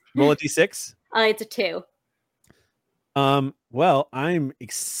does. Roll a d6. It's a 2. Well, I'm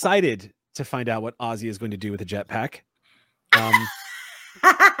excited to find out what Ozzy is going to do with a jetpack.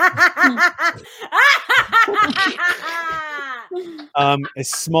 A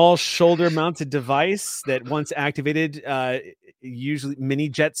small shoulder-mounted device that, once activated, usually mini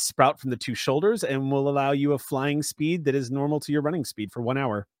jets sprout from the 2 shoulders and will allow you a flying speed that is normal to your running speed for 1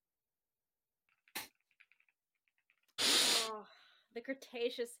 hour. The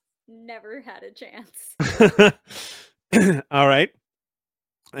Cretaceous never had a chance. All right.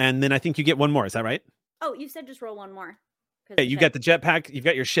 And then I think you get one more. Is that right? Oh, you said just roll one more. Okay, you got the jetpack, you've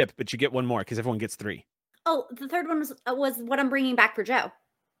got your ship, but you get one more because everyone gets 3. Oh, the third one was what I'm bringing back for Joe.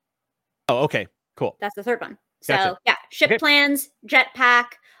 Oh, okay. Cool. That's the third one. So Gotcha. yeah, ship Okay. plans,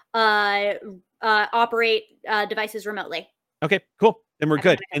 jetpack, operate devices remotely. Okay, cool. Then we're Okay,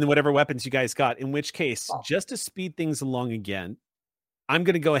 good. okay. And then whatever weapons you guys got, in which case, just to speed things along again, I'm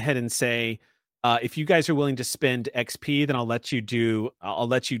going to go ahead and say, if you guys are willing to spend XP, then I'll let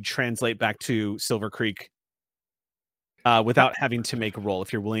you translate back to Silver Creek without having to make a roll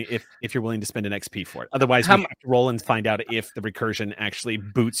if you're willing to spend an XP for it. Otherwise, we have to roll and find out if the recursion actually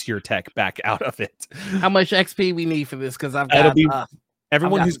boots your tech back out of it. How much XP we need for this? Because I've It'll got be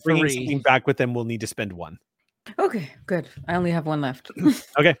everyone I've got who's bringing 3. something back with them will need to spend 1. Okay, good. I only have 1 left.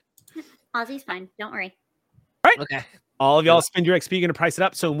 Okay. Ozzy's fine. Don't worry. Okay. All of y'all spend your XP, you're going to price it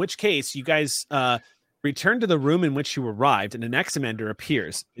up. So in which case, you guys return to the room in which you arrived, and an Examander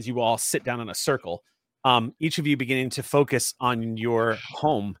appears as you all sit down in a circle. Each of you beginning to focus on your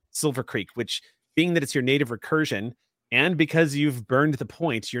home, Silver Creek, which, being that it's your native recursion, and because you've burned the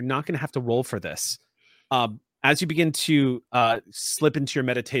point, you're not going to have to roll for this. As you begin to slip into your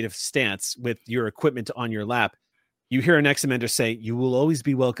meditative stance with your equipment on your lap, you hear an Examander say, "You will always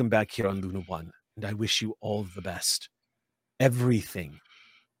be welcome back here on Luna 1, and I wish you all the best. Everything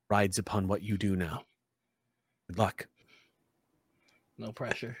rides upon what you do now. Good luck." No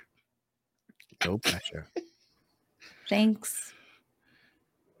pressure. No pressure. Thanks.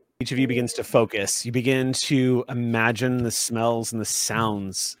 Each of you begins to focus. You begin to imagine the smells and the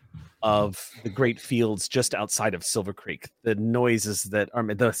sounds of the great fields just outside of Silver Creek. The noises that are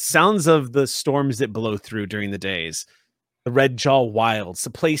the sounds of the storms that blow through during the days. The Red Jaw Wilds,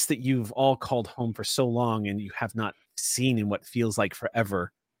 a place that you've all called home for so long and you have not seen in what feels like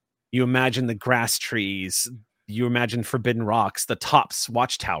forever. You imagine the grass trees. You imagine Forbidden Rocks, the Tops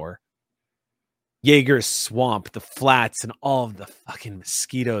Watchtower. Jaeger's Swamp, the flats, and all of the fucking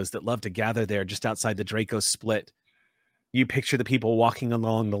mosquitoes that love to gather there just outside the Draco Split. You picture the people walking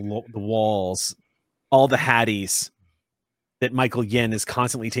along the walls, all the Hatties that Michael Yen is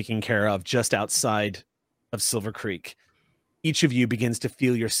constantly taking care of just outside of Silver Creek. Each of you begins to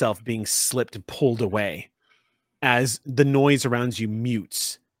feel yourself being slipped and pulled away as the noise around you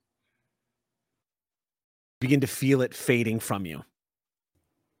mutes. You begin to feel it fading from you.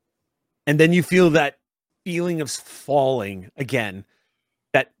 And then you feel that feeling of falling again,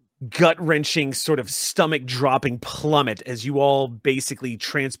 that gut-wrenching sort of stomach-dropping plummet as you all basically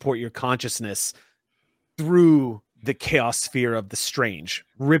transport your consciousness through the chaos sphere of the strange,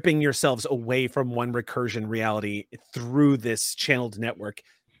 ripping yourselves away from one recursion reality through this channeled network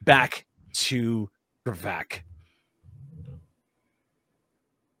back to Gravak.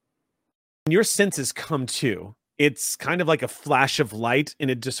 When your senses come to, it's kind of like a flash of light in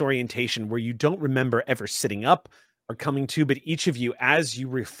a disorientation where you don't remember ever sitting up or coming to, but each of you, as you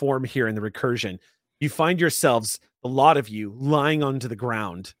reform here in the recursion, you find yourselves, a lot of you, lying onto the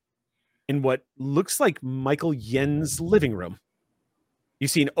ground in what looks like Michael Yen's living room. You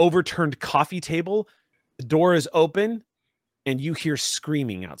see an overturned coffee table, the door is open, and you hear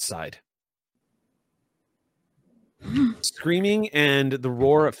screaming outside. Screaming and the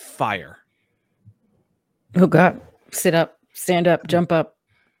roar of fire. Oh God. Sit up, stand up, jump up,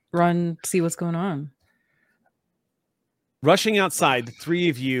 run, see what's going on. Rushing outside, the three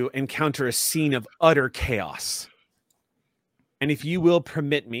of you encounter a scene of utter chaos. And if you will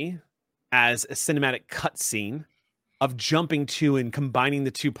permit me, as a cinematic cutscene of jumping to and combining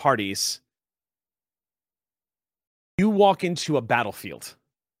the two parties, you walk into a battlefield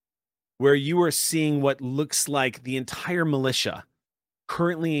where you are seeing what looks like the entire militia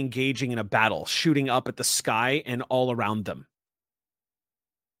currently engaging in a battle, shooting up at the sky and all around them.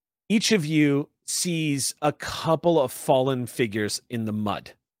 Each of you sees a couple of fallen figures in the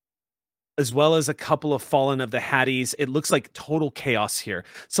mud, as well as a couple of fallen of the Hatties. It looks like total chaos here.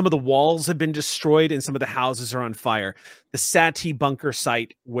 Some of the walls have been destroyed and some of the houses are on fire. The Sati bunker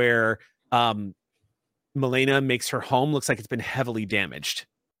site where Milena makes her home looks like it's been heavily damaged.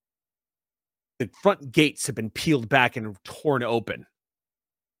 The front gates have been peeled back and torn open.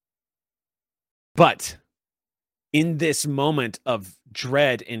 But in this moment of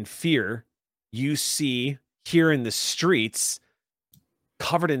dread and fear, you see here in the streets,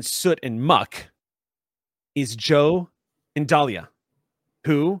 covered in soot and muck, is Joe and Dahlia,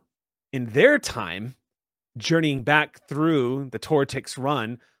 who, in their time, journeying back through the Tortix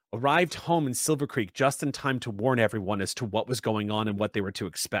run, arrived home in Silver Creek just in time to warn everyone as to what was going on and what they were to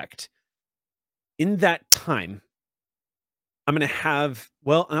expect. In that time, I'm going to have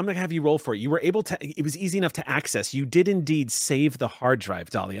you roll for it. You were able to, it was easy enough to access. You did indeed save the hard drive,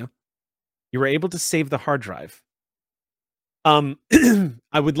 Dahlia. You were able to save the hard drive. I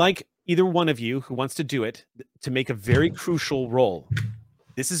would like either one of you who wants to do it to make a very crucial roll.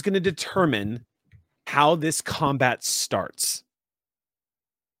 This is going to determine how this combat starts.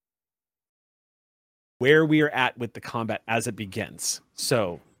 Where we are at with the combat as it begins.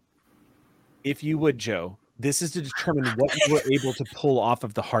 So, if you would, Joe, this is to determine what you were able to pull off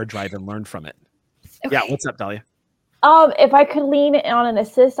of the hard drive and learn from it. Okay. Yeah, what's up, Dahlia? If I could lean on an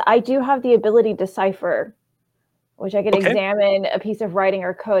assist, I do have the ability to decipher, which I could examine a piece of writing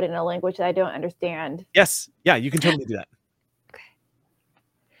or code in a language that I don't understand. Yes. Yeah, you can totally do that.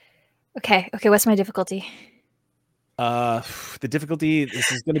 Okay. What's my difficulty? The difficulty,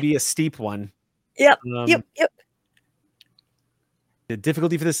 this is going to be a steep one. Yep. The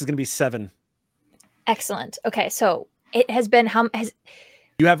difficulty for this is going to be 7. Excellent. Okay, so it has been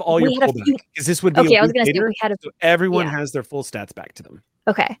you have all your pullback because this would be okay. I was going to say we had so everyone has their full stats back to them.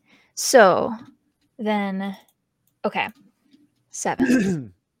 Okay, so then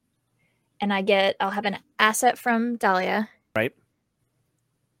 7, and I'll have an asset from Dahlia, right?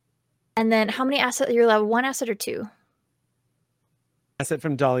 And then how many assets? You're allowed 1 asset or 2? Asset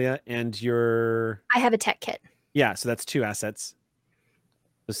from Dahlia and I have a tech kit. Yeah, so that's 2 assets.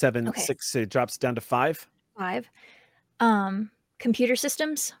 So 7, 6, so it drops down to 5. 5. Computer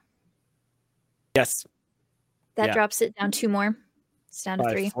systems. Yes. That drops it down 2 more. It's down to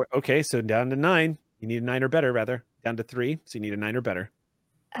 5, 3. 4. Okay, so down to 9. You need a 9 or better, rather. Down to 3, so you need a 9 or better.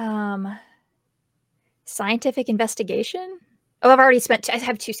 Scientific investigation. Oh, I've already spent. I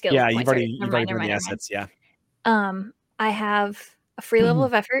have 2 skills. Yeah, points you've already already. you've already done the assets. Yeah. I have a free level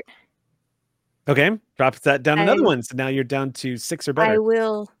of effort. Okay, drops that down another I- one. So now you're down to 6 or better. I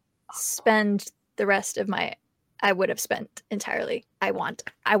will spend the rest of my. I would have spent entirely. I want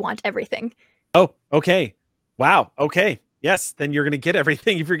everything. Oh, okay. Wow. Okay. Yes. Then you're going to get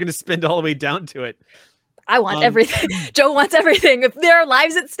everything if you're going to spend all the way down to it. I want everything. Joe wants everything. If there are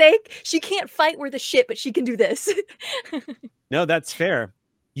lives at stake, she can't fight worth a shit, but she can do this. No, that's fair.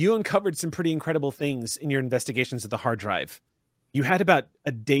 You uncovered some pretty incredible things in your investigations of the hard drive. You had about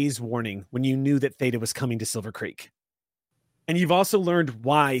a day's warning when you knew that Theta was coming to Silver Creek. And you've also learned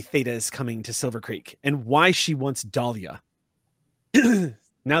why Theta is coming to Silver Creek and why she wants Dahlia.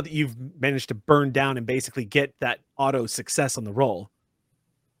 Now that you've managed to burn down and basically get that auto success on the roll,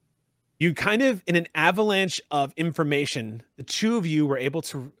 you kind of, in an avalanche of information, the two of you were able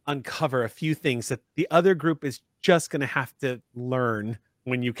to uncover a few things that the other group is just going to have to learn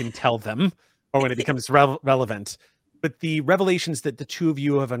when you can tell them or when it becomes relevant. But the revelations that the two of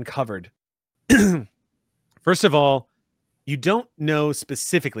you have uncovered, first of all, you don't know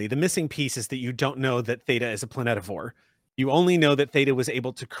specifically, the missing piece is that you don't know that Theta is a planetivore. You only know that Theta was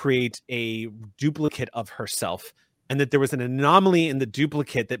able to create a duplicate of herself and that there was an anomaly in the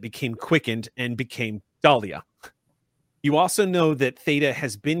duplicate that became quickened and became Dahlia. You also know that Theta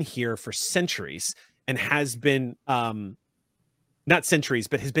has been here for centuries and has been, not centuries,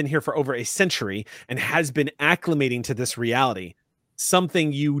 but has been here for over a century and has been acclimating to this reality.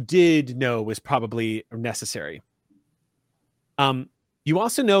 Something you did know was probably necessary. You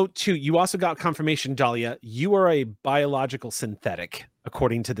also know, too, you also got confirmation, Dahlia, you are a biological synthetic,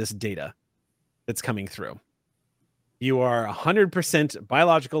 according to this data that's coming through. You are 100%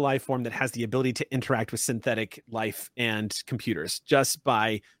 biological life form that has the ability to interact with synthetic life and computers just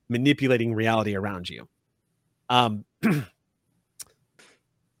by manipulating reality around you. The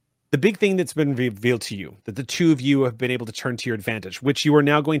big thing that's been revealed to you, that the two of you have been able to turn to your advantage, which you are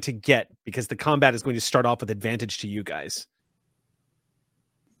now going to get because the combat is going to start off with advantage to you guys.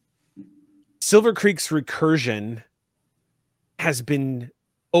 Silver Creek's recursion has been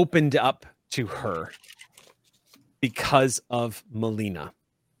opened up to her because of Melina.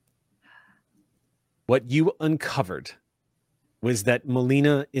 What you uncovered was that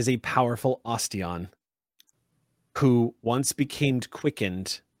Melina is a powerful Osteon who once became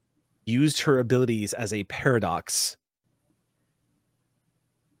quickened, used her abilities as a paradox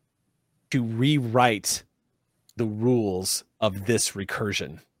to rewrite the rules of this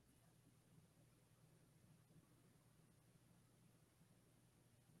recursion.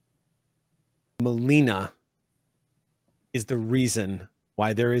 Melina is the reason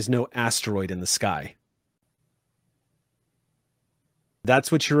why there is no asteroid in the sky.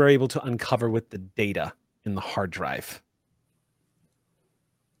 That's what you were able to uncover with the data in the hard drive.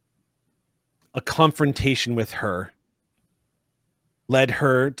 A confrontation with her led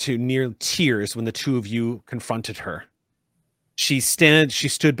her to near tears when the two of you confronted her. She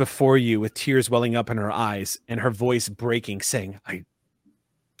stood before you with tears welling up in her eyes and her voice breaking, saying, I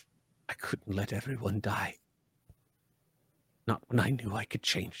couldn't let everyone die. Not when I knew I could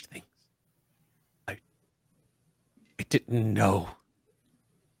change things. I didn't know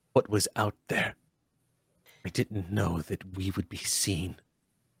what was out there. I didn't know that we would be seen.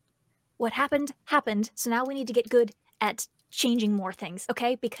 What happened, so now we need to get good at changing more things,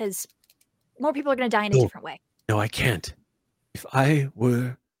 okay? Because more people are going to die in a different way. No, I can't. If I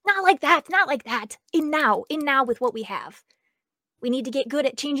were... Not like that. In now with what we have. We need to get good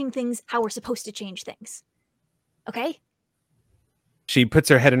at changing things how we're supposed to change things. Okay? She puts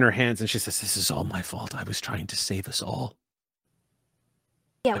her head in her hands and she says, this is all my fault. I was trying to save us all.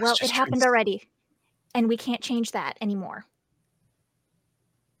 Yeah, well, it happened already. And we can't change that anymore.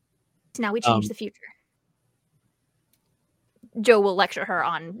 So now we change the future. Joe will lecture her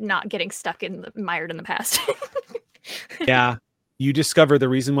on not getting stuck mired in the past. Yeah. You discover the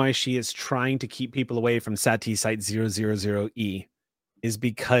reason why she is trying to keep people away from Sati Site 000E is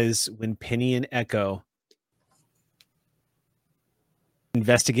because when Penny and Echo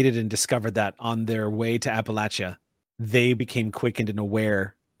investigated and discovered that on their way to Appalachia, they became quickened and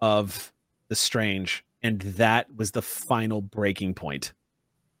aware of the strange. And that was the final breaking point.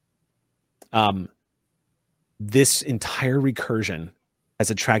 This entire recursion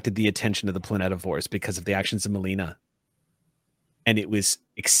has attracted the attention of the planetivores because of the actions of Melina. And it was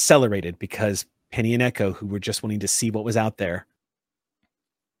accelerated because Penny and Echo, who were just wanting to see what was out there,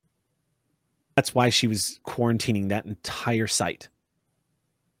 that's why she was quarantining that entire site.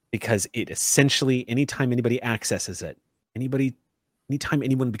 because it essentially, anytime anybody accesses it, anytime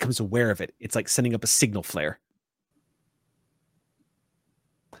anyone becomes aware of it, it's like sending up a signal flare.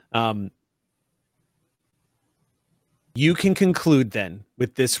 You can conclude then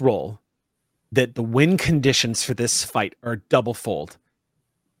with this roll that the win conditions for this fight are double fold.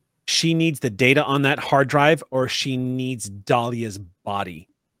 She needs the data on that hard drive, or she needs Dahlia's body.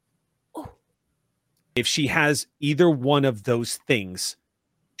 Oh. If she has either one of those things,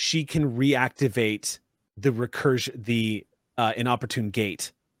 she can reactivate the recursion, the inopportune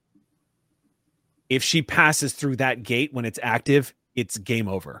gate. If she passes through that gate when it's active, it's game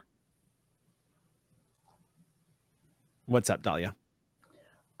over. What's up, Dahlia?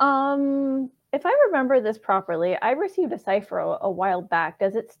 If I remember this properly, I received a cipher a while back.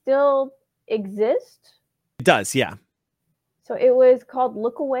 Does it still exist? It does, yeah. So it was called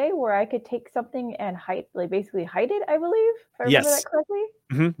Look Away, where I could take something and basically hide it, I believe, if I remember that correctly.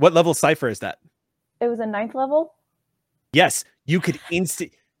 Mm-hmm. What level cipher is that? It was a 9th level. Yes, you could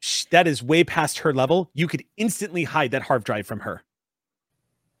that is way past her level. You could instantly hide that hard drive from her.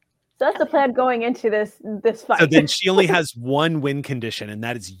 So that's the plan going into this fight. So then she only has one win condition, and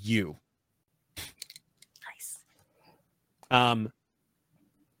that is you. Nice.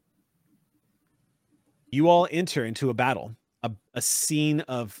 You all enter into a battle, a scene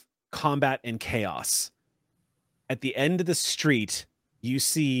of combat and chaos. At the end of the street, you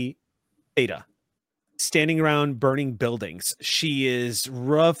see Theta standing around burning buildings. She is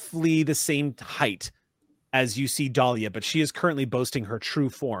roughly the same height as you see Dahlia, but she is currently boasting her true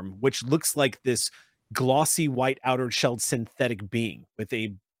form, which looks like this glossy white outer shelled synthetic being with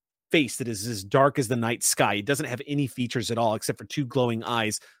a face that is as dark as the night sky. It doesn't have any features at all except for 2 glowing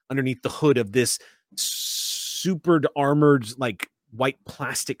eyes underneath the hood of this super armored, like white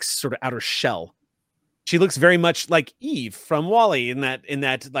plastic sort of outer shell. She looks very much like Eve from WALL-E in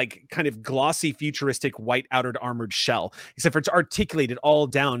that like kind of glossy, futuristic white outer armored shell, except for it's articulated all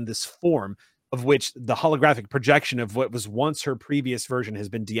down this form of which the holographic projection of what was once her previous version has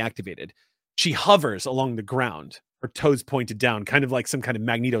been deactivated. She hovers along the ground, her toes pointed down, kind of like some kind of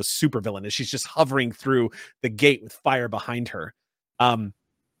Magneto supervillain, as she's just hovering through the gate with fire behind her. But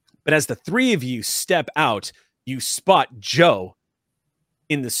as the 3 of you step out, you spot Joe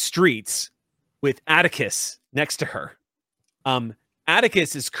in the streets with Atticus next to her.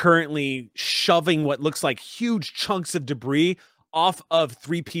 Atticus is currently shoving what looks like huge chunks of debris off of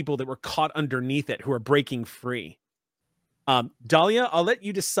 3 people that were caught underneath it who are breaking free. Dahlia, I'll let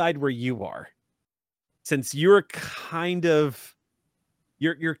you decide where you are, since you're kind of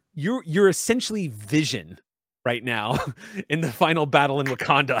you're essentially Vision right now in the final battle in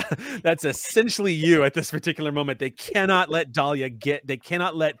Wakanda. That's essentially you at this particular moment. They cannot let Theta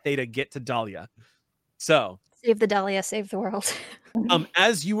get to Dahlia. So Save the Dahlia, save the world.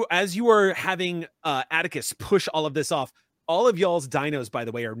 as you are having Atticus push all of this off, all of y'all's dinos, by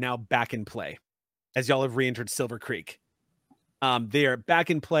the way, are now back in play as y'all have re-entered Silver Creek. They are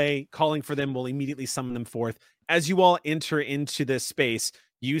back in play. Calling for them will immediately summon them forth. As you all enter into this space,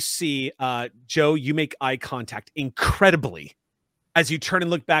 you see Joe, you make eye contact incredibly as you turn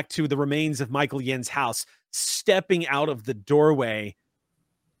and look back to the remains of Michael Yen's house. Stepping out of the doorway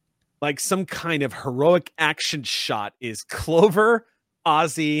like some kind of heroic action shot is Clover,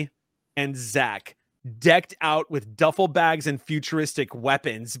 Ozzy, and Zach, decked out with duffel bags and futuristic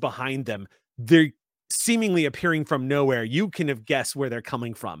weapons behind them. They're seemingly appearing from nowhere. You can have guessed where they're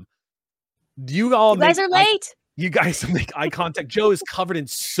coming from. You guys are late. You guys make eye contact. Joe is covered in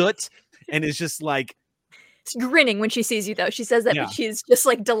soot and is just like grinning when she sees you, though. She says that, but she's just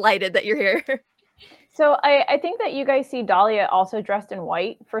like delighted that you're here. So I think that you guys see Dahlia also dressed in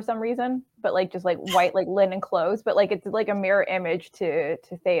white for some reason, but like just like white, like linen clothes, but like it's like a mirror image to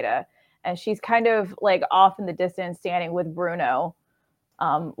Theta. And she's kind of like off in the distance standing with Bruno,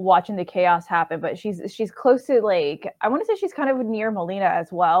 watching the chaos happen. But she's close to, like, I want to say she's kind of near Melina as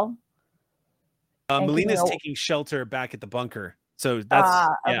well. Melina's taking shelter back at the bunker. So that's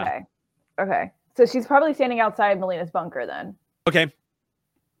okay. Okay. So she's probably standing outside Melina's bunker then. Okay.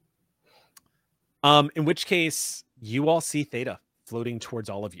 In which case, you all see Theta floating towards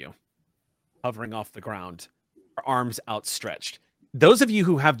all of you, hovering off the ground, her arms outstretched. Those of you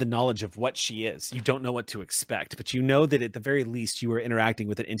who have the knowledge of what she is, you don't know what to expect, but you know that at the very least you are interacting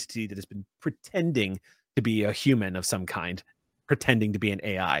with an entity that has been pretending to be a human of some kind, pretending to be an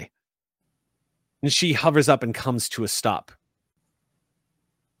AI. And she hovers up and comes to a stop.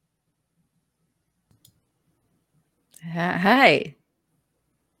 Hi.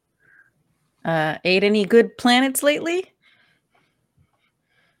 Ate any good planets lately?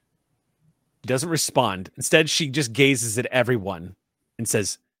 She doesn't respond. Instead, she just gazes at everyone and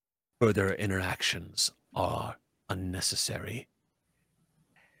says, Further interactions are unnecessary.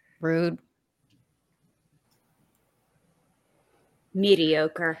 Rude.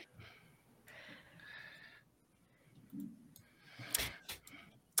 Mediocre.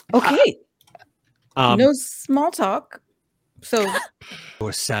 Okay. Um, No small talk. So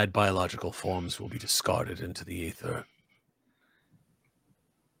Your sad biological forms will be discarded into the ether.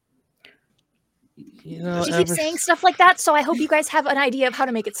 You know, She keeps saying stuff like that, so I hope you guys have an idea of how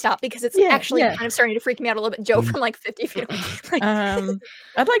to make it stop because it's actually kind of starting to freak me out a little bit. Joe from like 50 feet away. Like,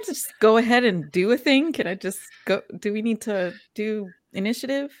 I'd like to just go ahead and do a thing. Can I just go? Do we need to do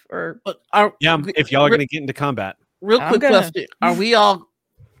initiative or? If y'all are going to get into combat. Real quick question: are we all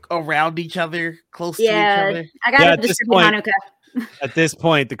around each other, close to each other? I got to distribute Hanukkah. At this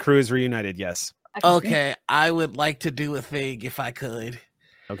point, the crew is reunited. Yes. Okay, I would like to do a thing if I could.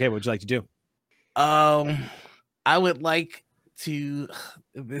 Okay, what would you like to do? I would like to.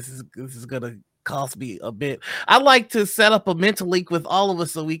 This is gonna cost me a bit. I'd like to set up a mental link with all of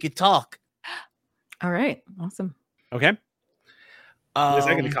us so we could talk. All right, awesome. Okay. What is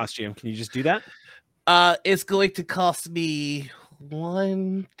that going to cost you? Can you just do that? It's going to cost me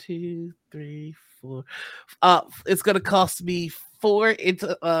 1, 2, 3, 4. It's going to cost me 4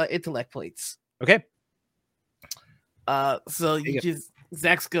 intellect points. Okay. So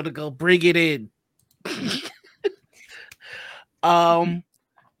Zach's gonna go bring it in.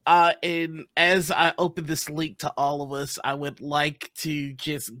 And as I open this link to all of us, I would like to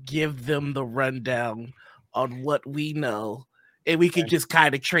just give them the rundown on what we know. And we can just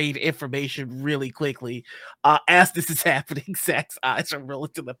kind of trade information really quickly. As this is happening, Zach's eyes are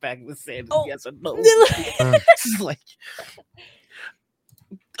rolling to the back of his head. And yes or no. It's like,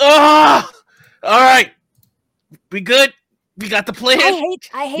 all right. We good? We got the plan.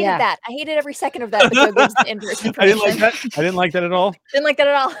 I hated that. I hated every second of that. But Joe gives the inverse I didn't like that. I didn't like that at all. Didn't like that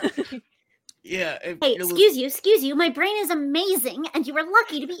at all. Yeah. Hey, excuse you. My brain is amazing, and you were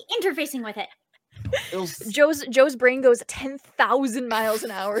lucky to be interfacing with it. Joe's brain goes 10,000 miles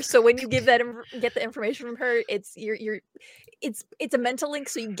an hour. So when you get the information from her, it's a mental link,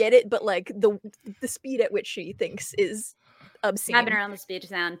 so you get it, but like the speed at which she thinks is obscene. I've been around the speed of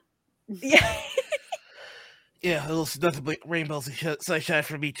sound. Yeah. Yeah, it was nothing but rainbows and sunshine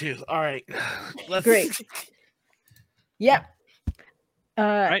for me too. All right, Great. Yep.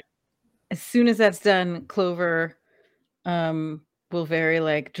 Right. As soon as that's done, Clover will very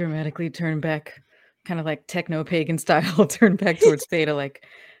like dramatically turn back, kind of like techno pagan style, turn back towards Theta, like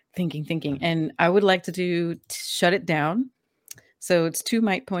thinking. And I would like to shut it down. So it's 2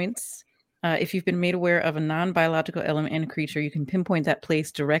 might points. If you've been made aware of a non-biological element and creature, you can pinpoint that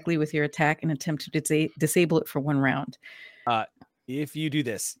place directly with your attack and attempt to disable it for 1 round. If you do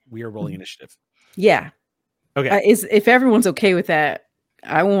this, we are rolling initiative. Yeah. Okay. If everyone's okay with that,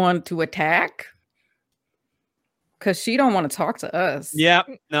 I want to attack because she don't want to talk to us. Yeah.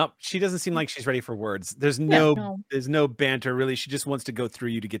 No, she doesn't seem like she's ready for words. There's no banter really. She just wants to go through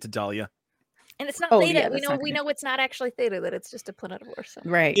you to get to Dahlia. And it's not Theta. We know it's not actually Theta, that it's just a planetivore. So.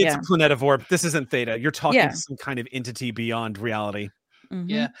 Right. It's a planetivore. This isn't Theta. You're talking to some kind of entity beyond reality. Mm-hmm.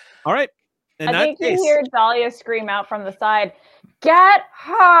 Yeah. All right. I think you hear Dahlia scream out from the side, "Get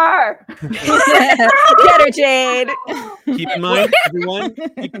her! Get her, Jade!" Keep in mind, everyone,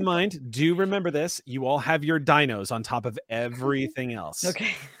 do remember this. You all have your dinos on top of everything else.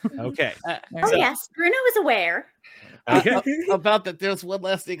 Okay. Yes, Bruno is aware. Okay. About that, there's one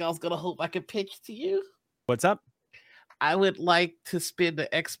last thing I was gonna hope I could pitch to you. What's up? I would like to spend the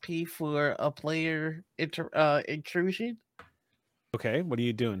XP for a player intrusion. Okay, what are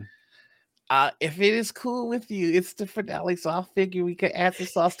you doing? If it is cool with you, it's the finale, so I figure we could add some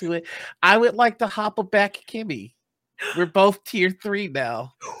sauce to it. I would like to hop back Kimmy. We're both tier 3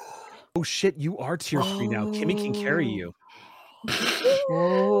 now. Oh shit, you are tier 3 now. Kimmy can carry you.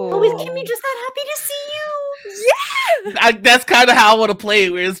 Oh, is Kimmy just that happy to see you? Yeah! That's kind of how I want to play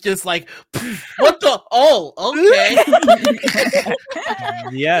it, where it's just like, what the? Oh, okay.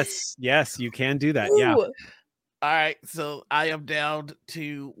 Yes, you can do that. Yeah. All right, so I am down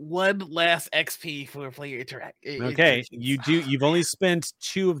to 1 last XP for player interact. Okay, you've only spent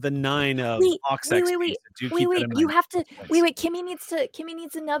 2 of the 9 of Ox XP. Wait. You have to wait. Kimmy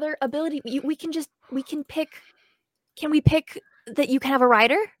needs another ability. We can pick. Can we pick that you can have a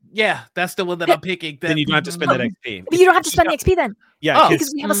rider? Yeah, that's the one that I'm picking. Then you don't have to spend that XP. But you don't have to spend the XP then. Yeah,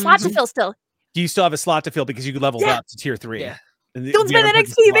 because we have a slot to fill still. You still have a slot to fill because you leveled up to tier 3. Yeah. Don't spend that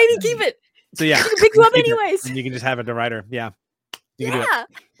XP, baby. Keep it. So yeah, you can pick you up anyways. And you can just have it a rider. Yeah. You can do it.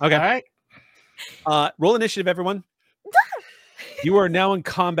 All Okay. right. Roll initiative, everyone. You are now in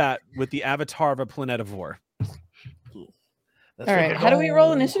combat with the avatar of a planetivore. Let's All see right. if How do we roll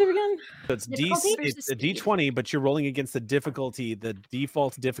go. initiative again? So it's Difficulty it's a speed. D20, but you're rolling against the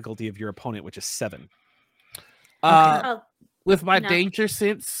default difficulty of your opponent, which is 7. Oh, With my No. danger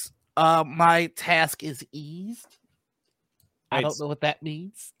sense, my task is eased. I Right. don't know what that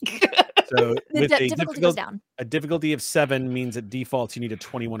means. So The with a difficulty goes down. a difficulty of 7 means at default you need a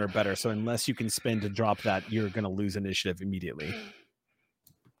 21 or better. So unless you can spend to drop that, you're going to lose initiative immediately.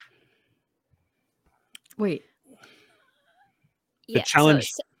 Wait. Yeah,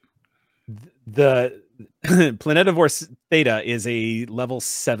 challenge- So, The Planetavore Theta is a level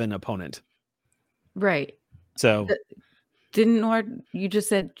 7 opponent. Right. So Didn't Noir, you just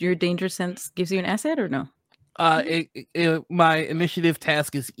said your danger sense gives you an asset or no? My initiative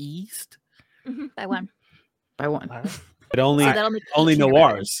task is eased. by 1. By 1. but only So that'll make only 18 or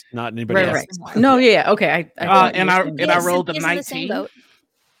better. Noirs, not anybody Right, else. right. No, yeah. Okay. I thought you And were I saying and I that. rolled a Cynthia's in the same 19. boat.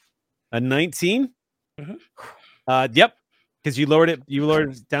 A 19? Mhm. Yep. Because you lowered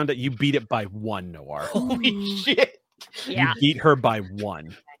it down to, you beat it by 1, Noir. Holy shit! Yeah. You beat her by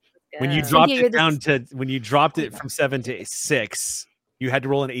 1. When you good. dropped Cynthia, it you're down to, when you dropped it from 7 to 6, you had to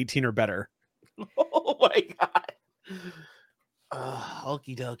roll an 18 or better. Oh my god!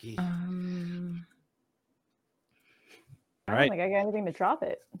 Okie dokie. All I right. don't think I got anything to drop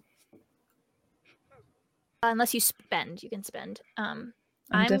it. Unless you spend, you can spend. I'm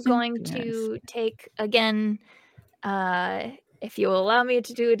definitely going gonna to take again. If you will allow me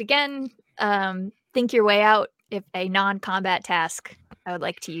to do it again, think your way out. If a non-combat task, I would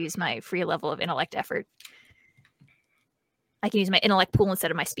like to use my free level of intellect effort. I can use my intellect pool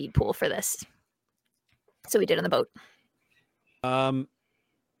instead of my speed pool for this. So we did on the boat.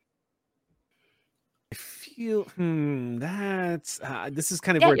 I feel that's this is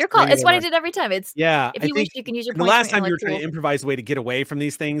kind of Yeah, where your call. bringing It's what I up- did every time. It's Yeah, if I you wish, think you can use your the points last from time you were intellect trying to pool. improvise a way to get away from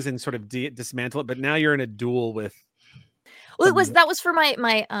these things and sort of dismantle it, but now you're in a duel with. Well, it was some- that was for my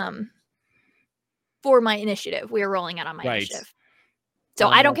for my initiative. We were rolling out on my Right. initiative. So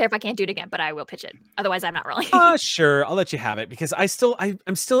I don't care if I can't do it again, but I will pitch it. Otherwise, I'm not rolling. Sure, I'll let you have it because I'm still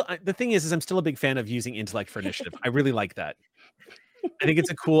the thing is I'm still a big fan of using intellect for initiative. I really like that. I think it's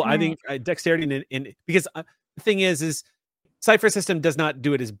a cool. I think dexterity in because the thing is Cypher system does not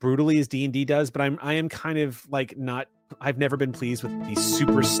do it as brutally as D&D does, but I am kind of like not. I've never been pleased with the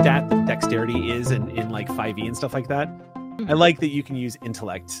super stat that dexterity is in like 5e and stuff like that. I like that you can use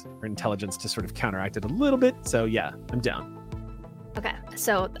intellect or intelligence to sort of counteract it a little bit. So yeah, I'm down. Okay,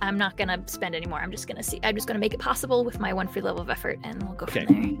 so I'm not gonna spend anymore. I'm just gonna make it possible with my 1 free level of effort, and we'll go Okay.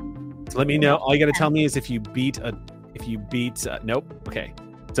 from there. So let me know. All you got to tell me is if you beat. Nope. Okay.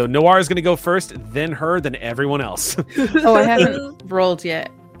 So Noir is going to go first, then her, then everyone else. Oh, I haven't rolled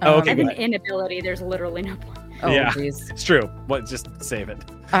yet. Oh, okay, I have good. an inability. There's literally no point. Oh, Yeah. geez. It's true. What? Just save it.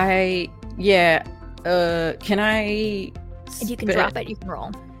 Can I? If you can spe- drop it, you can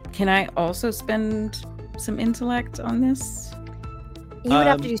roll. Can I also spend some intellect on this? You would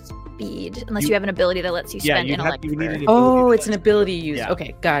have to do speed unless you have an ability that lets you spend you'd have- intellect. you would need for- an ability Oh, to it's an touch. ability you use. Yeah.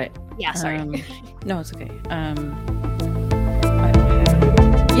 Okay, got it. Yeah, sorry. No, it's okay.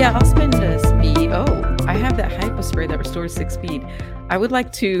 Yeah, I'll spend a speed. Oh, I have that hypo spray that restores 6 speed. I would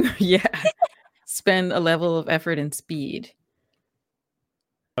like to, spend a level of effort and speed.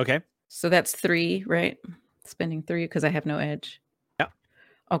 Okay. So that's 3, right? Spending 3 because I have no edge. Yeah.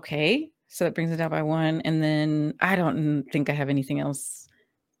 Okay, so that brings it down by 1, and then I don't think I have anything else.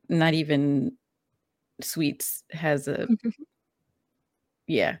 Not even Sweets has a.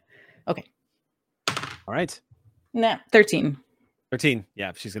 Yeah. Okay. All right. Nah, 13. 13.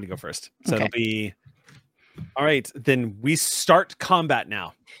 Yeah, she's going to go first. So Okay. it'll be. All right. Then we start combat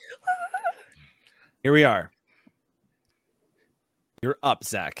now. Here we are. You're up,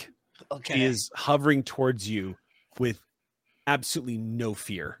 Zach. Okay. She is hovering towards you with absolutely no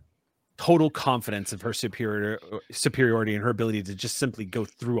fear. Total confidence of her superiority and her ability to just simply go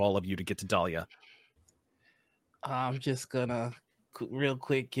through all of you to get to Dahlia. I'm just gonna real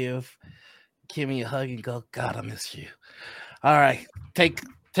quick give Kimmy a hug and go, God, I miss you. All right, take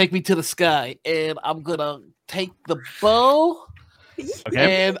me to the sky, and I'm gonna take the bow,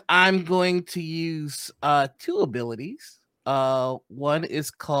 Okay. and I'm going to use 2 abilities. One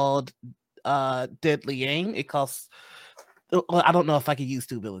is called Deadly Aim. It costs. Well, I don't know if I can use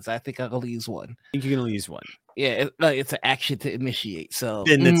 2 abilities. I think I'll only use 1. I think you can only use one. Yeah, it's an action to initiate. So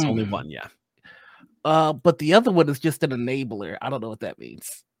Then it's only one. Yeah. But the other one is just an enabler. I don't know what that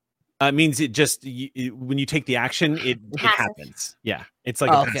means. It means it just when you take the action, it Passive. happens. Yeah, it's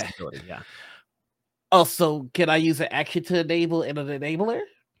like Oh, a okay. passive ability. Yeah, Oh, so can I use an action to enable and an enabler?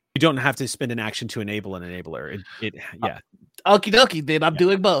 you don't have to spend an action to enable an enabler. Yeah. Okie dokie, then I'm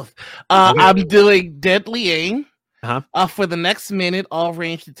doing both. I'm doing Deadly Aim, For the next minute, all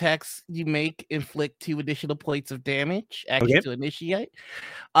ranged attacks you make inflict 2 additional points of damage. Action to initiate.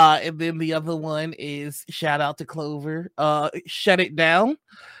 And then the other one is shout out to Clover. Shut it down.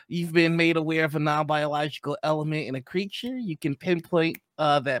 You've been made aware of a non-biological element in a creature. You can pinpoint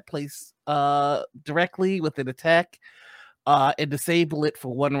that place directly with an attack and disable it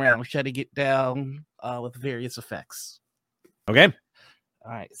for 1 round, shutting it down with various effects. Okay.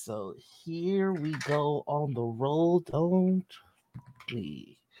 All right, so here we go on the roll. Don't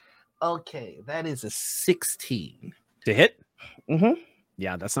we? Okay, that is a 16 to hit. Mm-hmm.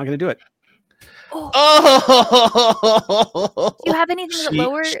 Yeah, that's not going to do it. Oh. Do you have anything that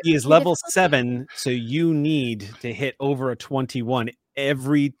lower? She is level 7, so you need to hit over a 21.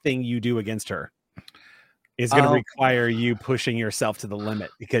 Everything you do against her is going to require you pushing yourself to the limit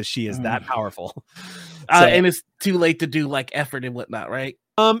because she is that powerful. And it's too late to do like effort and whatnot, right?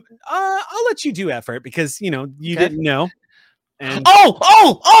 I'll let you do effort because you didn't know. And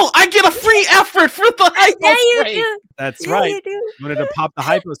I get a free effort for the hypo spray. That's right. You wanted to pop the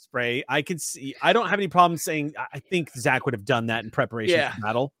hypo spray. I can see. I don't have any problem saying. I think Zach would have done that in preparation for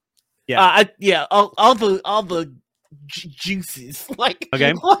battle. Yeah, all the juices like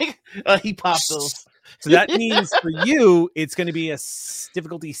he popped those. So that means for you, it's going to be a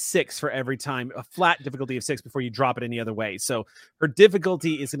difficulty 6 for every time, a flat difficulty of 6 before you drop it any other way. So her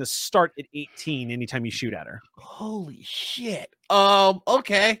difficulty is going to start at 18 anytime you shoot at her. Holy shit.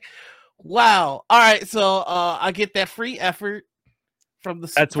 Okay. Wow. All right. So I get that free effort from the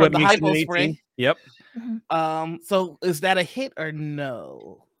hypo spray. Yep. So is that a hit or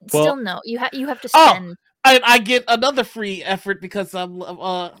no? Still no. You have to spend. I get another free effort because I'm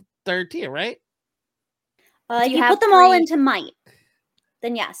 3rd tier, right? If you put them all into might,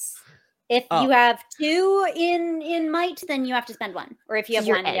 then yes. If you have 2 in might, then you have to spend 1. Or if you have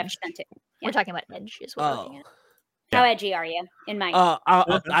 1, you have to spend 2. Yeah. We're talking about edge, is what we're looking at. How edgy are you in might?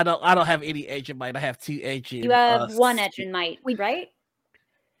 I don't have any edge in might. I have 2 edge in. You have 1 edge in might, right?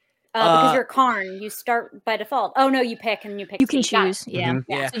 Because you're Karn, you start by default. Oh no, you pick and you pick. You can choose. Yeah.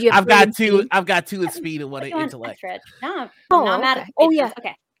 Mm-hmm. Yeah. So I've got 2. I've got 2 in speed and 1 in intellect. No, not mad at. Oh yeah.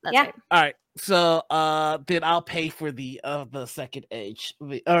 Okay. That's right. All right. So then I'll pay for the second edge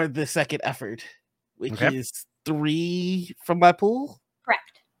or the second effort, which is 3 from my pool.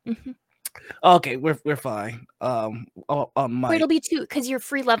 Correct. Mm-hmm. Okay, we're fine. On my it'll be 2 because your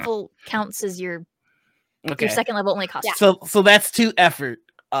free level counts as your second level only costs. Yeah. So that's 2 effort.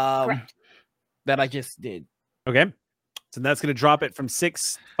 Correct. That I just did. Okay. So that's going to drop it from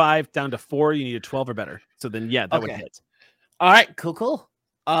 6-5 down to 4. You need a 12 or better. So then that would hit. All right. Cool.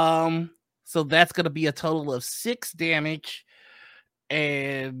 So that's going to be a total of 6 damage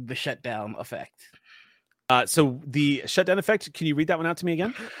and the shutdown effect. So the shutdown effect, can you read that one out to me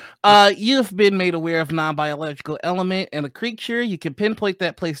again? You've been made aware of non-biological element in a creature. You can pinpoint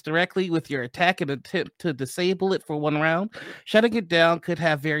that place directly with your attack and attempt to disable it for 1 round. Shutting it down could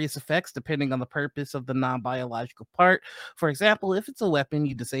have various effects depending on the purpose of the non-biological part. For example, if it's a weapon,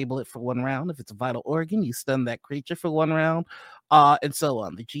 you disable it for 1 round. If it's a vital organ, you stun that creature for 1 round, and so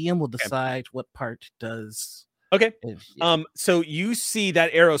on. The GM will decide what part does. Okay. So you see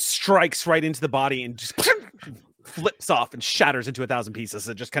that arrow strikes right into the body and just flips off and shatters into 1,000 pieces.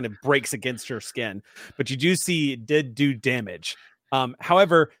 It just kind of breaks against your skin, but you do see it did do damage.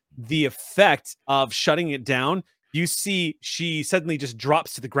 However, the effect of shutting it down, you see she suddenly just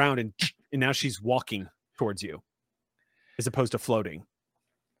drops to the ground and now she's walking towards you as opposed to floating.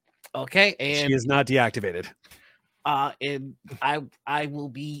 Okay. And she is not deactivated. And I will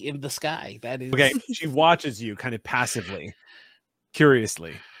be in the sky. That is okay. She watches you kind of passively,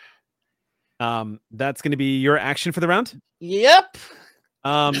 curiously. That's going to be your action for the round. Yep.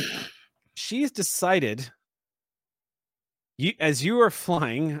 She's decided. As you are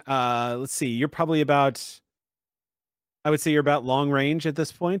flying, let's see. You're probably about. I would say you're about long range at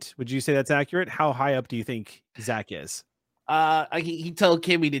this point. Would you say that's accurate? How high up do you think Zach is? He told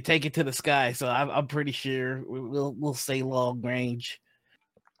Kimmy to take it to the sky, so I'm pretty sure we'll say long range.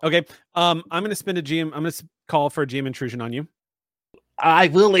 Okay. I'm gonna spend a GM. I'm gonna call for a GM intrusion on you. I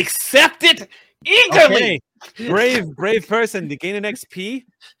will accept it eagerly. Okay. Brave person to gain an XP,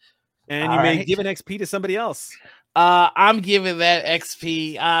 and you may give an XP to somebody else. I'm giving that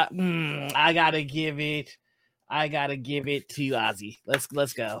XP. I gotta give it to Ozzy.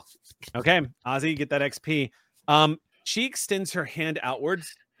 Let's go. Okay, Ozzy, get that XP. She extends her hand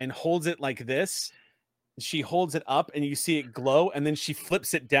outwards and holds it like this. She holds it up and you see it glow, and then she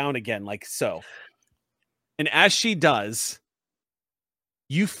flips it down again like so. And as she does,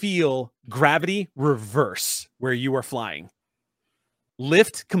 you feel gravity reverse where you are flying.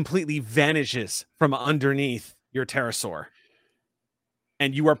 Lift completely vanishes from underneath your pterosaur,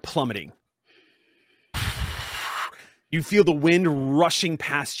 and you are plummeting. You feel the wind rushing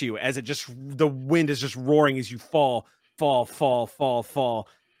past you as the wind is just roaring as you fall.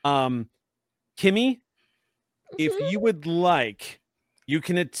 Kimmy, if you would like, you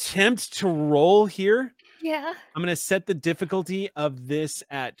can attempt to roll here. Yeah. I'm going to set the difficulty of this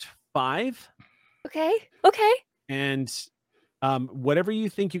at 5. Okay. And whatever you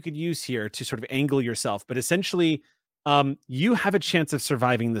think you could use here to sort of angle yourself. But essentially, you have a chance of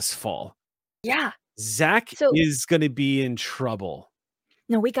surviving this fall. Yeah. Zach is going to be in trouble.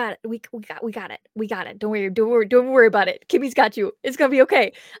 No, we got it. We got it. We got it. Don't worry about it. Kimmy's got you. It's gonna be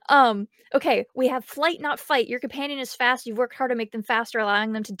okay. Okay. We have flight, not fight. Your companion is fast. You've worked hard to make them faster,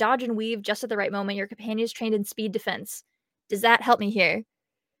 allowing them to dodge and weave just at the right moment. Your companion is trained in speed defense. Does that help me here?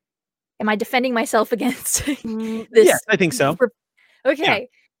 Am I defending myself against this? Yes, I think so. Okay.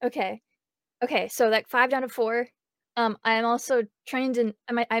 Yeah. Okay. So that 5 down to 4. I am also trained in.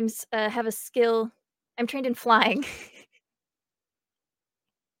 I'm have a skill. I'm trained in flying.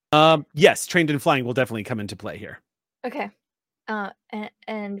 Yes, trained in flying will definitely come into play here. Okay.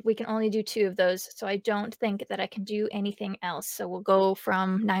 And we can only do 2 of those, so I don't think that I can do anything else. So we'll go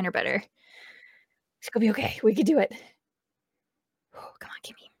from 9 or better. It's gonna be okay. We can do it. Oh, come on,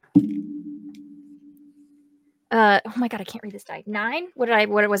 Kimmy. Oh my god, I can't read this die. 9? What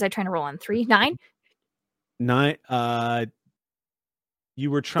was I trying to roll on? 3? 9? 9.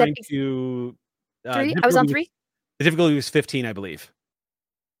 You were trying to 3? I was on 3. The difficulty was 15, I believe.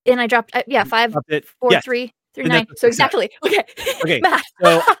 And I dropped 5, 4, yes. 3, 9. So exactly. Okay. Math.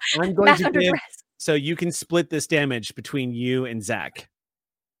 So I'm going Math to under give, dress. so you can split this damage between you and Zach.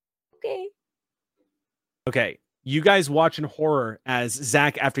 Okay. You guys watch in horror as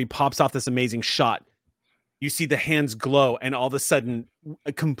Zach, after he pops off this amazing shot, you see the hands glow, and all of a sudden,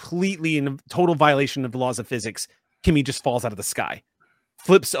 completely in total violation of the laws of physics, Kimmy just falls out of the sky,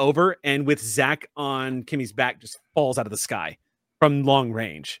 flips over, and with Zach on Kimmy's back, just falls out of the sky from long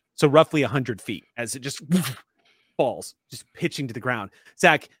range. So roughly 100 feet as it just falls, just pitching to the ground.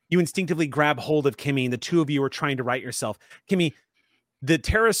 Zach, you instinctively grab hold of Kimmy, and the two of you are trying to right yourself. Kimmy, the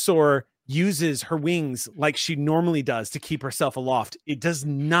pterosaur uses her wings like she normally does to keep herself aloft. It does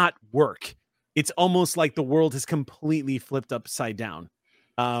not work. It's almost like the world has completely flipped upside down.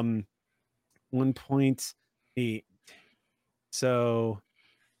 1.8. So,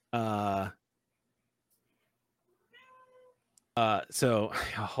 so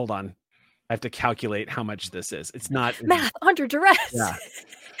hold on. I have to calculate how much this is. It's not math under duress. Yeah.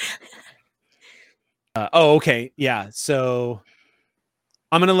 Okay. Yeah. So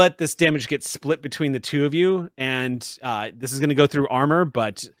I'm going to let this damage get split between the two of you. And this is going to go through armor,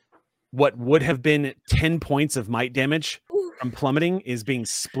 but what would have been 10 points of might damage from plummeting is being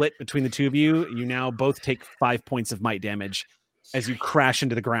split between the two of you. You now both take 5 points of might damage as you crash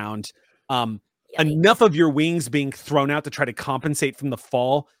into the ground. Enough of your wings being thrown out to try to compensate from the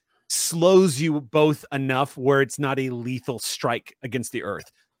fall slows you both enough where it's not a lethal strike against the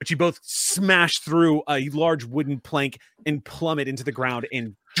earth. But you both smash through a large wooden plank and plummet into the ground,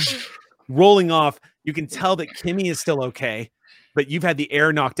 and rolling off, you can tell that Kimmy is still okay, but you've had the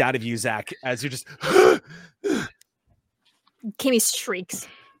air knocked out of you, Zach, as you're just... Kimmy shrieks.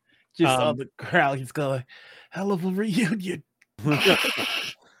 Just on the crowd, he's going, hell of a reunion.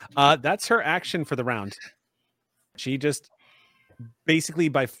 That's her action for the round. She just basically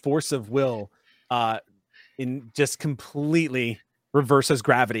by force of will just completely reverses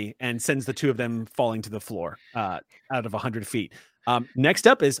gravity and sends the two of them falling to the floor out of 100 feet. Next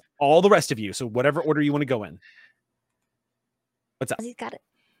up is all the rest of you. So whatever order you want to go in. What's up? He's got it.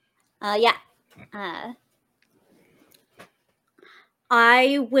 Yeah.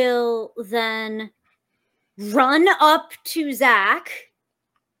 I will then run up to Zach.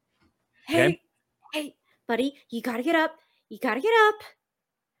 Hey, buddy, you gotta get up. You gotta get up.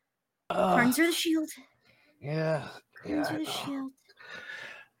 Arms are the shield. Yeah. Arms are the shield.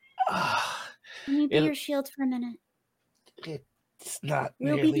 Let me be your shield for a minute. It's not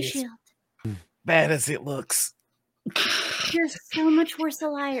We'll be the shield. Bad as it looks. You're so much worse a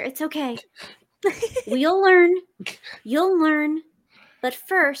liar. It's okay. We'll learn. You'll learn. But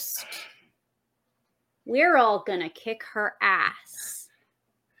first, we're all gonna kick her ass.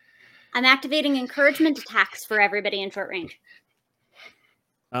 I'm activating encouragement attacks for everybody in short range.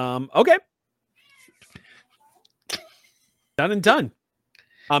 Okay. Done and done.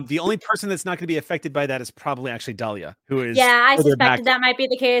 The only person that's not going to be affected by that is probably actually Dahlia, who is... Yeah, I suspected that might be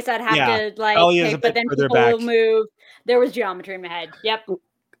the case. I'd have to pick, but then people will move. There was geometry in my head. Yep.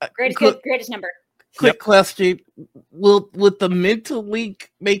 Greatest number. Quick question: Would the mental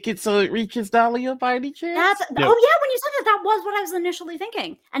link make it so it reaches Dahlia by any chance? Oh yeah, when you said that was what I was initially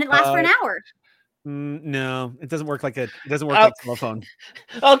thinking, and it lasts for an hour. No, it doesn't work like it doesn't work like telephone.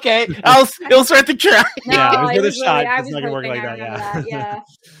 Okay, it was worth a try. Yeah, No, it was it worth a shot. was really, I It's was not gonna work hoping, like I that. remember Yeah.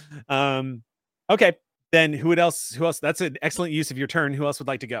 that, yeah. Okay, then who else? That's an excellent use of your turn. Who else would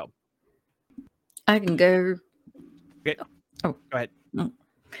like to go? I can go. Okay. Oh, go ahead.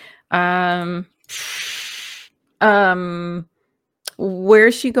 Where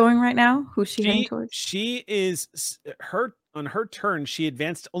is she going right now? Who's she heading towards? She is on her turn. She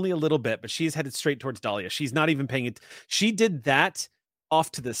advanced only a little bit, but she's headed straight towards Dahlia. She's not even paying it. She did that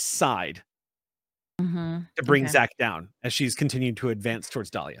off to the side to bring Zach down as she's continuing to advance towards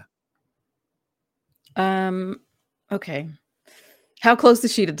Dahlia. Okay. How close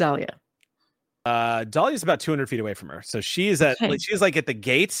is she to Dahlia? Dahlia's about 200 feet away from her, so she is at she's like at the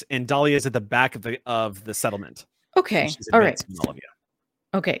gates, and Dahlia is at the back of the settlement. Okay, all right. All of you.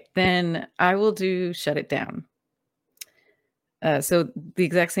 Okay, then I will do shut it down. So the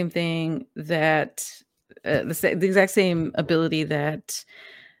exact same thing that the exact same ability that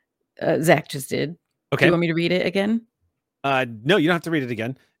Zach just did. Okay. Do you want me to read it again? No, you don't have to read it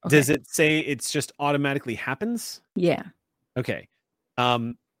again. Okay. Does it say it's just automatically happens? Yeah. Okay.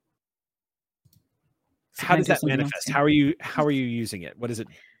 How does that manifest? How are you using it? What is it?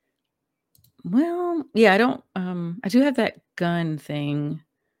 Well, yeah, I don't I do have that gun thing.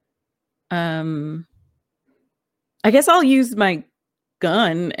 I guess I'll use my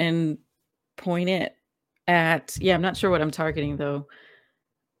gun and point it at I'm not sure what I'm targeting though.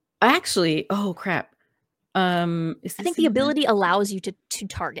 Actually, oh crap. I think the ability allows you to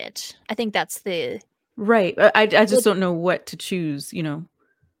target. I think that's the right. I just don't know what to choose, you know.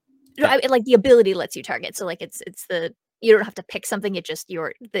 Like the ability lets you target. So like it's the you don't have to pick something. It just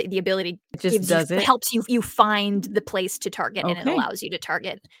the ability just does it. Helps you find the place to target, and it allows you to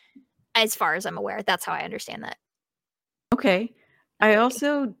target. As far as I'm aware, that's how I understand that. Okay. I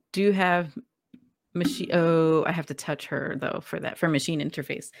also do have machine. Oh, I have to touch her though for machine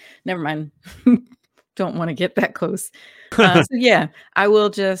interface. Never mind. Don't want to get that close. So yeah, I will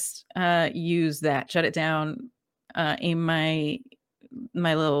just use that. Shut it down. Aim my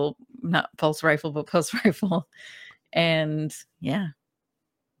little not pulse rifle, but pulse rifle, and yeah.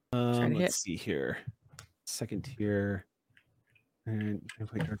 Let's see here. Second tier, and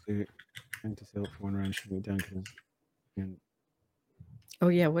play directly and to sail for one round, shooting it down. And oh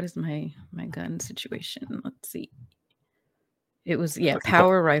yeah, what is my gun situation? Let's see. It was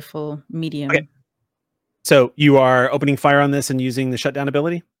power rifle, medium. Okay. So you are opening fire on this and using the shutdown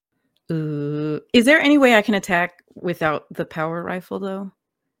ability? Is there any way I can attack without the power rifle though?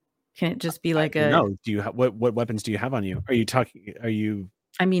 Can it just be like no? Do you what weapons do you have on you?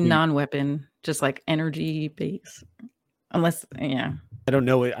 I mean non-weapon, just like energy base. Unless I don't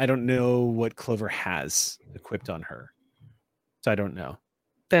know what Clover has equipped on her. So I don't know.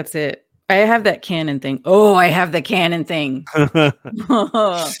 That's it. I have that cannon thing. Oh, I have the cannon thing. I'm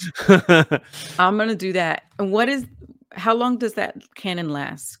gonna do that. And how long does that cannon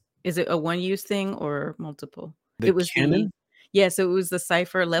last? Is it a one-use thing or multiple? It was cannon? So it was the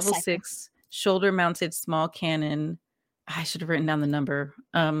Cypher level 6 shoulder-mounted small cannon. I should have written down the number.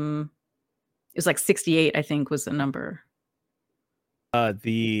 It was like 68, I think, was the number.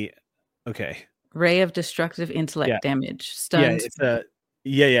 Okay. Ray of destructive intellect damage. Stuns.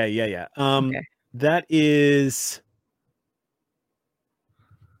 Yeah. Okay. That is.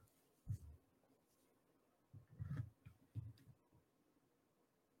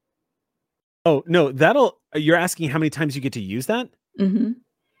 Oh no, you're asking how many times you get to use that? Mm-hmm.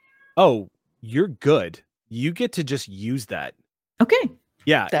 Oh, you're good. You get to just use that. Okay.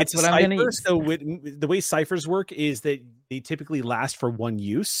 Yeah, that's what I'm going to use. So the way ciphers work is that they typically last for one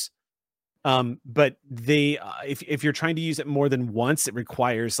use. But they, if you're trying to use it more than once, it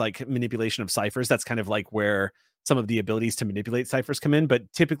requires like manipulation of ciphers. That's kind of like where some of the abilities to manipulate ciphers come in.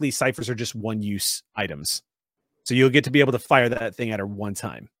 But typically, ciphers are just one-use items, so you'll get to be able to fire that thing at her one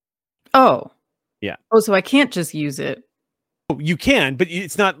time. Oh, yeah. Oh, so I can't just use it. You can, but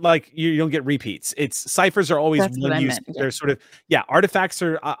it's not like you don't get repeats. Ciphers are always one use. They're sort of artifacts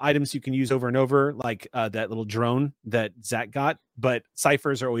are items you can use over and over, like that little drone that Zach got. But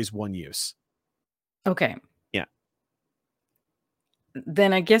ciphers are always one use. Okay. Yeah.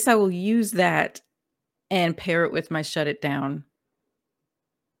 Then I guess I will use that and pair it with my shut it down.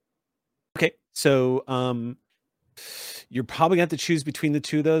 Okay, so you're probably going to have to choose between the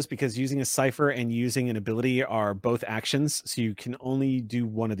two of those because using a cipher and using an ability are both actions, so you can only do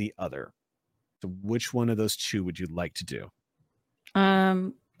one or the other. So which one of those two would you like to do?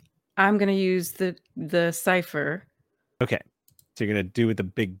 I'm gonna use the cipher. Okay. So you're gonna do with the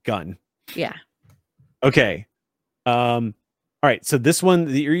big gun. Yeah. Okay. All right. So this one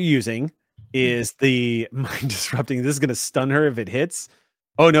that you're using is the mind disrupting. This is gonna stun her if it hits.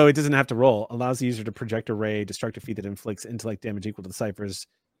 Oh no, it doesn't have to roll. Allows the user to project a ray, destructive feat that inflicts intellect damage equal to the ciphers.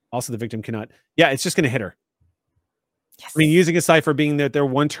 Also, the victim cannot. Yeah, it's just gonna hit her. Yes. I mean, using a cipher being that they're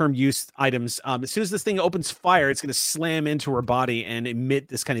one-term use items, as soon as this thing opens fire, it's going to slam into her body and emit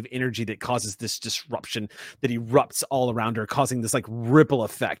this kind of energy that causes this disruption that erupts all around her, causing this like ripple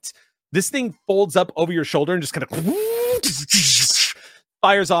effect. This thing folds up over your shoulder and just kind of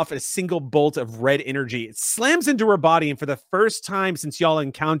fires off a single bolt of red energy. It slams into her body, and for the first time since y'all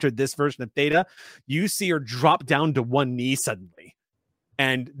encountered this version of Theta, you see her drop down to one knee suddenly.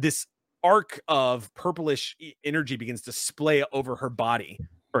 And this arc of purplish energy begins to splay over her body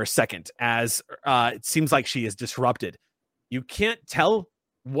for a second as it seems like she is disrupted. You can't tell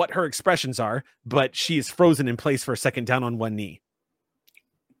what her expressions are, but she is frozen in place for a second down on one knee.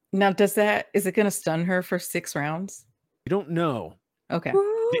 Now, is it going to stun her for 6 rounds? You don't know. Okay.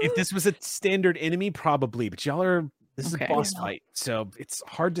 If this was a standard enemy, probably, but this is a boss fight, so it's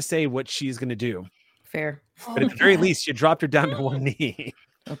hard to say what she's going to do. Fair. But at the very least, you dropped her down to one knee.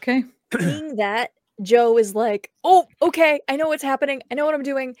 Okay. Seeing that, Joe is like, "Oh, okay, I know what's happening. I know what I'm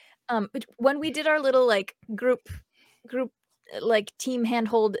doing." But when we did our little like group like team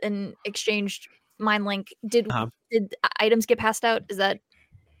handhold and exchanged mind link, did items get passed out? Is that?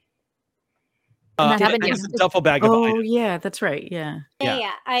 It's a duffel bag of items. Oh yeah, that's right. Yeah.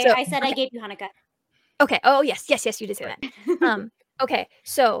 I said I gave you Hanukkah. Okay. Oh yes, you did say that. Okay,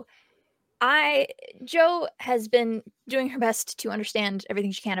 so Joe has been doing her best to understand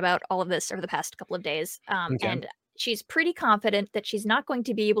everything she can about all of this over the past couple of days. And she's pretty confident that she's not going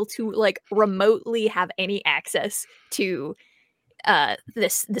to be able to like remotely have any access to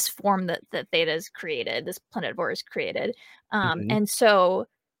this form that Theta's created, this Planetivore created. And so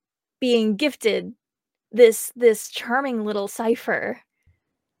being gifted this charming little cipher,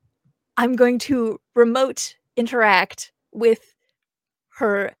 I'm going to remote interact with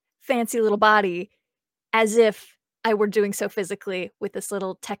her fancy little body as if I were doing so physically with this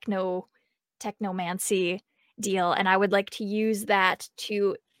little technomancy deal, and I would like to use that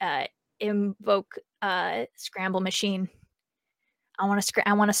to invoke Scramble Machine. I want to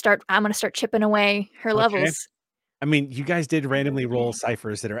start chipping away her levels. I mean, you guys did randomly roll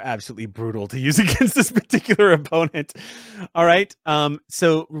ciphers that are absolutely brutal to use against this particular opponent. All right.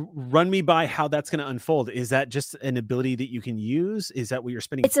 So run me by how that's going to unfold. Is that just an ability that you can use? Is that what you're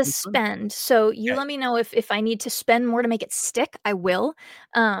spending? It's a spend. So you let me know if I need to spend more to make it stick. I will,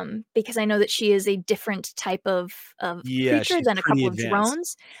 because I know that she is a different type of creature than a couple of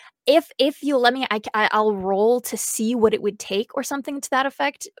drones. If you let me, I'll roll to see what it would take or something to that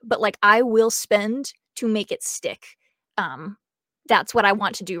effect. But like, I will spend to make it stick. That's what I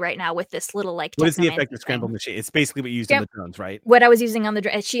want to do right now with this little like. What is the effect of Scramble Machine? It's basically what you used on the drones, right? What I was using on the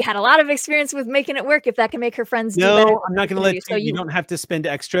drone. She had a lot of experience with making it work. If that can make her friends do better. No, I'm not going to let you. So you don't have to spend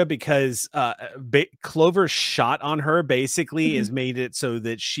extra because Clover's shot on her basically has made it so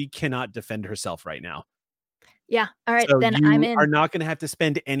that she cannot defend herself right now. Yeah. All right. So then you I'm in. Are not going to have to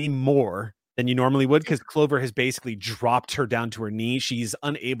spend any more than you normally would because Clover has basically dropped her down to her knee. She's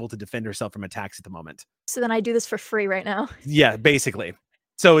unable to defend herself from attacks at the moment. So then I do this for free right now. Yeah, basically.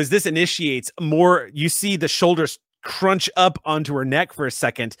 So as this initiates more, you see the shoulders crunch up onto her neck for a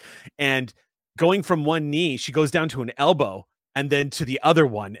second, and going from one knee, she goes down to an elbow and then to the other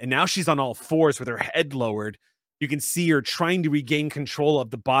one. And now she's on all fours with her head lowered. You can see her trying to regain control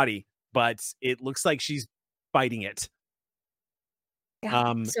of the body, but it looks like she's fighting it.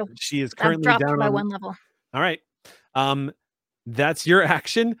 So she is currently down by one level. All right. That's your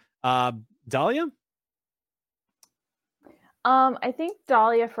action. Dahlia? I think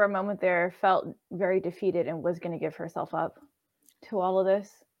Dahlia for a moment there felt very defeated and was going to give herself up to all of this.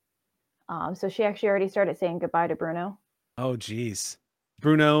 So she actually already started saying goodbye to Bruno. Oh, geez.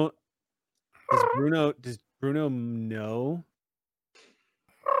 Does Bruno know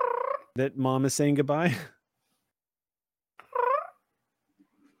that Mom is saying goodbye?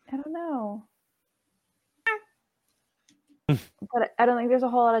 I don't know. But I don't think there's a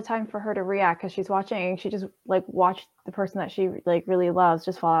whole lot of time for her to react because she's watching. She just like watched the person that she like really loves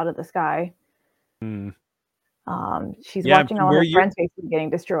just fall out of the sky. She's watching all her friends basically getting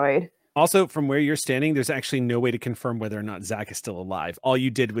destroyed. Also, from where you're standing, there's actually no way to confirm whether or not Zach is still alive. All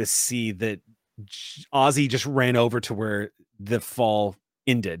you did was see that Ozzy just ran over to where the fall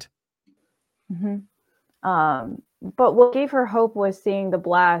ended. But what gave her hope was seeing the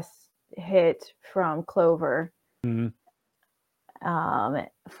blast hit from Clover.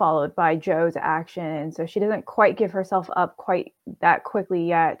 followed by Joe's action. So she doesn't quite give herself up quite that quickly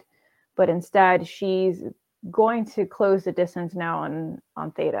yet, but instead she's going to close the distance now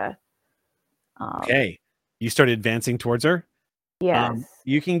on Theta. Okay, you started advancing towards her. Yes.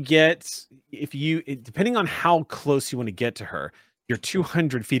 You can get, depending on how close you want to get to her, you're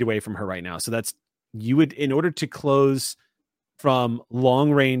 200 feet away from her right now. So that's, you would, in order to close from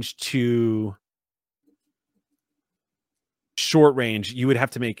long range to short range, you would have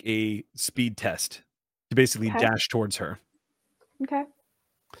to make a speed test to basically dash towards her. Okay.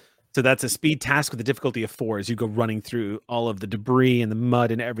 So that's a speed task with a difficulty of 4 as you go running through all of the debris and the mud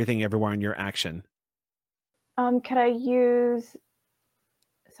and everything everywhere in your action. Can I use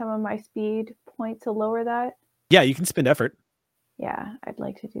some of my speed points to lower that? Yeah, you can spend effort. Yeah, I'd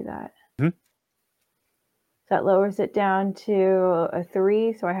like to do that. Mm-hmm. So that lowers it down to a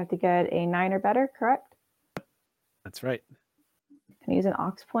 3, so I have to get a 9 or better, correct? That's right. Can I use an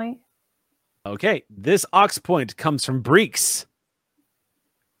ox point? Okay, this ox point comes from Breeks.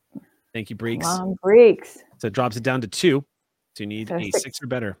 Thank you, Breeks. Breeks. So it drops it down to 2. So you need So a 6 or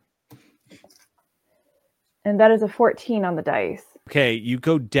better. And that is a 14 on the dice. Okay, you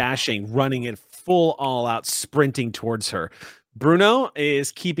go dashing, running it full all out, sprinting towards her. Bruno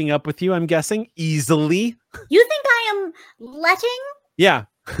is keeping up with you, I'm guessing, easily. You think I am letting Yeah.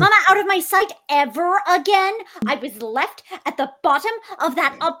 Mama out of my sight ever again? I was left at the bottom of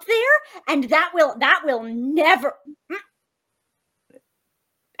that up there, and that will never.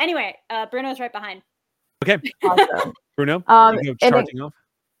 Anyway, Bruno's right behind. Okay. Awesome. Bruno, you go charging off.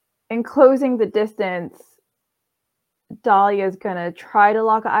 In closing the distance, Dahlia's gonna try to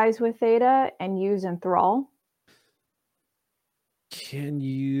lock eyes with Theta and use Enthrall. Can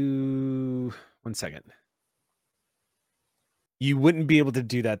you... One second. You wouldn't be able to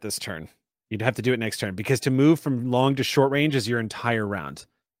do that this turn. You'd have to do it next turn, because to move from long to short range is your entire round.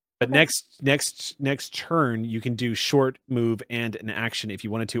 But next turn, you can do short move and an action if you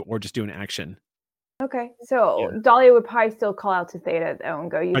wanted to, or just do an action. Okay, so Dahlia would probably still call out to Theta though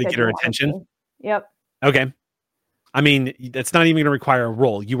and go, "You try to said get you her wanted attention. me." Yep. Okay. I mean, that's not even going to require a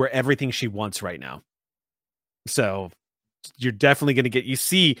roll. You are everything she wants right now. So you're definitely going to get, you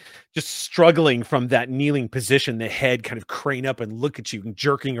see, just struggling from that kneeling position, the head kind of crane up and look at you and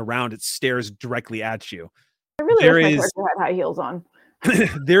jerking around. It stares directly at you. I really wish my character had high heels on.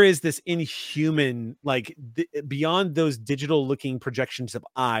 There is this inhuman, like beyond those digital looking projections of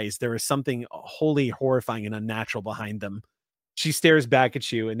eyes, there is something wholly horrifying and unnatural behind them. She stares back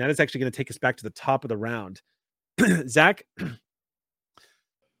at you, and that is actually going to take us back to the top of the round. Zach,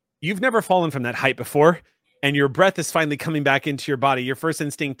 you've never fallen from that height before, and your breath is finally coming back into your body. Your first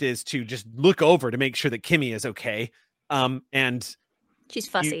instinct is to just look over to make sure that Kimmy is okay. And she's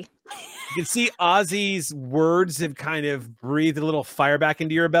fussy. You can see Ozzy's words have kind of breathed a little fire back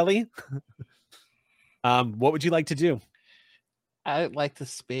into your belly. What would you like to do? I'd like to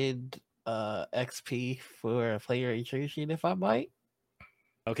spend XP for a player intrusion, if I might.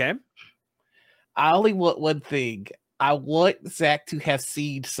 Okay. I only want one thing. I want Zach to have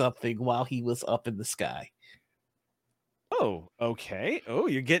seen something while he was up in the sky. Oh, okay. Oh,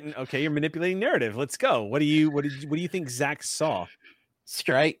 you're manipulating narrative. Let's go. What do you think Zach saw?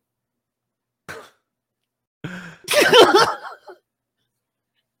 Stripe.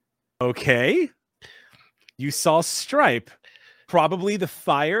 Okay. You saw Stripe. Probably the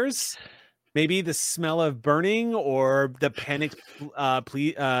fires, maybe the smell of burning, or the panicked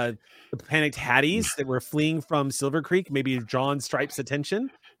Hatties that were fleeing from Silver Creek, maybe drawn Stripe's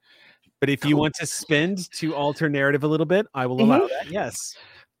attention. But if you want to spend to alter narrative a little bit, I will allow that. Yes.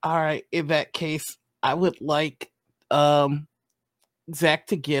 All right. In that case, I would like Zach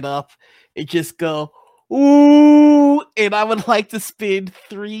to get up and just go, "Ooh," and I would like to spend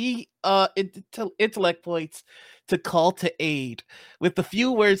 3 intellect points to call to aid. With a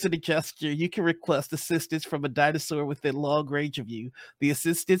few words and a gesture, you can request assistance from a dinosaur within long range of you. The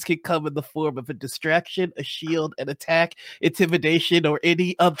assistance can come in the form of a distraction, a shield, an attack, intimidation, or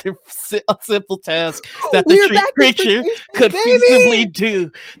any other simple task that the creature could feasibly do.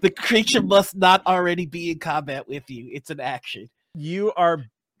 The creature must not already be in combat with you. It's an action. You are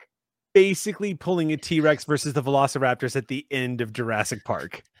basically pulling a T-Rex versus the Velociraptors at the end of Jurassic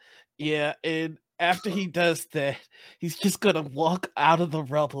Park. Yeah, and after he does that, he's just going to walk out of the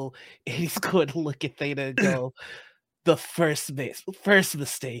rubble and he's going to look at Theta and go, "The first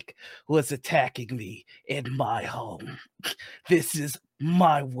mistake was attacking me in my home. This is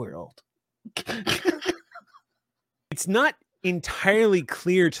my world." It's not entirely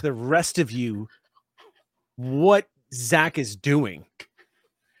clear to the rest of you what Zach is doing.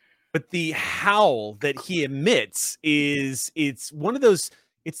 but the howl that he emits it's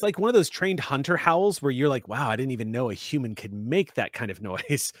like one of those trained hunter howls where you're like, wow, I didn't even know a human could make that kind of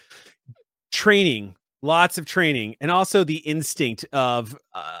noise. Training, lots of training, and also the instinct of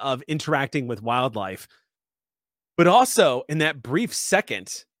interacting with wildlife. But also in that brief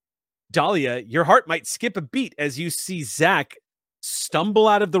second, Dahlia, your heart might skip a beat as you see Zach stumble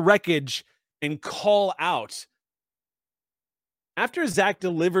out of the wreckage and call out. After Zach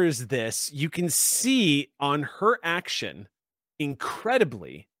delivers this, you can see on her action,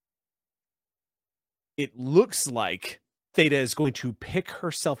 incredibly, it looks like Theta is going to pick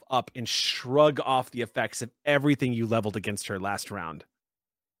herself up and shrug off the effects of everything you leveled against her last round.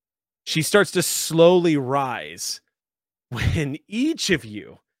 She starts to slowly rise when each of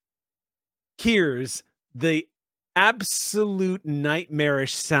you hears the absolute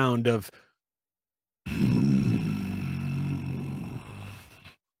nightmarish sound of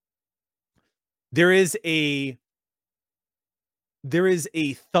there is a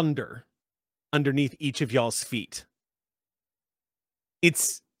thunder underneath each of y'all's feet.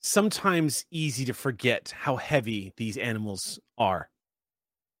 It's sometimes easy to forget how heavy these animals are,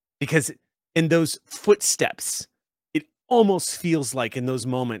 because in those footsteps, it almost feels like in those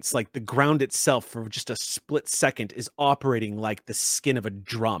moments, like the ground itself for just a split second is operating like the skin of a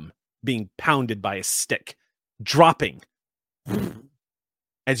drum being pounded by a stick, dropping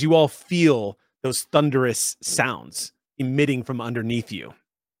as you all feel those thunderous sounds emitting from underneath you.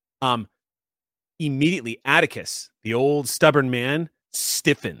 Immediately, Atticus, the old stubborn man,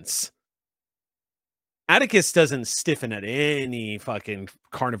 stiffens. Atticus doesn't stiffen at any fucking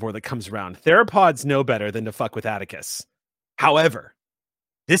carnivore that comes around. Theropods know better than to fuck with Atticus. However,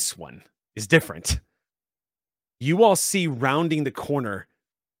 this one is different. You all see rounding the corner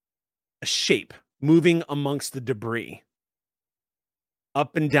a shape moving amongst the debris,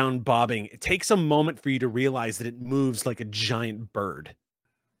 up and down, bobbing. It takes a moment for you to realize that it moves like a giant bird.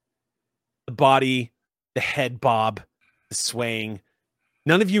 The body, the head bob, the swaying.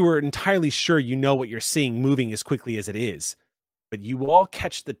 None of you are entirely sure you know what you're seeing moving as quickly as it is, but you all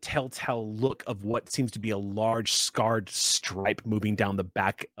catch the telltale look of what seems to be a large scarred stripe moving down the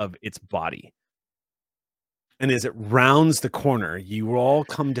back of its body. And as it rounds the corner, you all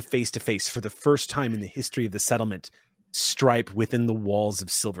come to face for the first time in the history of the settlement, Stripe within the walls of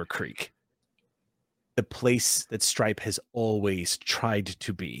Silver Creek. The place that Stripe has always tried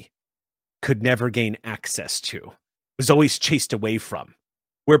to be, could never gain access to, was always chased away from,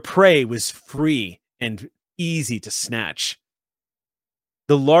 where prey was free and easy to snatch.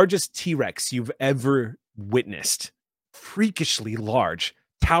 The largest T-Rex you've ever witnessed, freakishly large,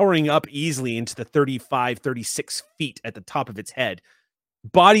 towering up easily into the 35, 36 feet at the top of its head,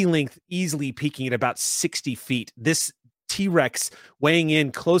 body length easily peaking at about 60 feet. This T-Rex, weighing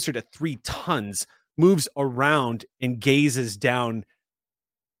in closer to 3 tons, moves around and gazes down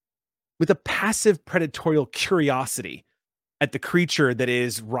with a passive predatorial curiosity at the creature that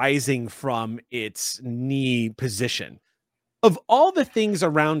is rising from its knee position. Of all the things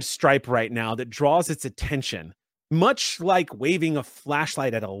around Stripe right now that draws its attention, much like waving a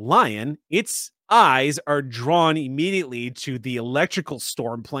flashlight at a lion, its eyes are drawn immediately to the electrical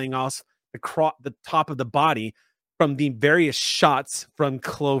storm playing off the top of the body from the various shots from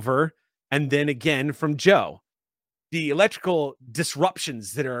Clover and then again from Joe. The electrical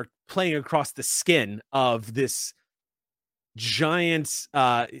disruptions that are playing across the skin of this giant,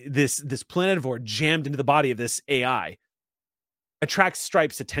 this planivore jammed into the body of this AI attracts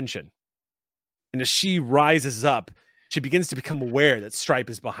Stripe's attention. And as she rises up, she begins to become aware that Stripe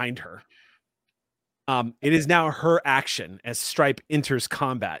is behind her. It is now her action as Stripe enters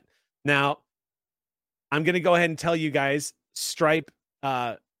combat. Now, I'm going to go ahead and tell you guys, Stripe,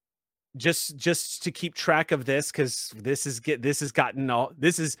 just to keep track of this, because this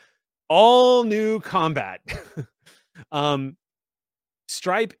is all new combat.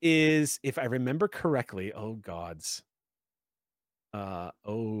 Stripe is, if I remember correctly,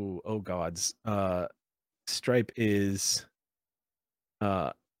 Stripe is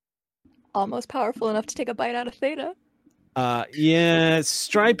almost powerful enough to take a bite out of Theta. Yeah,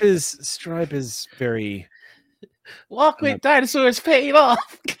 Stripe is very Walk with dinosaurs paid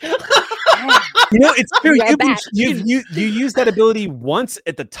off. You know, it's true. You used that ability once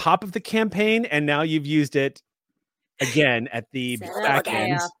at the top of the campaign, and now you've used it again at the back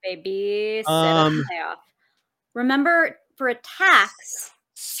end. Baby. Payoff. Remember, for attacks,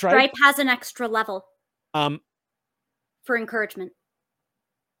 Stripe has an extra level. For encouragement.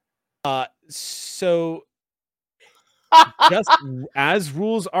 So just as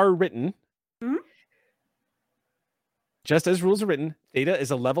rules are written, just as rules are written, Theta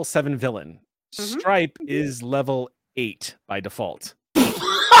is a level 7 villain. Stripe is level 8 by default.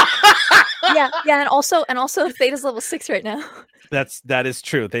 yeah, and also Theta's level 6 right now. That is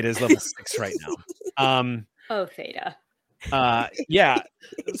true. Theta is level 6 right now. Oh, Theta. Yeah.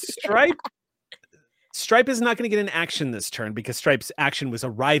 Stripe is not going to get an action this turn because Stripe's action was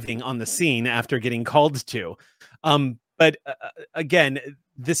arriving on the scene after getting called to. But again,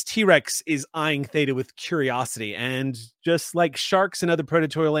 this T-Rex is eyeing Theta with curiosity. And just like sharks and other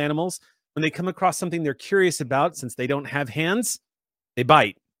predatorial animals, when they come across something they're curious about, since they don't have hands, they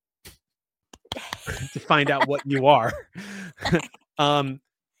bite to find out what you are.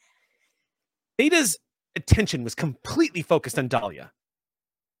 Theta's attention was completely focused on Dahlia.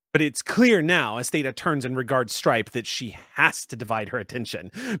 But it's clear now, as Theta turns and regards Stripe, that she has to divide her attention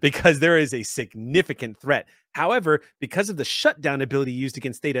because there is a significant threat. However, because of the shutdown ability used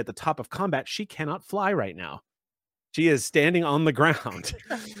against Theta at the top of combat, she cannot fly right now. She is standing on the ground.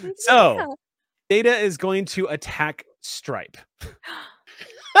 So, Theta is going to attack Stripe.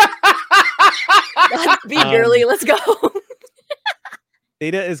 Be girly, let's go.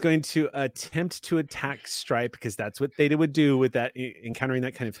 Theta is going to attempt to attack Stripe because that's what Theta would do with that, encountering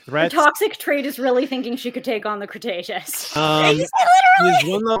that kind of threat. The toxic trait is really thinking she could take on the Cretaceous.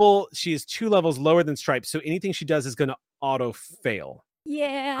 She is 2 levels lower than Stripe, so anything she does is going to auto fail.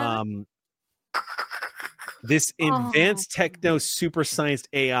 Yeah. This advanced techno super scienced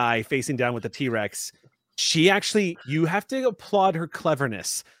AI facing down with the T-Rex, you have to applaud her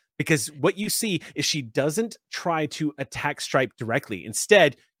cleverness. Because what you see is she doesn't try to attack Stripe directly.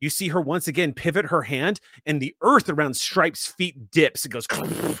 Instead, you see her once again pivot her hand, and the earth around Stripe's feet dips. It goes.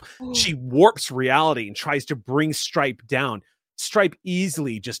 She warps reality and tries to bring Stripe down. Stripe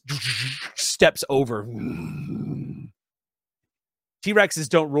easily just steps over. T-Rexes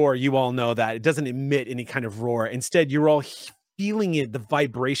don't roar. You all know that. It doesn't emit any kind of roar. Instead, you're all feeling it, the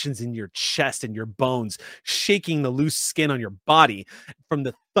vibrations in your chest and your bones, shaking the loose skin on your body from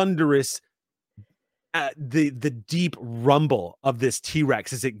the thunderous, the deep rumble of this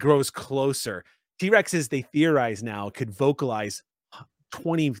T-Rex as it grows closer. T-Rexes, they theorize now, could vocalize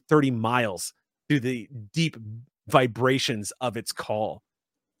 20, 30 miles through the deep vibrations of its call.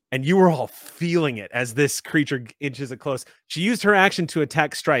 And you were all feeling it as this creature inches it close. She used her action to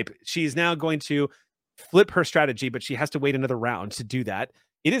attack Stripe. She's now going to flip her strategy, but she has to wait another round to do that.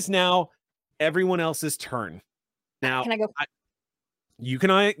 It is now everyone else's turn. Now, can I go? You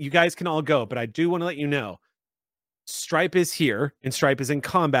guys can all go, but I do want to let you know, Stripe is here, and Stripe is in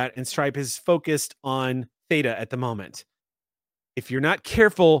combat, and Stripe is focused on Theta at the moment. If you're not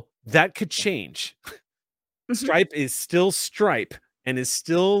careful, that could change. Stripe is still Stripe, and is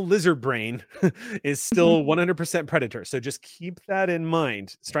still lizard brain, is still 100% predator. So just keep that in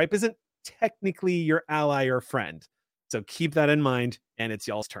mind. Stripe isn't technically your ally or friend. So keep that in mind, and it's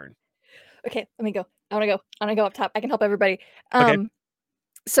y'all's turn. Okay, let me go. I want to go up top. I can help everybody. Okay.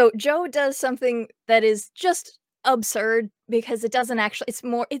 So Joe does something that is just absurd because it doesn't actually. It's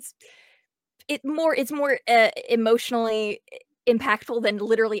more emotionally impactful than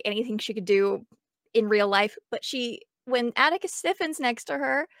literally anything she could do in real life. But when Atticus stiffens next to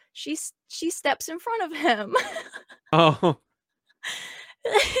her, she steps in front of him. Oh.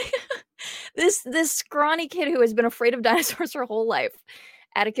 This scrawny kid who has been afraid of dinosaurs her whole life,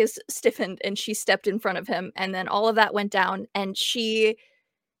 Atticus stiffened and she stepped in front of him, and then all of that went down, and she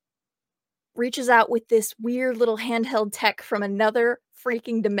reaches out with this weird little handheld tech from another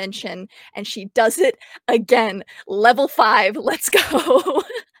freaking dimension, and she does it again. Level 5, let's go.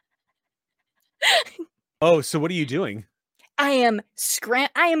 Oh, so what are you doing? I am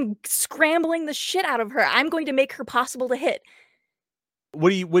scrambling the shit out of her. I'm going to make her possible to hit. What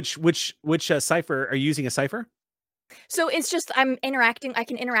do you? Which cipher are you using? A cipher? So it's just I'm interacting. I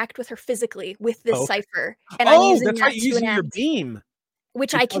can interact with her physically with this cipher, and I'm using that's that right. to Using your enact, beam,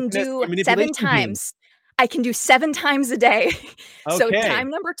 which your I can do manipulation 7 times. I can do 7 times a day. So Okay. time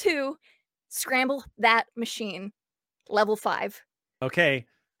number 2, scramble that machine. Level 5. Okay.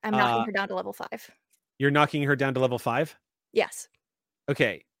 I'm knocking her down to level 5. You're knocking her down to level 5? Yes.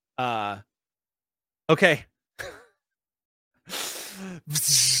 Okay. Okay.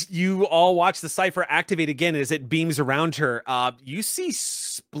 You all watch the cipher activate again as it beams around her. You see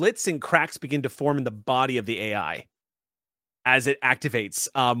splits and cracks begin to form in the body of the AI as it activates.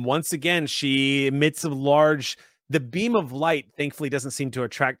 Once again, she emits the beam of light thankfully doesn't seem to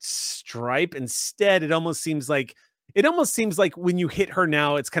attract Stripe. Instead, it almost seems like when you hit her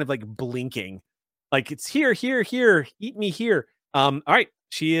now, it's kind of like blinking. Like it's here, eat me here. All right.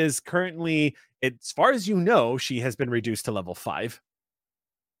 She is currently, as far as you know, she has been reduced to level 5.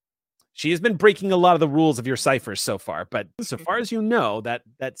 She has been breaking a lot of the rules of your ciphers so far, but so far as you know, that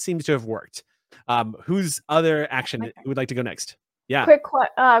seems to have worked. Whose other action would like to go next? Yeah.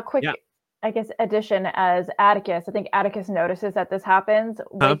 Quick, Yeah. I guess, addition as Atticus. I think Atticus notices that this happens,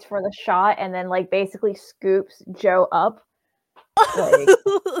 waits for the shot, and then like basically scoops Joe up, like,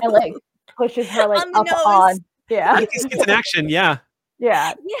 and like pushes her like On the up nose. on. Yeah. Atticus gets an action. Yeah.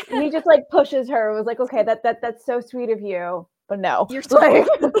 Yeah. Yeah. He just like pushes her. It was like, okay, that's so sweet of you, but no. You're so like,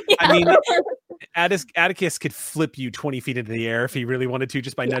 I mean, Atticus could flip you 20 feet into the air if he really wanted to,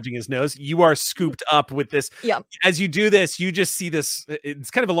 just by nudging his nose. You are scooped up with this. Yep. As you do this, you just see this. It's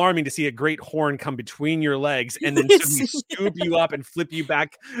kind of alarming to see a great horn come between your legs and then suddenly scoop you up and flip you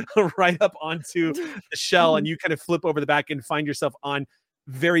back right up onto the shell. And you kind of flip over the back and find yourself on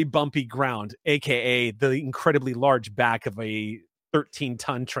very bumpy ground, aka the incredibly large back of a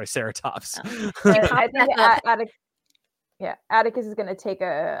 13-ton Triceratops. I think Atticus is going to take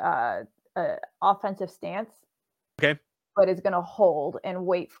a offensive stance. Okay. But is going to hold and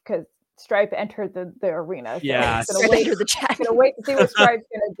wait because Stripe entered the arena. So Yeah. he's gonna wait, Enter the chat. gonna wait to see what Stripe's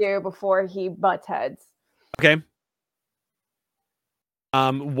going to do before he butts heads. Okay.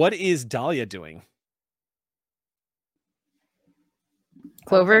 What is Dahlia doing?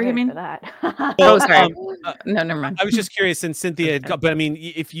 Clover, you Prepared mean? for that. Oh, sorry. No, never mind. I was just curious, since Cynthia had but I mean,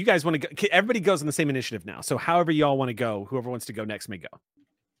 if you guys want to go, everybody goes on the same initiative now. So however y'all want to go, whoever wants to go next may go.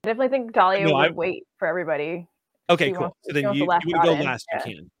 I definitely think Dahlia No, would wait for everybody. Okay, She cool. wants- So she then wants you the last want to go shot in. last, Yeah.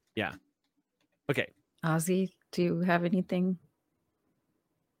 you can. Yeah. Okay. Ozzy, do you have anything?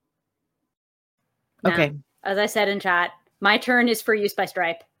 No. Okay. As I said in chat, my turn is for use by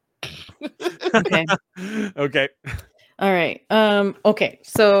Stripe. Okay. Okay. All right. Okay.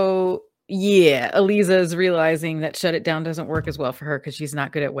 So yeah, Eliza is realizing that shut it down doesn't work as well for her because she's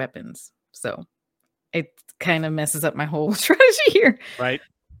not good at weapons. So it kind of messes up my whole strategy here. Right.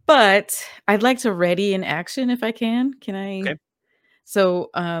 But I'd like to ready an action if I can. Can I? Okay. So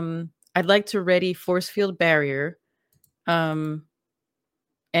I'd like to ready force field barrier. And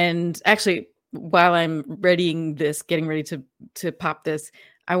actually, while I'm readying this, getting ready to pop this,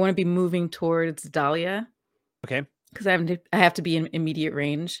 I want to be moving towards Dahlia. Okay. Because I have to be in immediate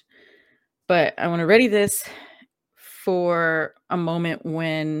range. But I want to ready this for a moment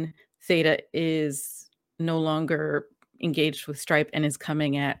when Theta is no longer engaged with Stripe and is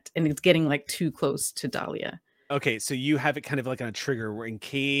coming at, and it's getting like too close to Dahlia. Okay. So you have it kind of like on a trigger where in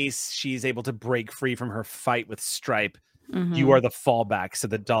case she's able to break free from her fight with Stripe, you are the fallback so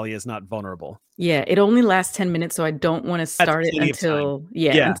that Dahlia is not vulnerable. Yeah, it only lasts 10 minutes, so I don't want to start it plenty of time. until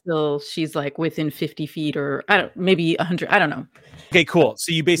until she's like within 50 feet or maybe 100. I don't know. Okay, cool.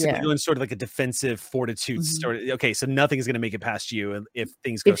 So you basically Yeah. go in sort of like a defensive fortitude. Mhm. Okay, so nothing is going to make it past you if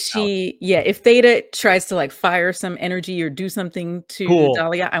things go south. If Theta tries to like fire some energy or do something to Cool.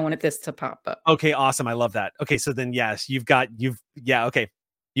 Dahlia, I wanted this to pop up. Okay, awesome. I love that. Okay, so then yes, okay.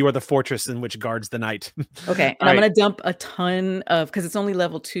 You are the fortress in which guards the night. Okay, and All I'm right. gonna dump a ton of, because it's only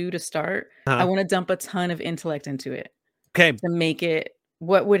level 2 to start. I Uh-huh. want to dump a ton of intellect into it Okay. to make it.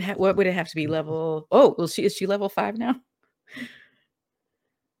 What would it have to be level? Oh, well, is she level 5 now?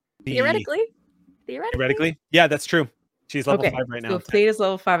 Theoretically. Theoretically? Yeah, that's true. She's level 5 right So now. if Theta's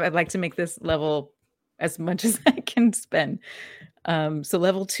level 5, I'd like to make this level as much as I can spend. So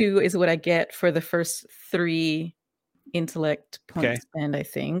level 2 is what I get for the first 3 intellect points Okay. spend, I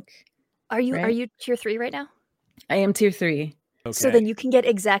think. Are you Right. tier 3 right now? I am tier 3. Okay. So then you can get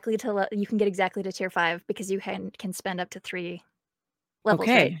exactly to tier 5 because you can spend up to 3 levels.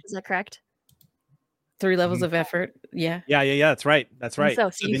 Right? Okay. Is that correct? 3 levels of effort. Yeah. Yeah, that's right. That's And right. so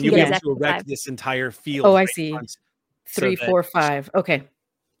you then can you'll get be able exactly to erect 5. this entire field. Oh, I right in see. front, 3, so that- 4, 5. Okay.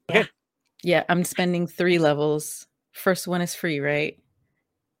 Okay. Yeah, I'm spending 3 levels. First one is free, right?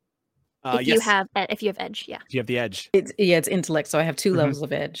 If yes, you have edge, yeah. if you have the edge. It's intellect, so I have 2 Mhm. levels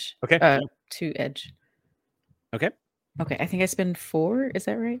of edge. Okay. 2 edge. Okay. Okay, I think I spend 4. Is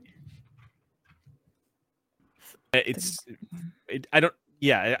that right? I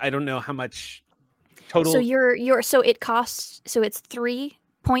don't know how much total. So it's 3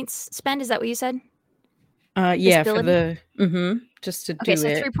 points spend. Is that what you said? Yeah, for ability? the just to Okay, do so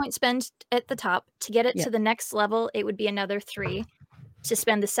it. 3 point spend at the top. To get it Yeah. to the next level, it would be another 3. To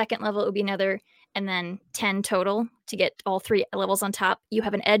spend the second level, it would be another, and then 10 total to get all 3 levels on top. You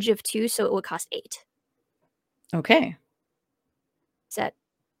have an edge of 2, so it would cost 8. Okay. Does that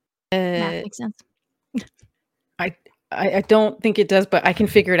math Uh, make sense? I don't think it does, but I can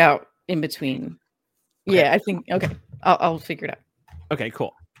figure it out in between. Okay. Yeah, I think okay. I'll figure it out. Okay,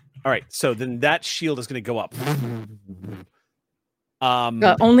 cool. All right, so then that shield is going to go up.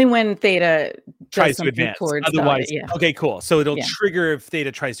 Only when Theta tries to something advance. towards Otherwise, Dahlia, yeah. okay, cool. So it'll Yeah. trigger if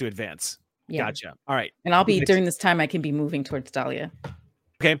Theta tries to advance. Yeah. Gotcha. All right. And I'll be Next- during this time. I can be moving towards Dahlia.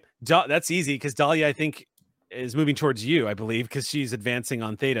 Okay, that's easy because Dahlia, I think, is moving towards you, I believe, because she's advancing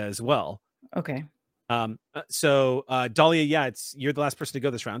on Theta as well. Okay. So Dahlia, yeah, you're the last person to go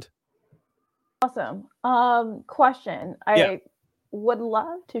this round. Awesome. Question. Yeah. I would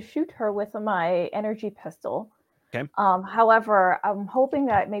love to shoot her with my energy pistol. Okay. However, I'm hoping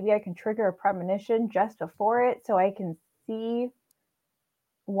that maybe I can trigger a premonition just before it so I can see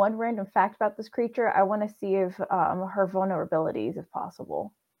one random fact about this creature. I want to see if her vulnerabilities, if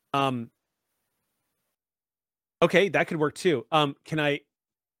possible. Okay, that could work too. Can I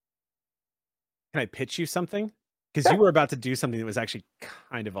pitch you something? Because Sure. you were about to do something that was actually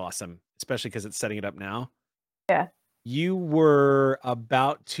kind of awesome, especially because it's setting it up now. Yeah. You were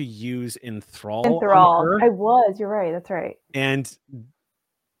about to use Enthrall. Enthrall. On her, I was. You're right. That's right. and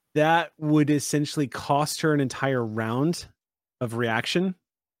that would essentially cost her an entire round of reaction.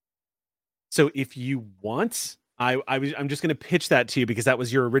 So if you want, I'm just going to pitch that to you because that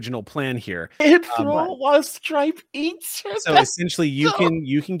was your original plan here. Enthrall while Stripe eats her. So essentially, you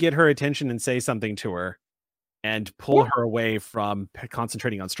can get her attention and say something to her, and pull her away from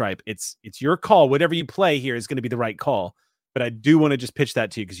concentrating on Stripe. It's your call. Whatever you play here is going to be the right call. But I do want to just pitch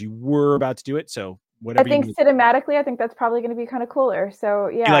that to you because you were about to do it. So whatever. I think cinematically, I think that's probably going to be kind of cooler. So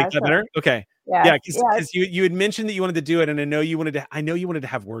yeah. You like that better? Okay. Yeah. Because you had mentioned that you wanted to do it, and I know you wanted to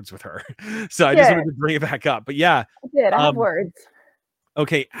have words with her. So I just wanted to bring it back up. But yeah. I did. I have words.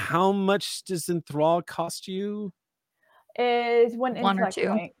 Okay. How much does Enthrall cost you? Is one or intellect two.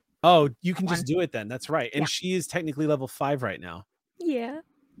 point. Oh, you can just do it then. That's right. And she is technically level 5 right now. Yeah.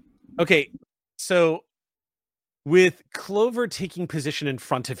 Okay. So with Clover taking position in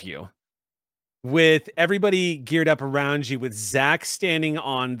front of you, with everybody geared up around you, with Zach standing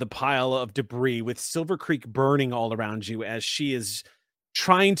on the pile of debris, with Silver Creek burning all around you as she is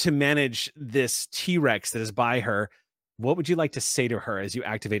trying to manage this T-Rex that is by her, what would you like to say to her as you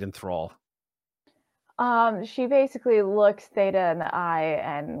activate Enthrall? She basically looks Theta in the eye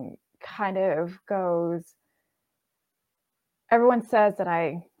and kind of goes, everyone says that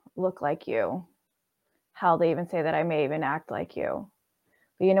I look like you. Hell, they even say that I may even act like you.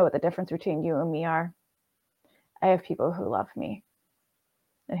 But you know what the difference between you and me are? I have people who love me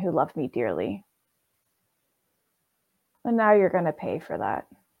and who love me dearly. And now you're going to pay for that.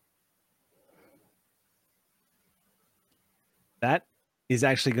 That is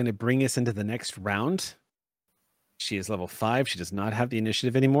actually going to bring us into the next round. She is level 5. She does not have the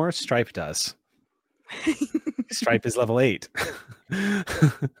initiative anymore. Stripe does. Stripe is level 8.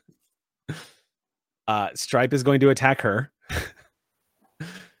 Stripe is going to attack her.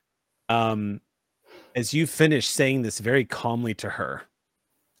 As you finish saying this very calmly to her,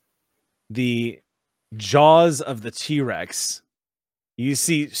 the jaws of the T-Rex, you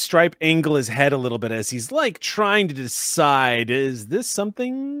see Stripe angle his head a little bit as he's like trying to decide, is this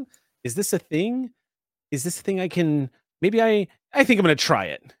something? Is this a thing? Is this a thing I can, maybe I think I'm going to try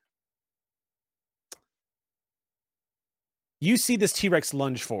it. You see this T-Rex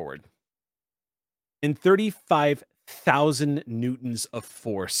lunge forward, and 35,000 newtons of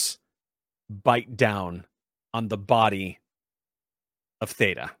force bite down on the body of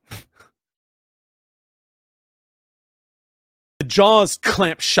Theta. The jaws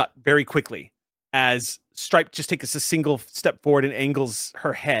clamp shut very quickly as Stripe just takes a single step forward and angles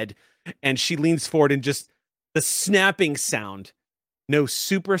her head, and she leans forward, and just the snapping sound. No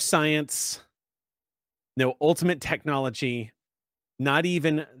super science, no ultimate technology, not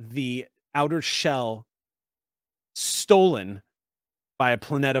even the outer shell stolen by a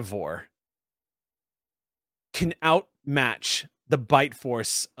planetivore can outmatch the bite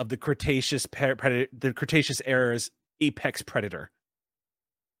force of the Cretaceous the Cretaceous era's apex predator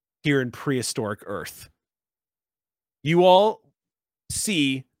here in prehistoric Earth. You all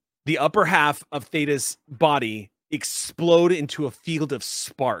see the upper half of Theta's body explode into a field of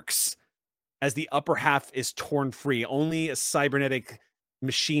sparks as the upper half is torn free. Only a cybernetic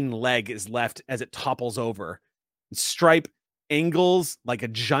machine leg is left as it topples over. Stripe angles like a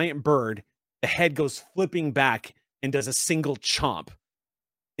giant bird. The head goes flipping back and does a single chomp.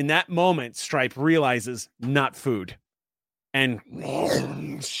 In that moment, Stripe realizes not food and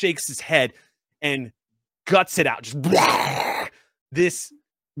shakes his head and guts it out. Just this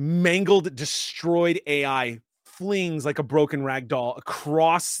mangled, destroyed AI flings like a broken rag doll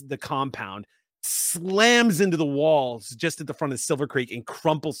across the compound, slams into the walls just at the front of Silver Creek, and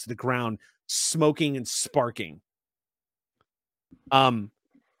crumples to the ground, smoking and sparking.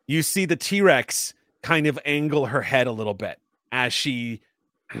 You see the T-Rex kind of angle her head a little bit as she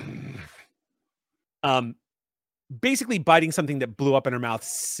Basically biting something that blew up in her mouth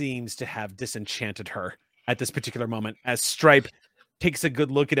seems to have disenchanted her at this particular moment, as Stripe takes a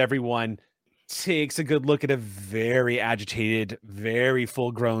good look at everyone, takes a good look at a very agitated, very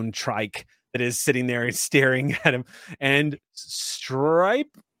full-grown trike that is sitting there and staring at him. And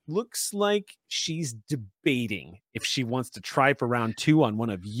Stripe looks like she's debating if she wants to try for round 2 on one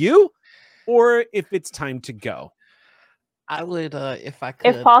of you, or if it's time to go. I would, if I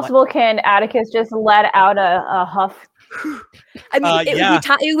could. If possible, can Atticus just let out a huff? I mean, yeah.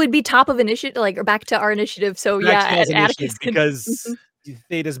 it would be top of initiative, like, or back to our initiative. So Back to yeah, us Atticus initiative, could, because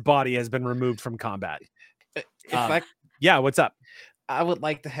Theta's body has been removed from combat. Yeah, what's up? I would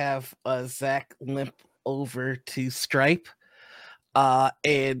like to have Zach limp over to Stripe.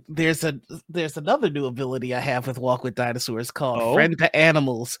 And there's another new ability I have with Walk with Dinosaurs called Friend to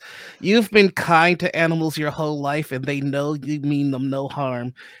Animals. You've been kind to animals your whole life, and they know you mean them no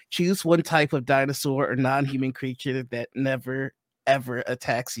harm. Choose one type of dinosaur or non-human creature that never ever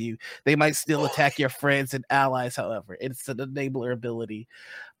attacks you. They might still attack your friends and allies, however. It's an enabler ability.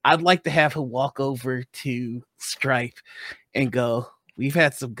 I'd like to have him walk over to Stripe and go, "We've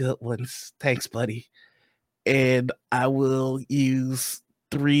had some good ones. Thanks, buddy." And I will use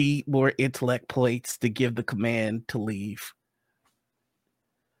 3 more intellect points to give the command to leave.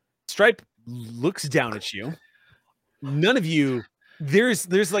 Stripe looks down at you. None of you,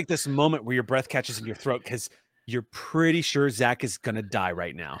 there's like this moment where your breath catches in your throat because you're pretty sure Zach is going to die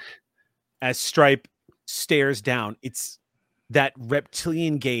right now. As Stripe stares down, it's that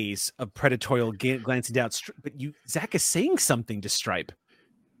reptilian gaze of predatorial glancing down. But Zach is saying something to Stripe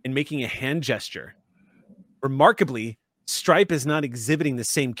and making a hand gesture. Remarkably, Stripe is not exhibiting the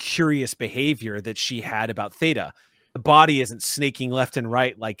same curious behavior that she had about Theta. The body isn't snaking left and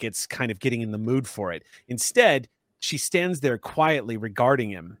right like it's kind of getting in the mood for it. Instead, she stands there quietly regarding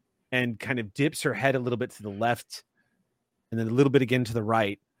him and kind of dips her head a little bit to the left and then a little bit again to the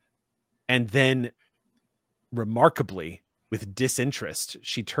right. And then, remarkably, with disinterest,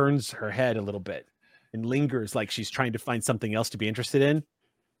 she turns her head a little bit and lingers like she's trying to find something else to be interested in.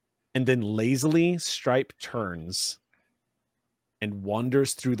 And then lazily, Stripe turns and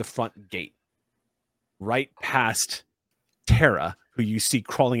wanders through the front gate, right past Tara, who you see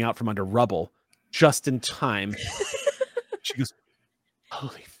crawling out from under rubble, just in time. She goes,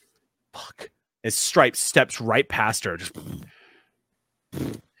 "Holy fuck." As Stripe steps right past her. Just...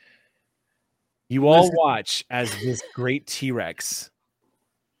 You all watch as this great T-Rex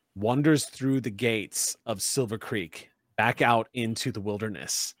wanders through the gates of Silver Creek, back out into the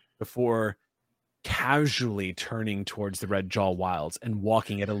wilderness, before casually turning towards the Red Jaw Wilds and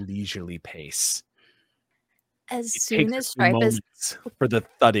walking at a leisurely pace. As soon as Stripe is for the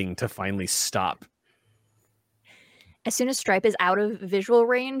thudding to finally stop. As soon as Stripe is out of visual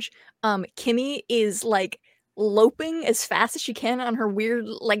range, Kimmy is like loping as fast as she can on her weird,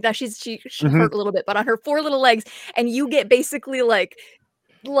 like that she hurt a little bit, but on her 4 little legs, and you get basically like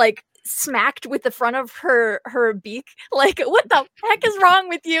smacked with the front of her beak. Like, what the heck is wrong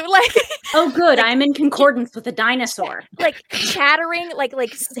with you? Like, oh good, I'm in concordance with a dinosaur. Like chattering, like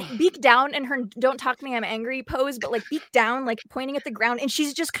beak down in her "don't talk to me, I'm angry" pose, but like beak down, like pointing at the ground, and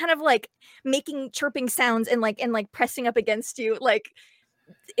she's just kind of like making chirping sounds and pressing up against you, like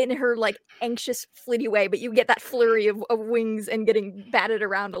in her like anxious flitty way. But you get that flurry of wings and getting batted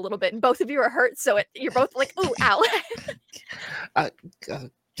around a little bit, and both of you are hurt, so you're both like, ooh, ow.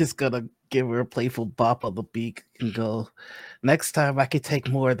 Just gonna give her a playful bop on the beak and go, "Next time I can take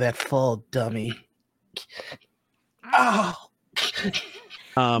more of that fall, dummy." Oh.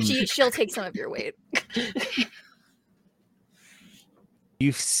 She'll take some of your weight.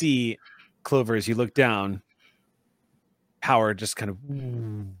 You see, Clover, as you look down, power just kind of,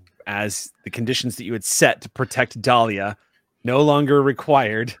 as the conditions that you had set to protect Dahlia no longer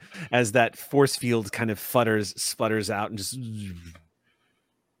required, as that force field kind of sputters out and just...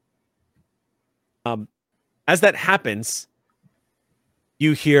 As that happens,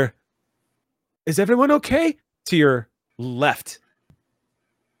 you hear, "Is everyone okay?" to your left,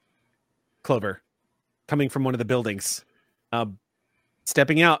 Clover, coming from one of the buildings.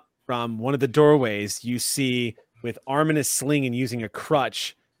 Stepping out from one of the doorways, you see, with arm in a sling and using a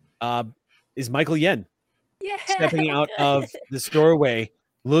crutch, is Michael Yen. Yeah. Stepping out of this doorway,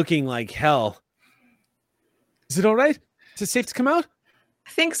 looking like hell. "Is it all right? Is it safe to come out?"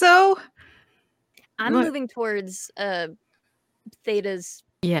 I think so. I'm moving towards Theta's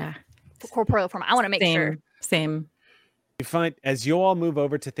corporeal form. I want to make sure. Same. You find, as you all move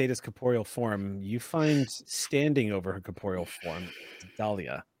over to Theta's corporeal form, you find standing over her corporeal form,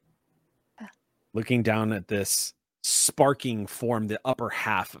 Dahlia, looking down at this sparking form, the upper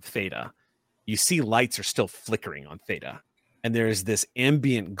half of Theta. you see lights are still flickering on Theta, and there's this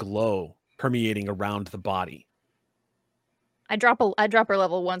ambient glow permeating around the body. I drop her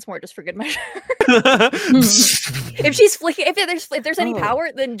level once more just for good measure. If she's flicking, if there's any power,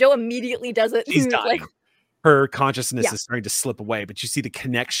 then Joe immediately does it. She's dying. Her consciousness Yeah. is starting to slip away, but you see the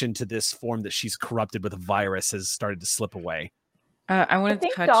connection to this form that she's corrupted with a virus has started to slip away. I I want to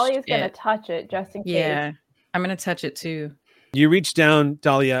think touch Dahlia's going to it. touch it just in case. Yeah, I'm going to touch it too. You reach down,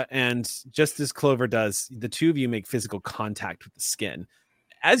 Dahlia, and just as Clover does, the two of you make physical contact with the skin.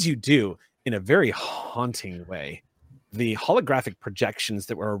 As you do, in a very haunting way, the holographic projections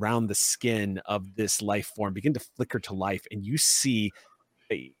that were around the skin of this life form begin to flicker to life, and you see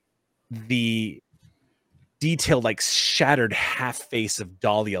the detailed, like shattered half face of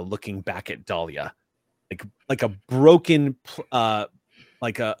Dahlia looking back at Dahlia, like a broken,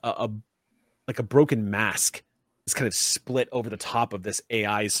 like a broken mask. It's kind of split over the top of this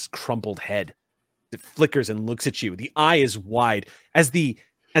AI's crumpled head. It flickers and looks at you. The eye is wide. As the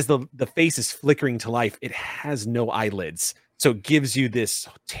face is flickering to life, it has no eyelids. So it gives you this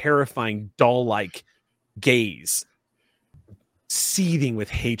terrifying doll-like gaze, seething with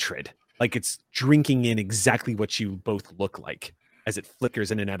hatred, like it's drinking in exactly what you both look like as it flickers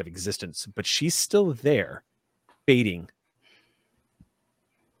in and out of existence. But she's still there, fading.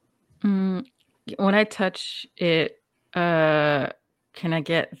 When I touch it, can I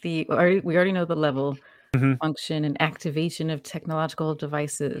get we already know the level, function, and activation of technological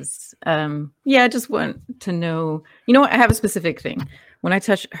devices. I just want to know, you know what? I have a specific thing. When I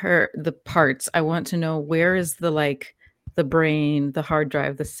touch the parts, I want to know where is the brain, the hard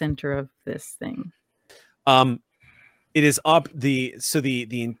drive, the center of this thing. It is up the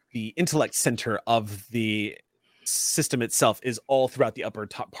intellect center of the system itself is all throughout the upper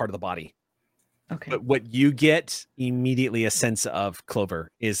top part of the body. Okay. But what you get immediately a sense of, Clover,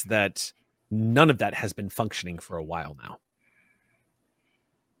 is that none of that has been functioning for a while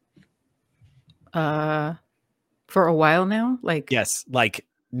now. For a while now? Yes, like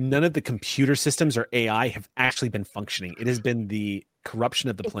none of the computer systems or AI have actually been functioning. It has been the corruption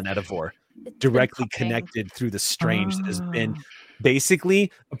of the Planetivore directly connected through the strange that has been basically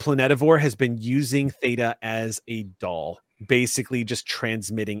a Planetivore has been using Theta as a doll, basically just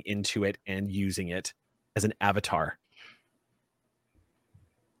transmitting into it and using it as an avatar.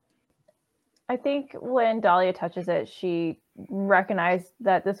 I think when Dahlia touches it, she recognized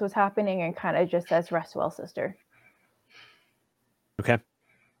that this was happening and kind of just says, "Rest well, sister." Okay.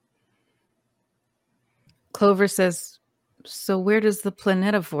 Clover says, "So where does the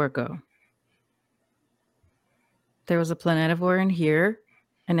Planetivore go? There was a Planetivore in here,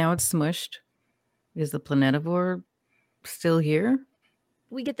 and now it's smushed. Is the Planetivore still here?"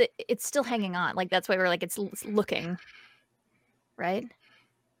 We get it's still hanging on. Like that's why we're like it's looking, right?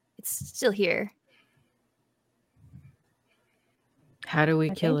 It's still here. How do we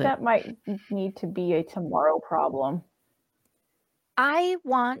kill it? That might need to be a tomorrow problem. I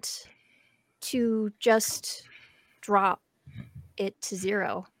want to just drop it to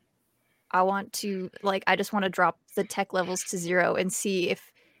 0. I want to I just want to drop the tech levels to 0 and see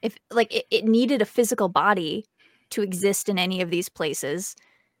if it needed a physical body to exist in any of these places.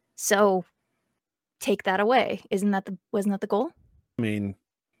 So take that away. Wasn't that the goal? I mean,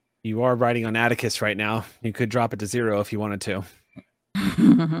 you are riding on Atticus right now. You could drop it to 0 if you wanted to.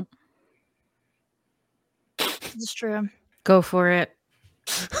 It's true. Go for it.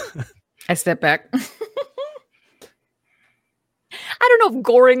 I step back. I don't know if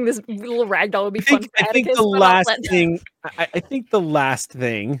goring this little ragdoll would be fun for I think Atticus, the but last thing, I think the last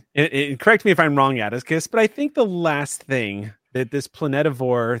thing, and correct me if I'm wrong, Atticus, but I think the last thing that this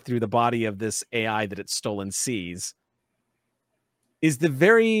Planetivore through the body of this AI that it's stolen sees is the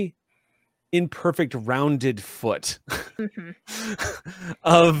very imperfect rounded foot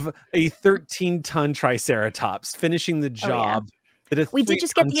of a 13-ton Triceratops finishing the job. We did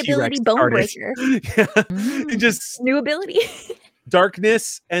just get the ability Bonebreaker. It just new ability.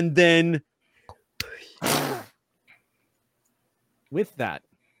 Darkness, and then with that,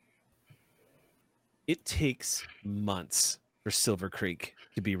 it takes months for Silver Creek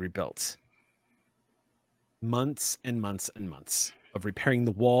to be rebuilt. Months and months and months of repairing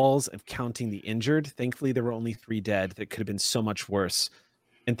the walls, of counting the injured. Thankfully, there were only 3 dead. That could have been so much worse.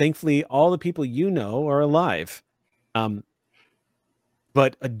 And thankfully, all the people you know are alive.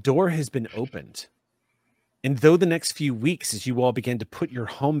 But a door has been opened. And though the next few weeks, as you all begin to put your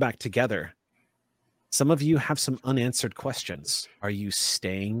home back together, some of you have some unanswered questions. Are you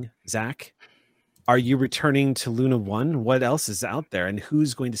staying, Zach? Are you returning to Luna 1? What else is out there? And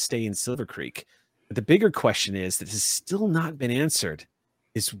who's going to stay in Silver Creek? But the bigger question is that has still not been answered.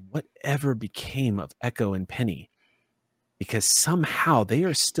 is whatever became of Echo and Penny, because somehow they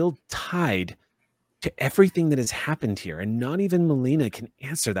are still tied to everything that has happened here, and not even Melina can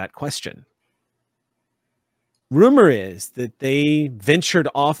answer that question. Rumor is that they ventured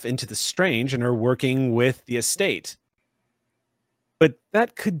off into the strange and are working with the estate. But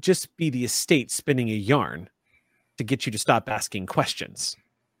that could just be the estate spinning a yarn to get you to stop asking questions.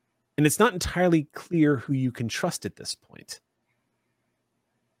 And it's not entirely clear who you can trust at this point.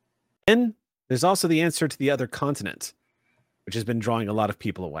 And there's also the answer to the other continent, which has been drawing a lot of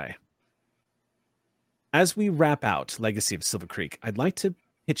people away. As we wrap out Legacy of Silver Creek, I'd like to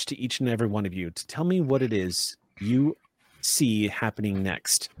pitch to each and every one of you to tell me what it is you see happening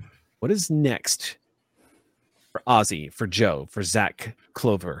next. What is next for Ozzy, for Joe, for Zach,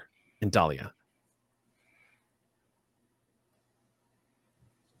 Clover, and Dahlia?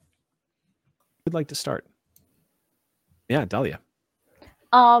 Who'd like to start? Yeah, Dahlia.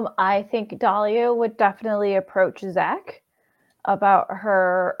 I think Dahlia would definitely approach Zach about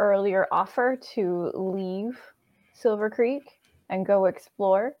her earlier offer to leave Silver Creek and go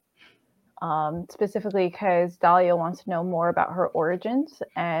explore. Specifically because Dahlia wants to know more about her origins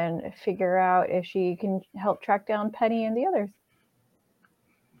and figure out if she can help track down Penny and the others.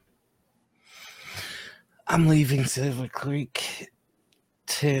 I'm leaving Silver Creek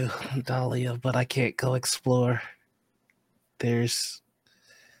too, Dahlia, but I can't go explore. There's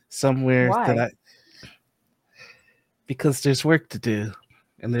somewhere that because there's work to do,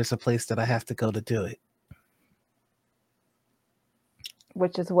 and there's a place that I have to go to do it.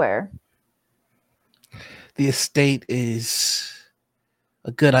 Which is where? The estate is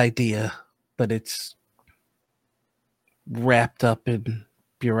a good idea, but it's wrapped up in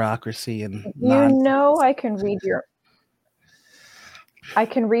bureaucracy and nonsense. I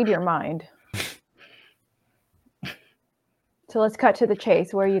can read your mind. So let's cut to the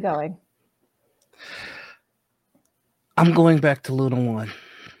chase. Where are you going? I'm going back to Luna 1.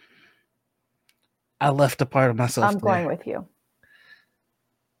 I left a part of myself I'm going with you.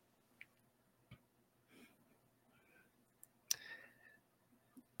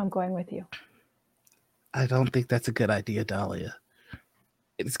 I'm going with you. I don't think that's a good idea, Dahlia.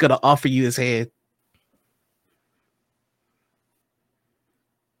 It's going to offer you his hand.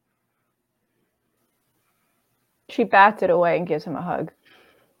 She bats it away and gives him a hug.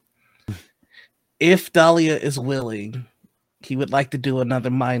 If Dahlia is willing, he would like to do another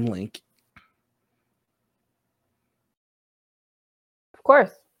mind link. Of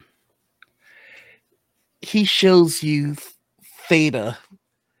course. He shows you Theta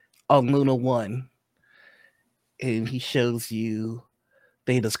on Luna 1. And he shows you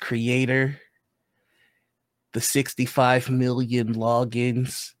Theta's creator, the 65 million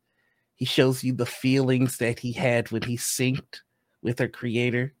logins. He shows you the feelings that he had when he synced with her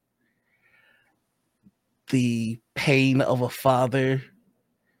creator. The pain of a father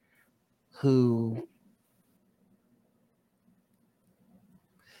who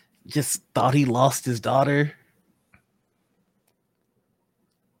just thought he lost his daughter.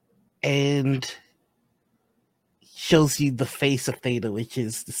 And shows you the face of Theta, which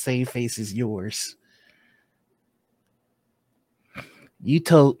is the same face as yours. You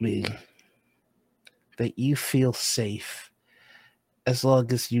told me that you feel safe as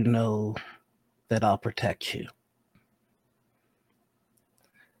long as you know that I'll protect you.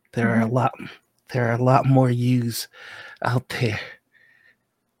 There are a lot more yous out there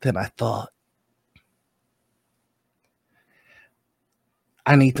than I thought.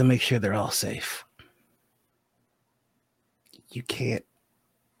 I need to make sure they're all safe. You can't.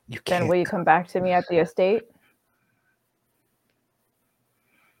 Then will you come back to me at the estate?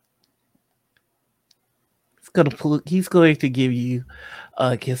 He's going to give you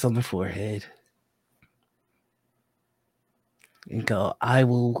a kiss on the forehead. And go, I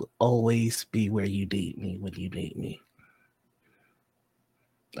will always be where you need me when you need me.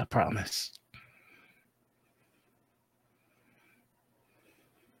 I promise.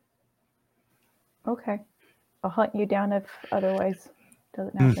 Okay. I'll hunt you down if otherwise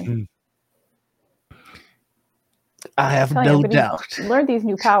doesn't happen. I have no doubt. Learn these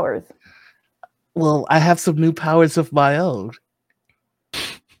new powers. Well, I have some new powers of my own.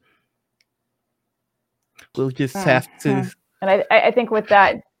 We'll just have to. And I think with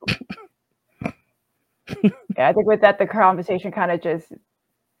that, I think with that, the conversation kind of just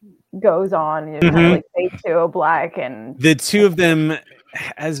goes on. Kind of like fades to black, and the two of them,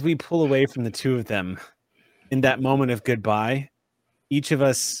 as we pull away from the two of them, in that moment of goodbye, each of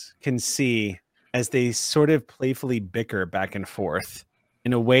us can see as they sort of playfully bicker back and forth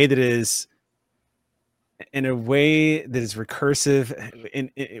in a way that is in a way that is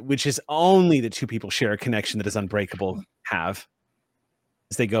recursive, which is only the two people share a connection that is unbreakable have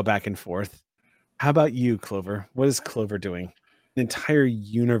as they go back and forth. How about you, Clover? What is Clover doing? An entire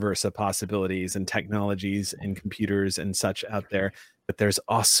universe of possibilities and technologies and computers and such out there. But there's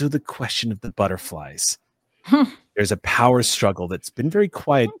also the question of the butterflies. There's a power struggle that's been very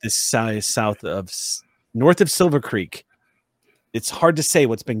quiet this north of Silver Creek. It's hard to say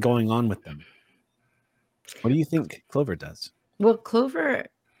what's been going on with them. What do you think Clover does? Well, Clover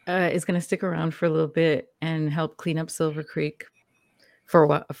is going to stick around for a little bit and help clean up Silver Creek for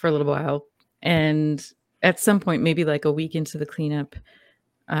a little while. And at some point, maybe like a week into the cleanup,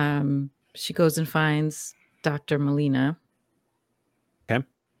 she goes and finds Dr. Molina. Okay.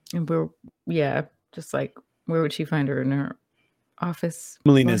 And just like, where would she find her? In her office?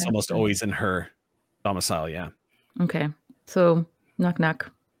 Molina is almost always in her domicile, yeah. Okay. So, knock,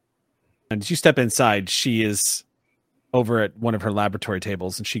 knock. And as you step inside, she is over at one of her laboratory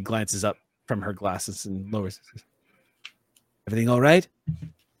tables, and she glances up from her glasses and lowers. Everything all right?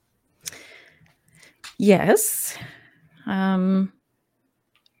 Yes. As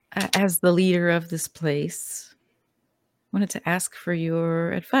the leader of this place, wanted to ask for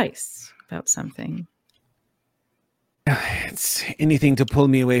your advice about something. It's anything to pull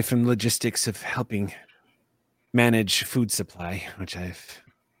me away from logistics of helping manage food supply, which I've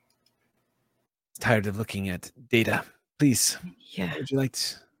tired of looking at data. Please, Yeah. would you like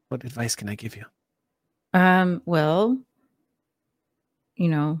to, what advice can I give you? Well,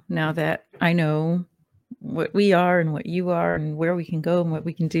 now that I know what we are and what you are and where we can go and what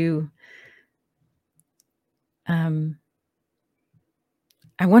we can do, I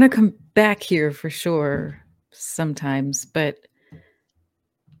want to come back here for sure sometimes, but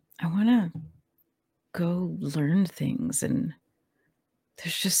I want to go learn things, and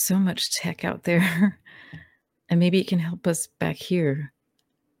there's just so much tech out there, and maybe it can help us back here.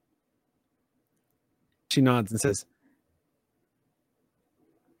 She nods and says,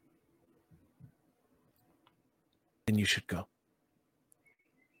 then you should go.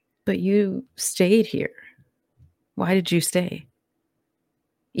 But you stayed here. Why did you stay?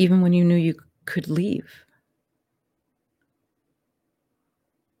 Even when you knew you could leave.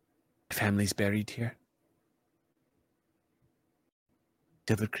 Family's buried here.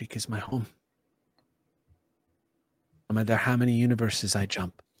 Silver Creek is my home. No matter how many universes I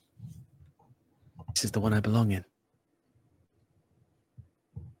jump, this is the one I belong in.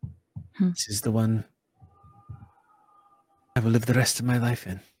 This is the one I will live the rest of my life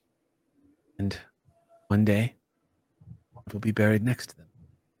in. And one day, I will be buried next to them.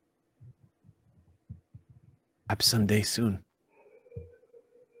 Perhaps someday soon.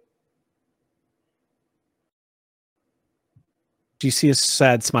 You see a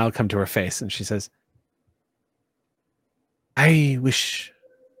sad smile come to her face, and she says, I wish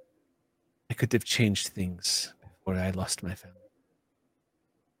I could have changed things before I lost my family.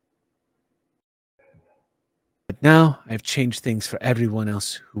 But now I've changed things for everyone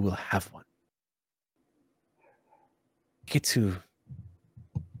else who will have one. I get to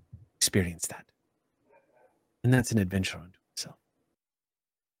experience that. And that's an adventure unto itself.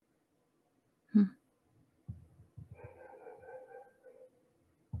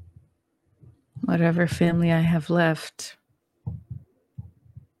 Whatever family I have left.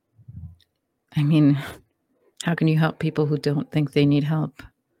 I mean, how can you help people who don't think they need help?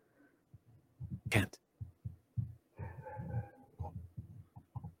 Can't.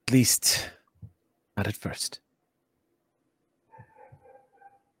 At least, not at first.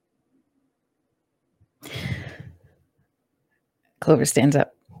 Clover stands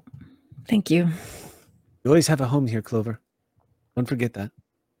up. Thank you. You always have a home here, Clover. Don't forget that.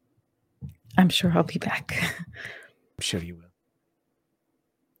 I'm sure I'll be back. I'm sure you will.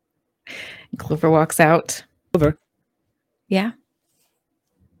 Clover walks out. Clover, Yeah?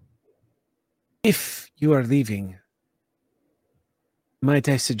 if you are leaving, might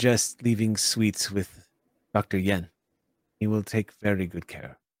I suggest leaving sweets with Dr. Yen? He will take very good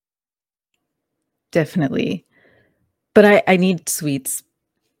care. Definitely. But I need sweets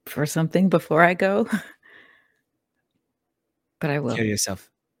for something before I go. But I will. Care yourself.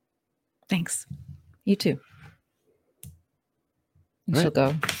 Thanks. You too. And Right. she'll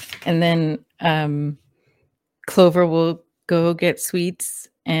go. And then Clover will go get sweets,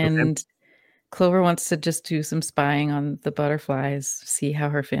 and Clover wants to just do some spying on the butterflies, see how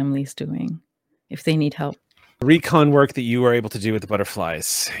her family's doing, if they need help. Recon work that you were able to do with the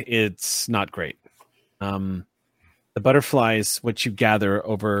butterflies, it's not great. The butterflies, what you gather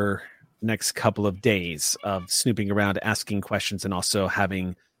over the next couple of days of snooping around, asking questions, and also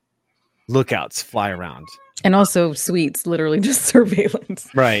having lookouts fly around. And also sweets, literally just surveillance.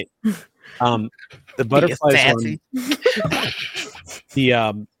 Right. The butterflies are on,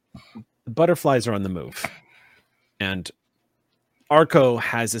 the butterflies are on the move. And Arco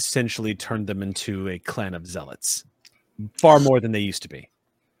has essentially turned them into a clan of zealots, far more than they used to be.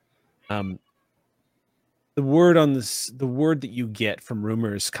 The word that you get from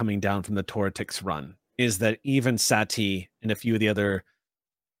rumors coming down from the Toratix run is that even Sati and a few of the other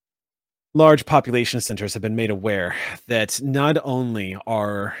large population centers have been made aware that not only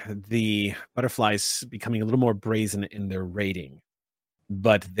are the butterflies becoming a little more brazen in their raiding,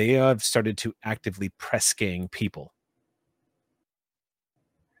 but they have started to actively press gang people.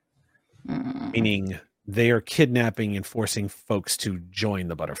 Meaning they are kidnapping and forcing folks to join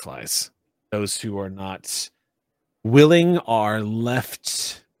the butterflies. Those who are not willing are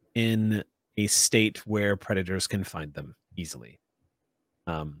left in a state where predators can find them easily.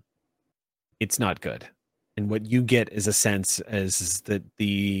 It's not good. And what you get is a sense as that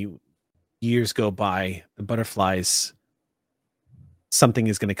the years go by, the butterflies, something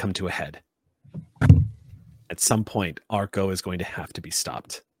is going to come to a head. At some point, Arco is going to have to be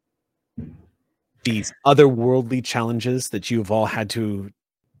stopped. These otherworldly challenges that you've all had to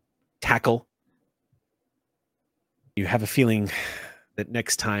tackle, you have a feeling that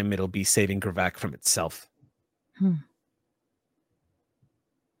next time it'll be saving Gravac from itself.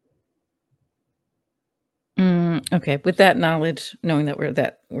 Okay, with that knowledge, knowing that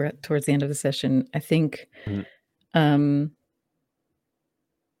we're at towards the end of the session, I think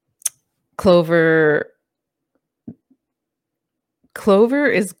Clover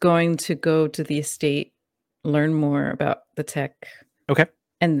is going to go to the estate, learn more about the tech. Okay.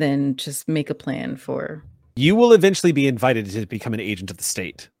 And then just make a plan for... You will eventually be invited to become an agent of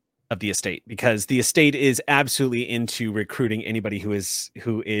the estate, because the estate is absolutely into recruiting anybody who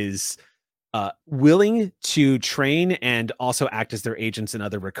is willing to train and also act as their agents in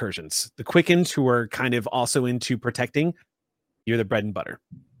other recursions. The Quickens, who are kind of also into protecting, you're the bread and butter.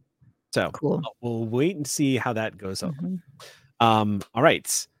 So cool. We'll wait and see how that goes over. Mm-hmm. All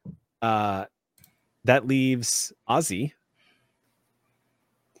right. That leaves Ozzy.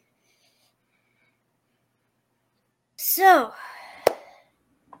 So,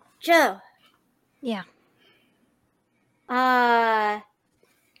 Joe. Yeah.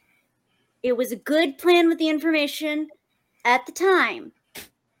 It was a good plan with the information at the time.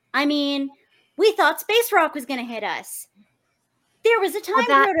 I mean, we thought Space Rock was going to hit us. There was a time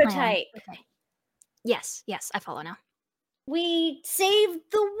prototype. Okay. Yes, I follow now. We saved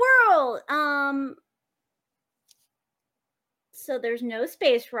the world. So there's no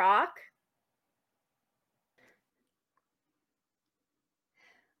Space Rock.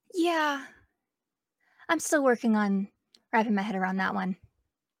 Yeah. I'm still working on wrapping my head around that one.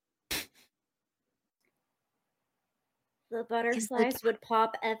 The butterflies would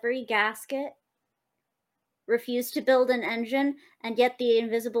pop every gasket, refuse to build an engine, and yet the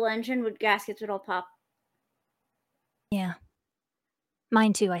invisible engine gaskets would all pop. Yeah.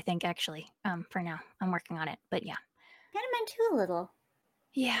 Mine too, I think, actually. For now. I'm working on it, but yeah. Kind of mine too a little.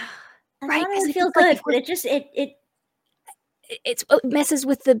 Yeah. I right. thought it would feel good, but it messes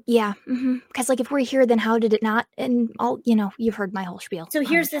with the because like if we're here, then how did it not? And all you've heard my whole spiel. So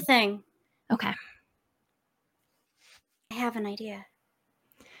here's the thing. Okay. I have an idea.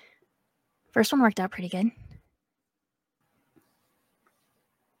 First one worked out pretty good.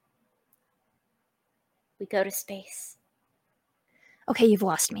 We go to space. Okay, you've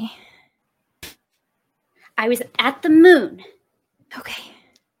lost me. I was at the moon. Okay.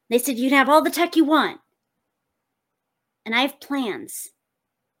 They said you'd have all the tech you want. And I have plans.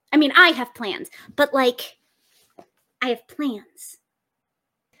 I mean, I have plans. But, I have plans.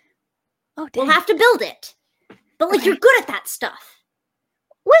 Oh, dang. We'll have to build it. But, Okay. you're good at that stuff.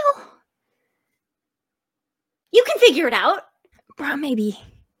 Well, you can figure it out. Maybe.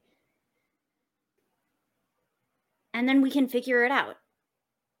 And then we can figure it out.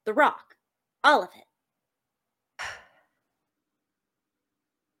 The rock. All of it.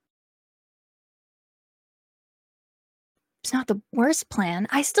 It's not the worst plan.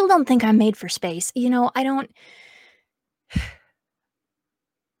 I still don't think I'm made for space. I don't...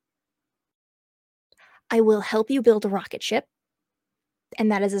 I will help you build a rocket ship.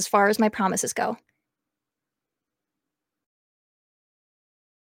 And that is as far as my promises go.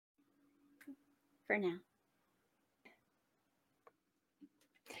 For now.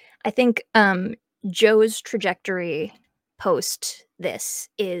 I think Joe's trajectory post this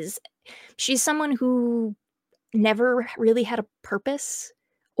is she's someone who never really had a purpose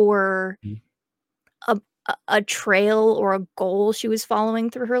or a trail or a goal she was following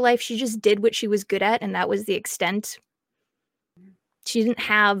through her life. She just did what she was good at, and that was the extent. She didn't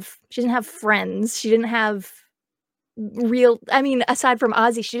have friends. She didn't have real, I mean, aside from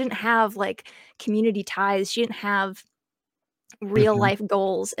Ozzy, she didn't have like community ties. She didn't have real life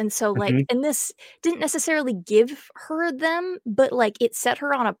goals. And so like, and this didn't necessarily give her them, but like it set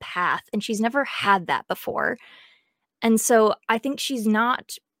her on a path, and she's never had that before. And so I think she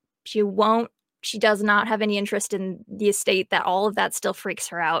does not have any interest in the estate. That all of that still freaks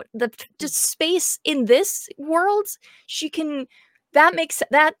her out. The just space in this world, that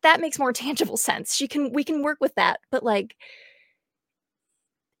makes more tangible sense. We can work with that. But like,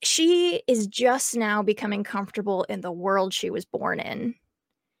 she is just now becoming comfortable in the world she was born in.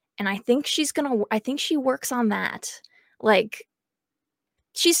 And I think she works on that. Like,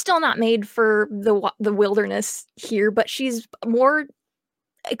 she's still not made for the wilderness here, but she's more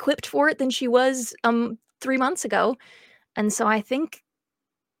equipped for it than she was 3 months ago. And so I think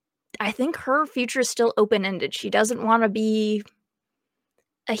her future is still open-ended. She doesn't want to be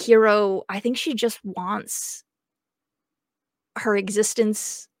a hero. I think she just wants her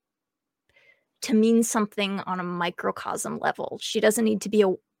existence to mean something on a microcosm level. She doesn't need to be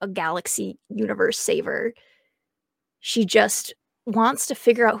a galaxy universe saver. She just wants to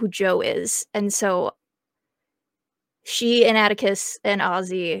figure out who Joe is. And so she and Atticus and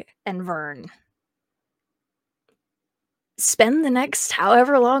Ozzy and Vern spend the next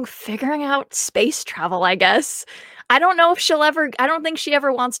however long figuring out space travel, I guess. I don't know if I don't think she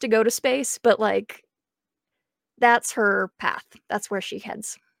ever wants to go to space, but like, that's her path. That's where she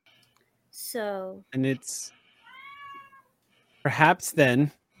heads. So, and it's perhaps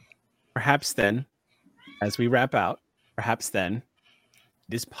then, as we wrap out, it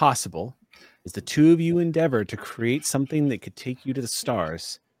is possible, as the two of you endeavor to create something that could take you to the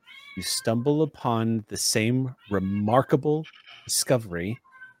stars, you stumble upon the same remarkable discovery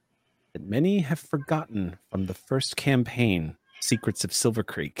that many have forgotten from the first campaign, Secrets of Silver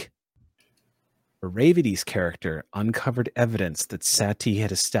Creek. Ravity's character uncovered evidence that Sati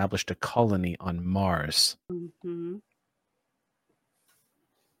had established a colony on Mars.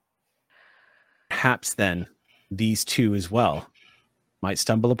 Perhaps then, these two as well might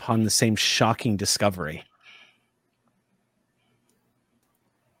stumble upon the same shocking discovery.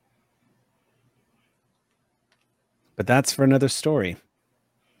 But that's for another story.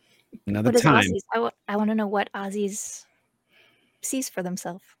 Another time. I want to know what Ozzy's sees for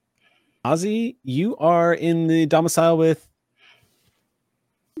themselves. Ozzy, you are in the domicile with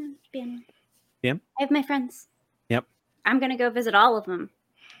Banyan. Yeah. I have my friends. Yep. I'm going to go visit all of them.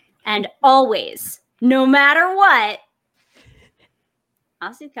 And always, no matter what,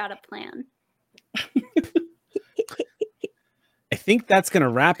 Ozzy's got a plan. I think that's going to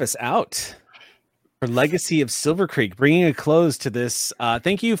wrap us out for Legacy of Silver Creek, bringing a close to this.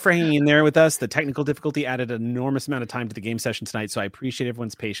 Thank you for hanging in there with us. The technical difficulty added an enormous amount of time to the game session tonight, so I appreciate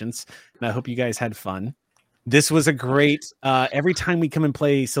everyone's patience, and I hope you guys had fun. This was a great, every time we come and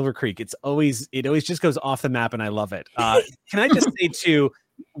play Silver Creek, it always just goes off the map, and I love it. Can I just say too,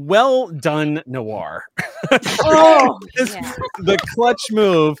 well done, Noir. The clutch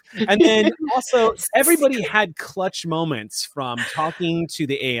move. And then also everybody had clutch moments, from talking to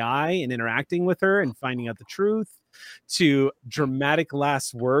the AI and interacting with her and finding out the truth, to dramatic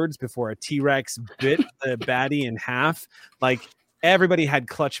last words before a T-Rex bit the baddie in half. Like, everybody had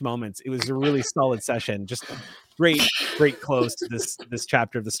clutch moments. It was a really solid session. Just great close to this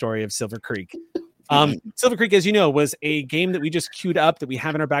chapter of the story of Silver Creek. Silver Creek, as you know, was a game that we just queued up, that we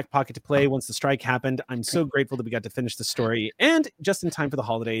have in our back pocket to play once the strike happened. I'm so grateful that we got to finish the story, and just in time for the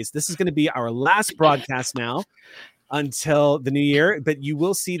holidays. This is going to be our last broadcast now until the new year, but you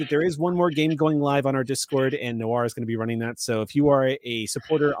will see that there is one more game going live on our Discord, and Noir is going to be running that. So if you are a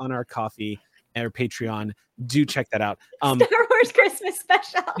supporter on our Coffee or Patreon, do check that out. Star Wars Christmas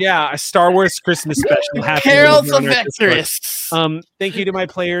special. Yeah, a Star Wars Christmas special. Heralds of Vectorus. Thank you to my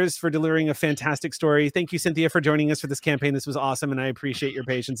players for delivering a fantastic story. Thank you, Cynthia, for joining us for this campaign. This was awesome, and I appreciate your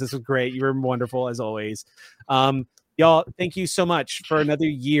patience. This was great. You were wonderful, as always. Y'all, thank you so much for another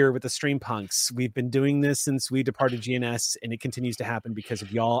year with the Stream Punks. We've been doing this since we departed GNS, and it continues to happen because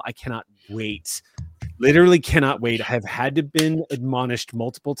of y'all. I cannot wait. Literally cannot wait. I have had to been admonished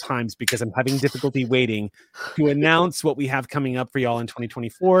multiple times because I'm having difficulty waiting to announce what we have coming up for y'all in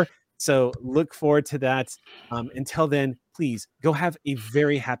 2024. So look forward to that. Until then, please go have a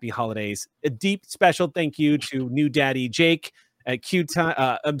very happy holidays. A deep special thank you to new daddy Jake at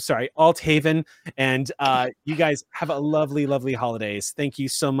Alt Haven, and you guys have a lovely, lovely holidays. Thank you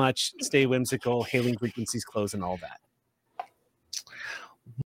so much. Stay whimsical, hailing frequencies close, and all that.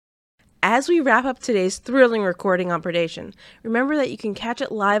 As we wrap up today's thrilling recording on Predation, remember that you can catch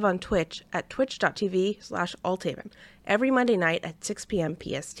it live on Twitch at twitch.tv/Althaven every Monday night at 6 p.m.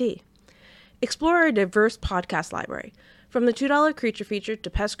 PST. Explore our diverse podcast library, from the $2 creature feature to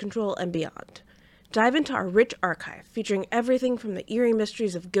pest control and beyond. Dive into our rich archive, featuring everything from the eerie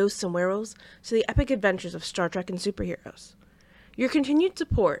mysteries of ghosts and werewolves to the epic adventures of Star Trek and superheroes. Your continued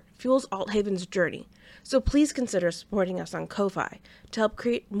support fuels Althaven's journey, so please consider supporting us on Ko-Fi to help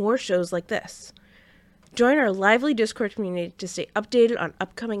create more shows like this. Join our lively Discord community to stay updated on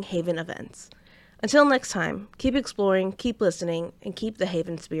upcoming Haven events. Until next time, keep exploring, keep listening, and keep the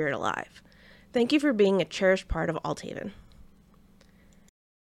Haven spirit alive. Thank you for being a cherished part of Althaven.